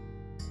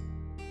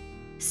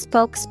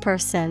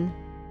 Spokesperson,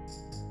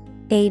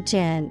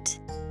 agent,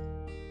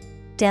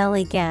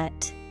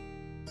 delegate.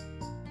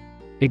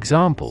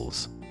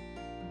 Examples.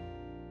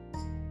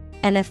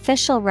 An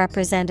official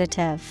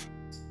representative.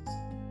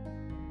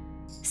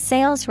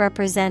 Sales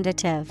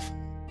representative.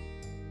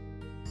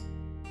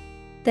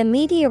 The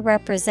media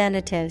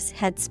representatives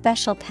had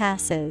special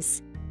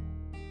passes.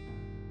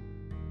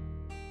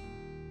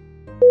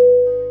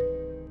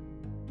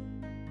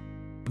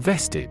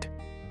 Vested.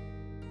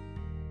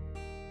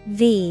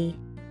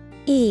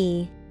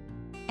 V-E-S-T-E-D.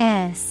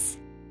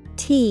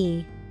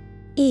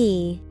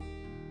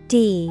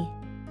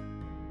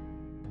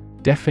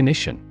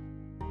 Definition.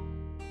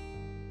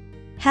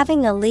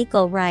 Having a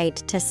legal right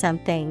to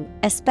something,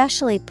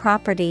 especially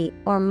property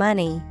or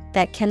money,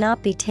 that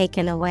cannot be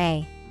taken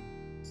away.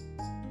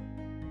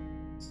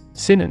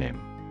 Synonym.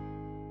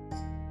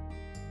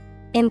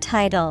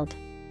 Entitled,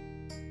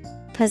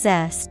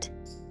 possessed,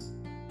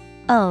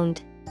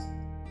 owned.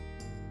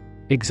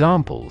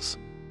 Examples.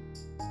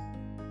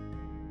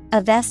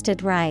 A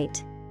vested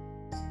right.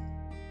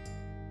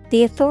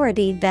 The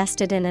authority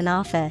vested in an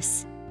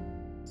office.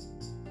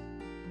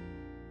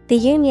 The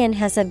union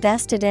has a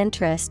vested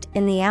interest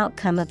in the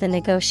outcome of the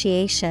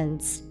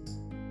negotiations.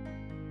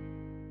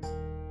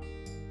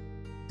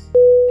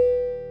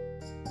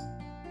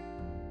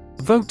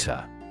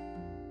 Voter.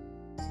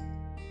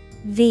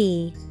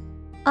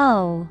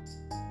 V-O-T-E-R.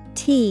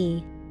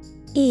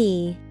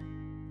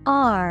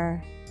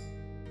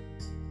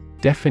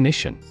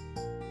 Definition.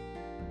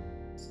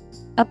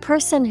 A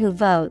person who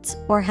votes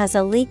or has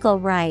a legal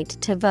right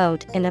to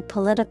vote in a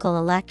political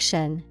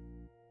election.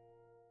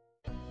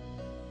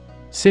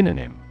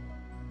 Synonym.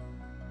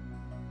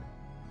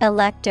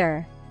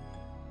 Elector,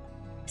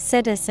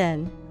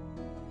 citizen.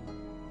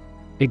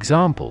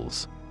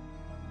 Examples.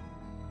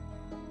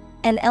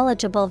 An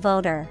eligible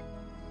voter.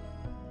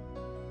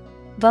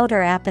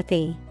 Voter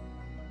apathy.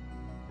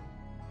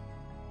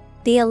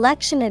 The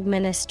election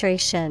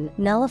administration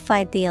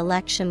nullified the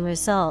election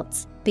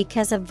results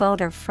because of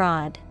voter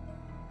fraud.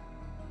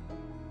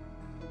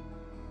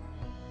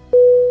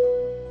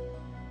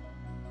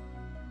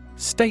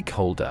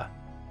 Stakeholder.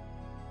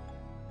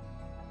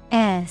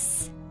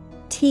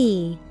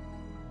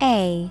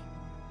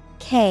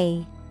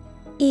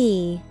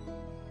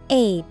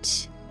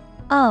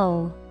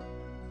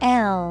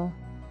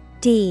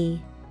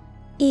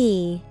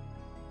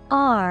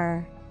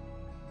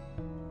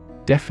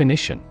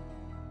 Definition.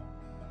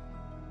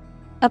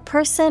 A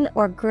person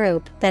or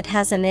group that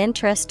has an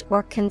interest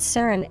or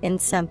concern in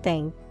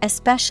something,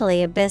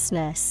 especially a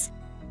business.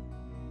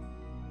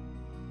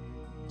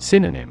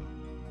 Synonym.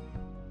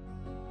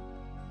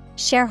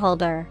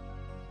 Shareholder,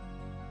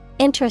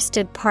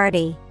 interested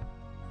party.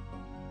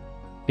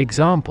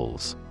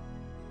 Examples.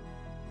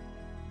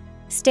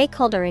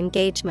 Stakeholder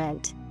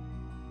engagement.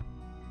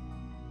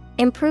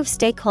 Improve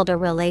stakeholder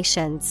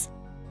relations.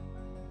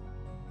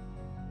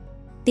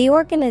 The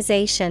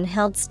organization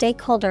held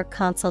stakeholder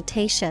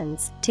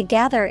consultations to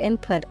gather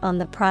input on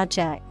the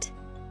project.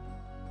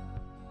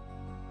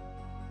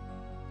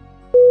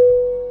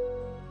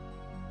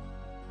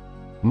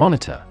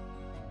 Monitor.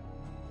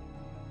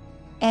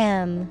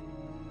 M-O-N-I-T-O-R.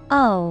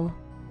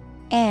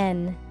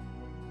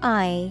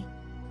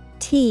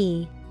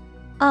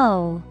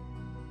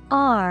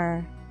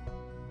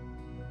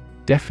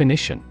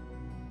 Definition.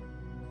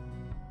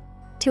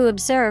 To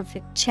observe,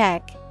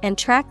 check, and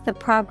track the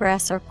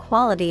progress or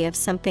quality of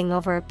something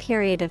over a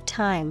period of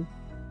time,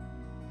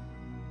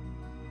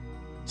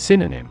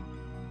 Synonym: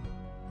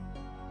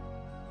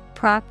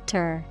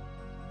 proctor,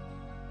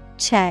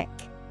 check,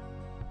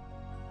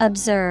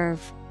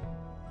 observe.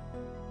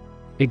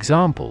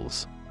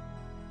 Examples: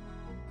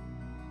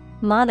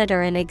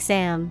 monitor an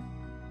exam,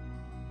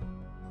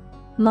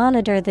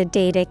 monitor the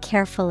data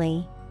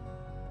carefully.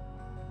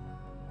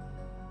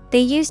 They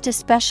used a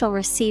special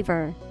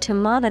receiver to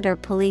monitor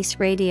police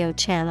radio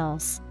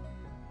channels.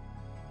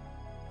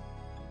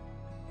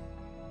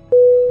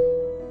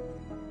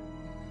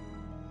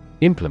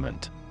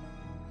 Implement.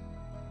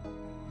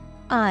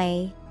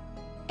 IMPLEMENT.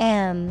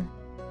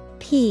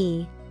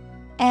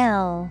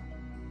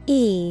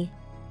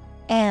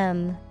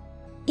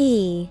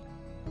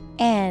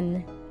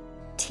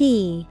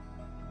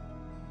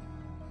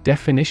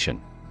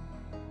 Definition: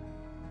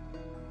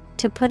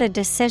 to put a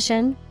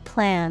decision,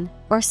 plan,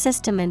 or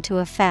system into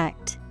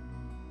effect.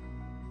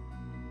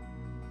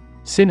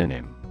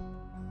 Synonym: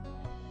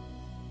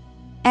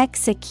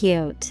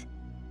 Execute,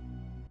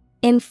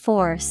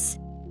 enforce,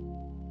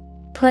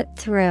 put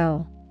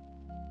through.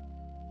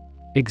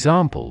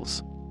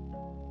 Examples: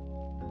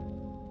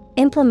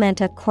 implement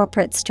a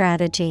corporate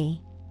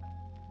strategy,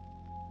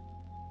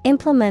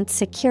 implement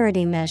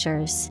security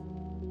measures.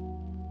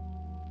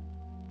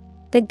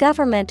 The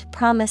government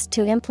promised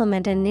to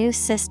implement a new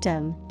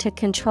system to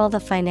control the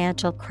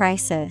financial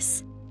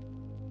crisis.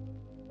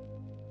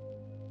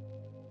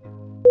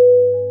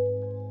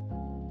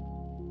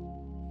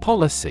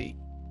 Policy.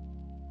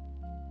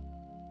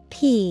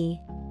 Policy.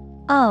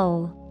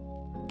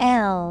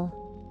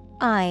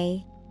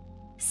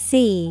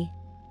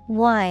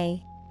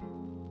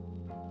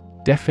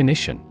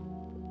 Definition: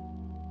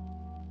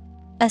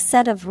 a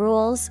set of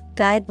rules,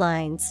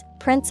 guidelines,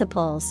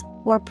 principles,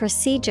 or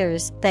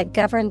procedures that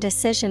govern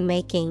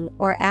decision-making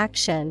or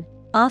action,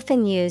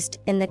 often used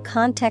in the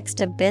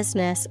context of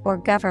business or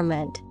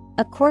government,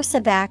 a course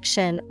of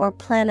action or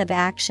plan of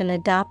action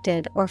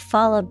adopted or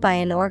followed by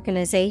an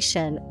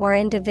organization or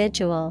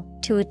individual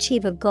to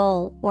achieve a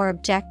goal or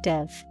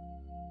objective.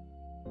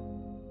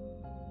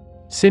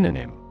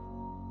 Synonym: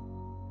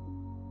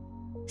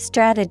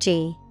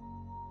 strategy,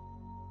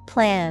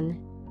 plan,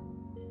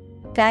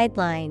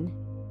 guideline.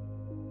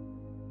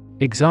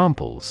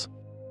 Examples: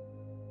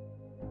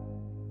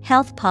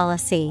 health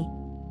policy,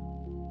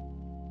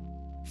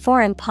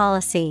 foreign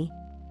policy.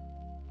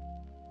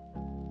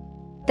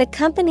 The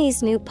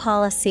company's new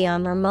policy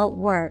on remote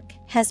work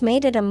has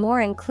made it a more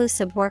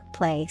inclusive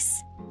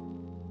workplace.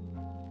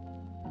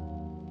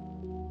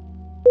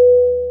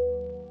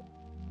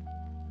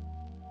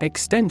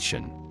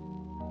 Extension.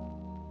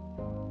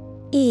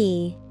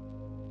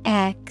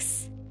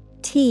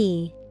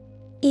 EXTENSION.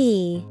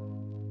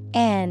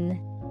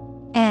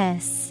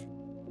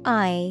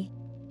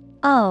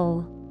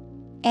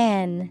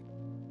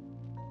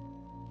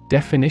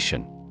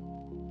 Definition: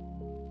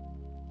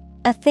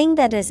 a thing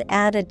that is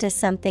added to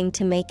something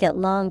to make it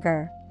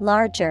longer,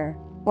 larger,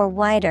 or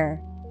wider.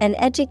 An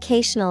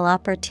educational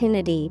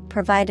opportunity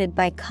provided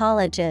by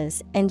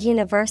colleges and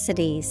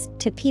universities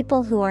to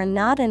people who are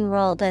not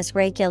enrolled as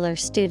regular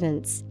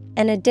students.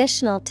 An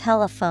additional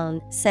telephone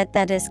set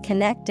that is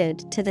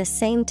connected to the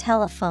same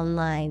telephone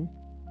line.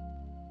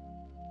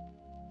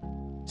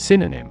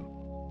 Synonym: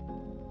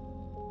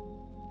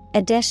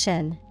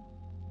 addition,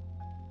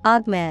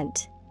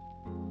 augment,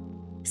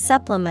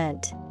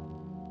 supplement.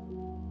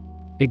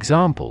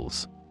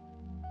 Examples: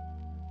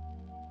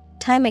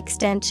 time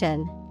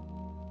extension,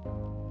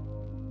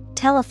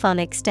 telephone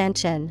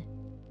extension.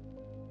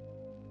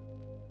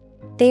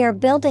 They are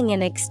building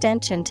an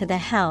extension to the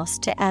house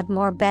to add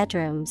more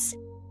bedrooms.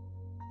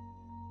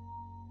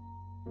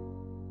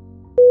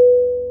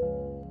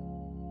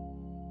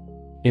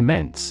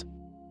 Immense.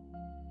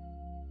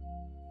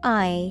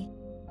 IMMENSE.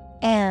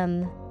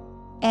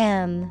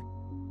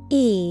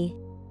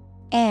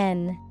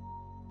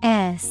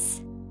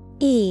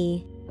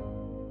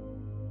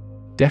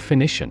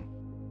 Definition: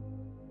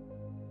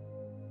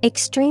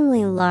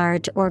 extremely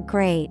large or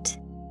great.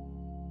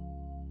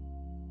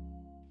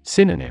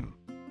 Synonym: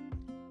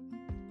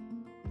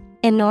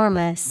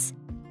 enormous,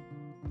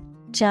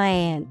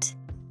 giant,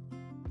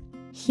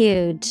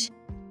 huge.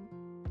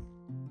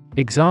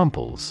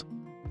 Examples: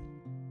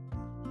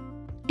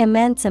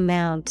 immense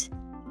amount,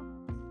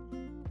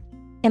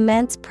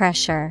 immense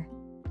pressure.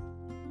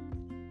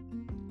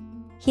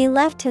 He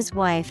left his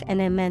wife an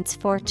immense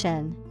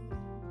fortune.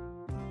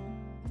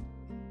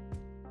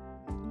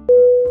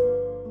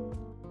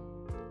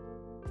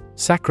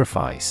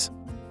 Sacrifice.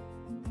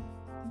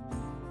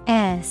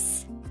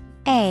 SACRIFICE.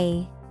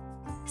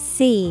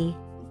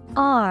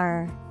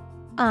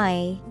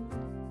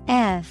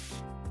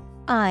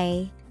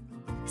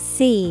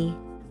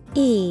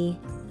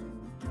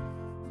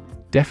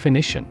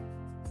 Definition: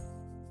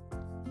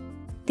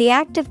 the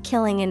act of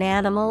killing an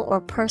animal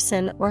or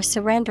person or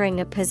surrendering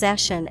a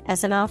possession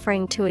as an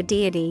offering to a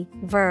deity.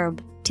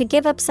 Verb, to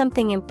give up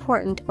something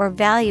important or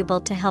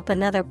valuable to help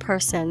another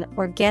person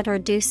or get or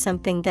do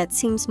something that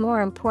seems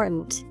more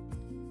important.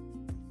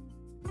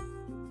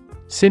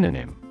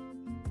 Synonym: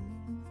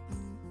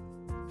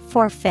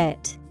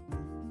 forfeit,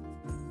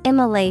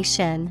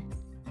 immolation,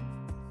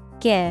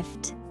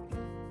 gift.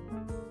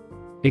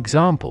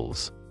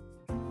 Examples: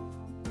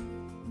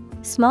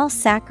 Small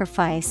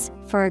sacrifice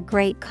for a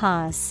great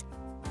cause.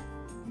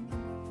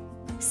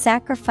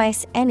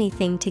 Sacrifice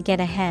anything to get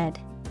ahead.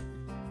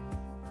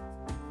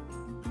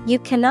 You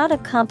cannot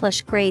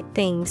accomplish great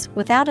things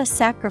without a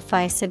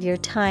sacrifice of your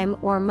time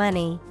or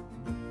money.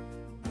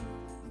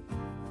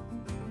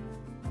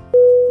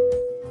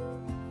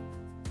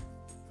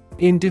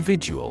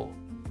 Individual.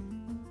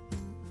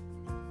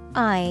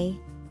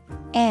 INDIVIDUAL.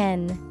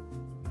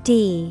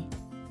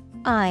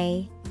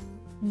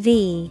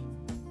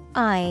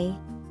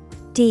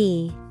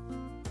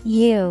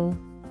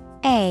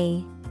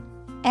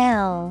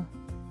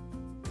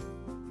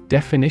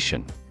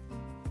 Definition: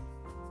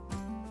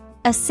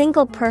 A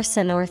single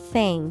person or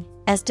thing,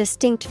 as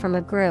distinct from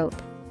a group.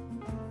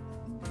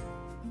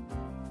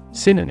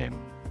 Synonym: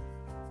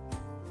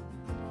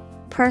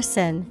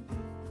 Person,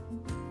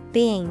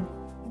 being,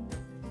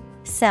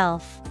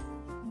 self.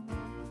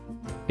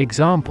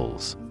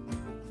 Examples: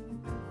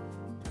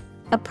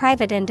 A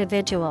private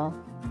individual.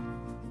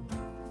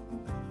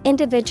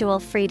 Individual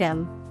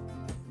freedom.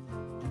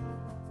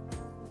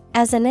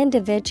 As an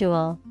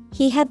individual,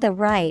 he had the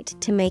right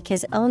to make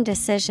his own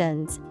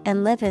decisions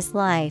and live his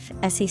life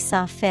as he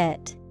saw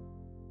fit.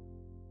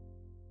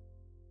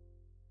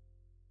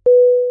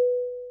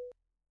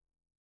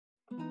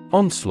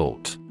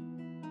 Onslaught.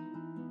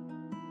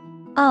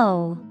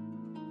 ONSLAUGHT.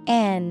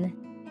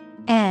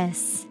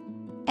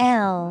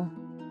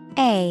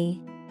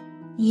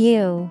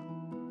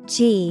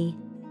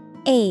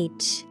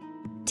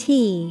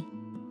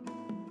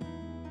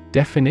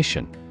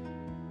 Definition: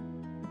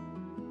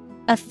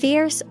 A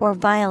fierce or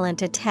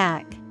violent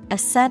attack, a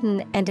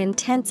sudden and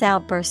intense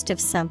outburst of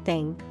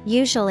something,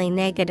 usually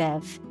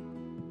negative.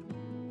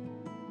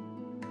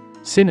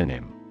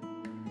 Synonym: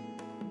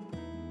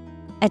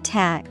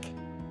 Attack,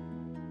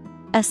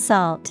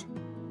 assault,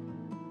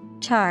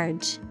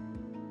 charge.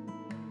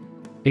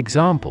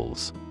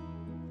 Examples: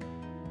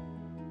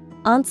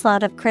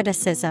 Onslaught of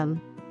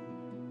criticism.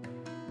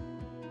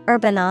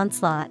 Urban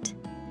onslaught.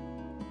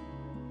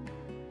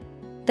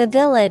 The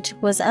village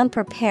was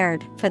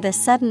unprepared for the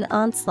sudden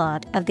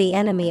onslaught of the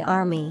enemy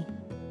army.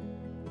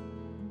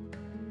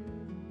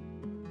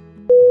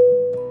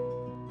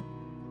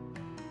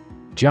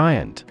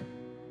 Giant.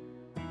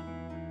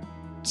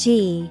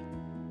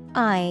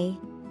 GIANT.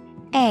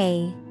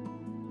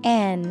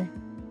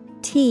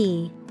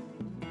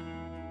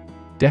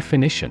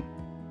 Definition: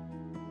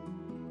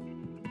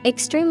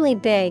 Extremely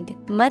big,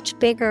 much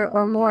bigger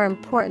or more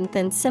important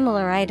than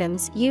similar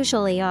items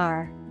usually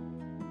are.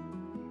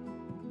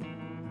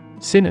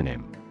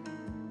 Synonym: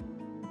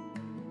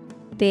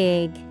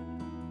 Big,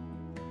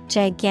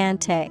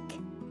 gigantic,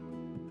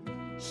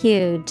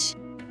 huge.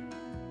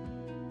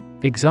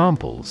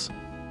 Examples: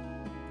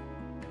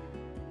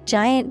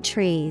 Giant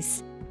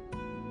trees.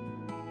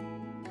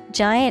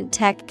 Giant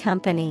tech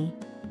company.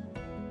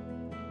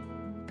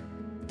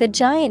 The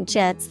giant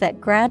jets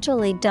that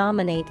gradually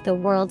dominate the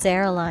world's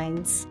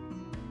airlines.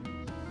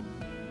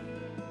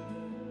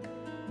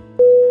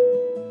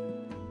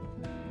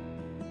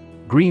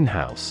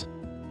 Greenhouse.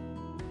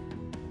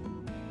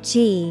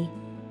 GREENHOUSE.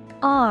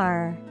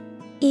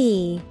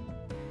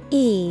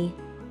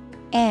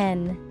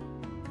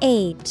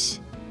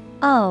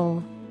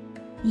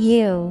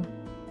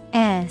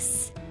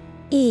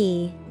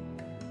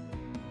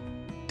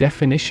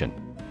 Definition: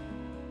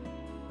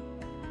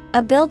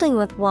 A building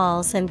with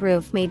walls and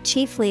roof made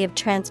chiefly of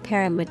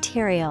transparent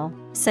material,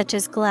 such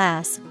as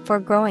glass, for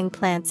growing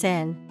plants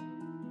in.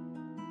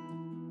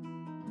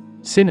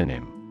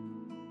 Synonym: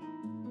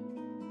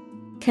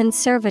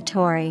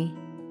 Conservatory.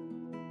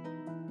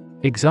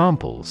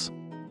 Examples: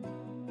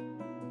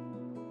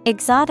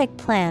 Exotic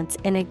plants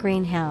in a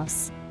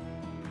greenhouse.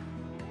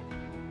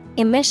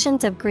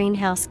 Emissions of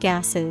greenhouse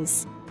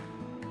gases.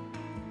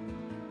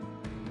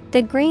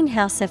 The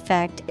greenhouse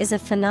effect is a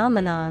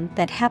phenomenon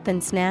that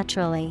happens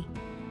naturally.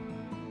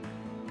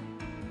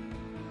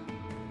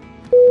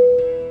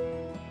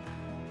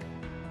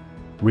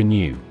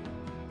 Renew.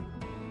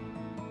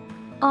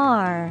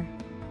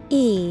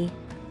 RENEW.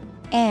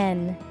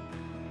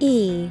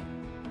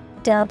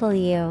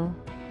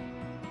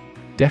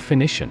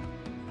 Definition: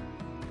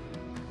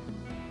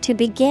 To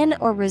begin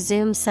or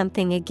resume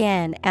something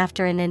again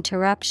after an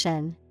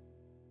interruption.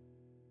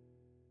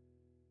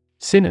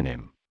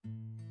 Synonym: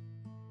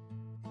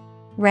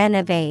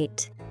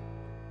 Renovate,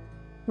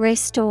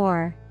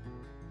 restore,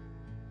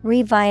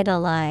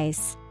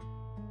 revitalize.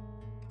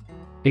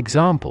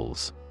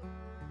 Examples: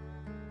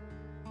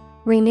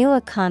 Renew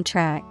a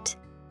contract.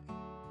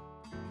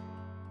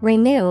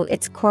 Renew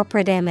its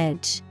corporate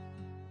image.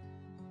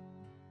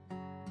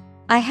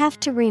 I have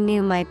to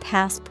renew my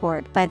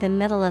passport by the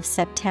middle of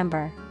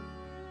September.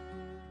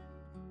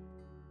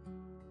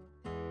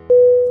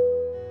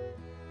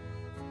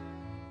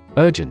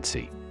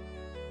 Urgency.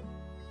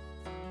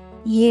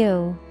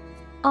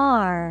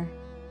 URGENCY.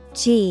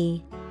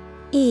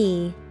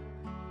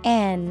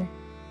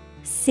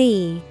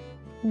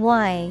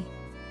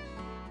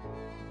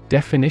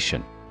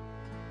 Definition: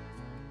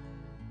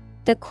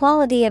 The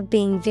quality of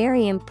being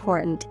very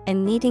important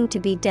and needing to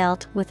be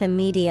dealt with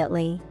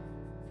immediately.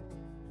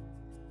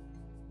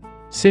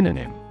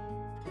 Synonym: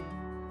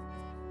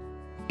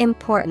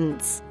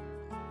 Importance,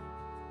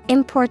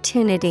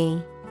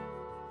 importunity,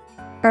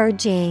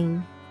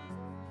 urging.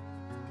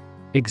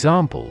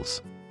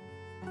 Examples: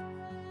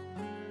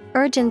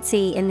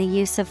 Urgency in the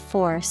use of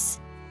force.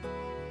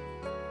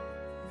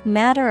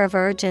 Matter of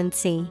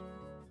urgency.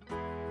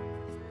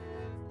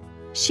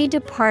 She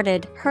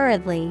departed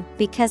hurriedly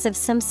because of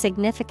some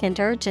significant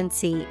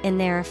urgency in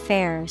their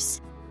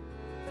affairs.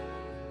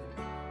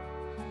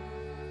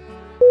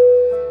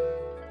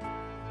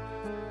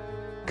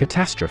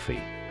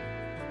 Catastrophe.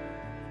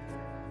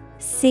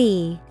 Catastrophe.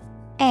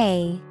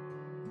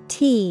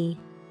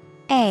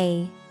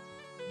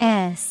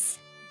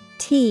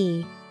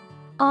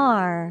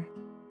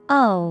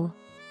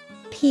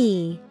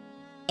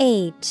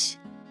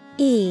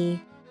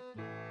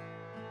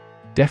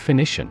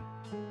 Definition: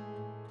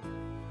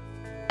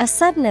 A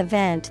sudden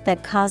event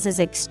that causes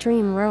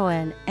extreme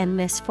ruin and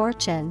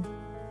misfortune.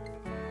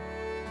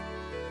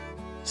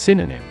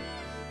 Synonym: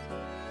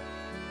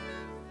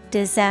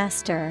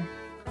 Disaster,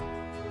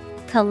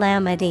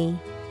 calamity,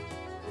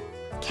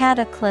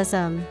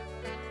 cataclysm.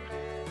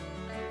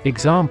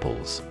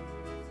 Examples: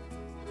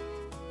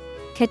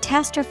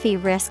 Catastrophe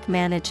risk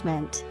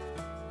management.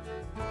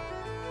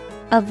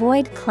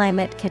 Avoid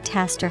climate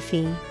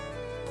catastrophe.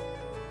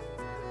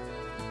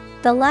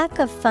 The lack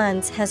of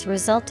funds has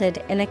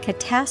resulted in a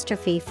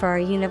catastrophe for our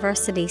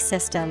university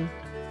system.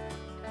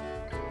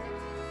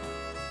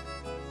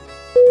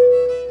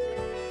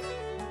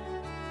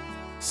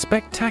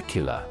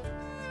 Spectacular. Spectacular.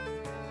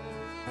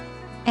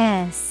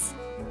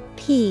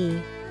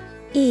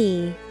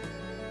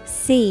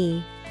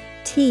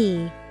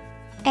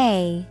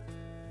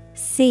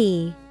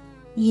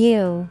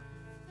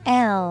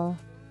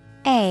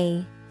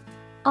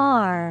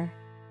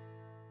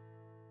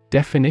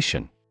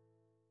 Definition: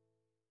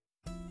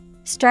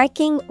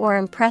 Striking or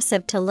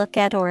impressive to look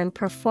at or in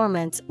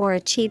performance or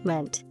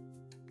achievement.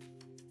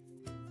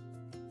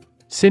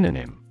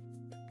 Synonym: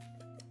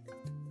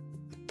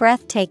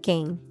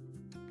 Breathtaking,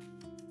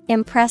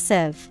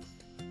 impressive,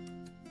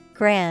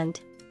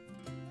 grand.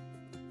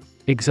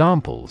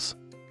 Examples: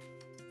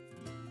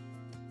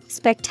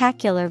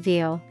 Spectacular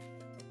view.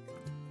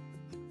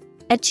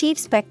 Achieve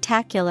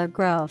spectacular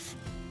growth.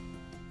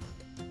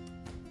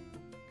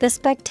 The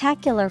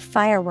spectacular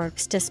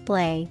fireworks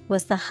display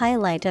was the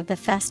highlight of the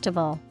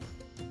festival.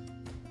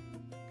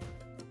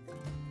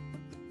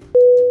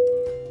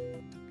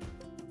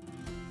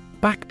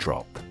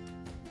 Backdrop.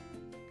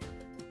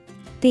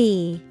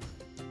 BACKDROP.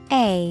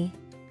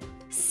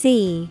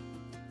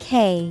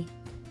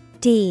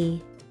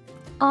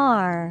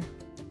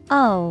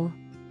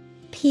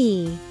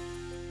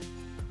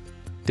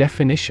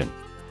 Definition: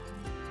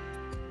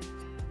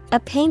 A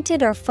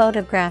painted or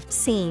photographed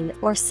scene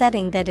or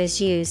setting that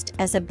is used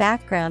as a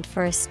background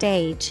for a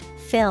stage,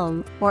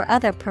 film, or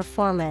other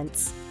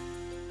performance.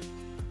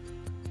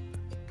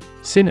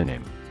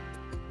 Synonym: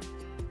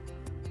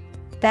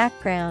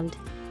 Background,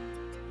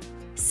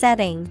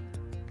 setting,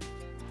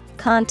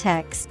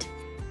 context.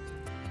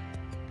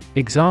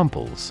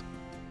 Examples: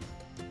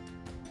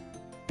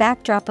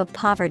 Backdrop of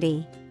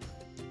poverty.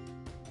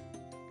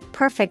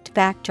 Perfect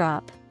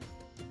backdrop.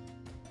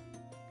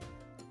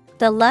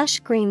 The lush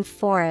green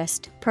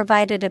forest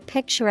provided a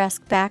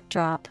picturesque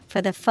backdrop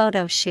for the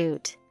photo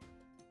shoot.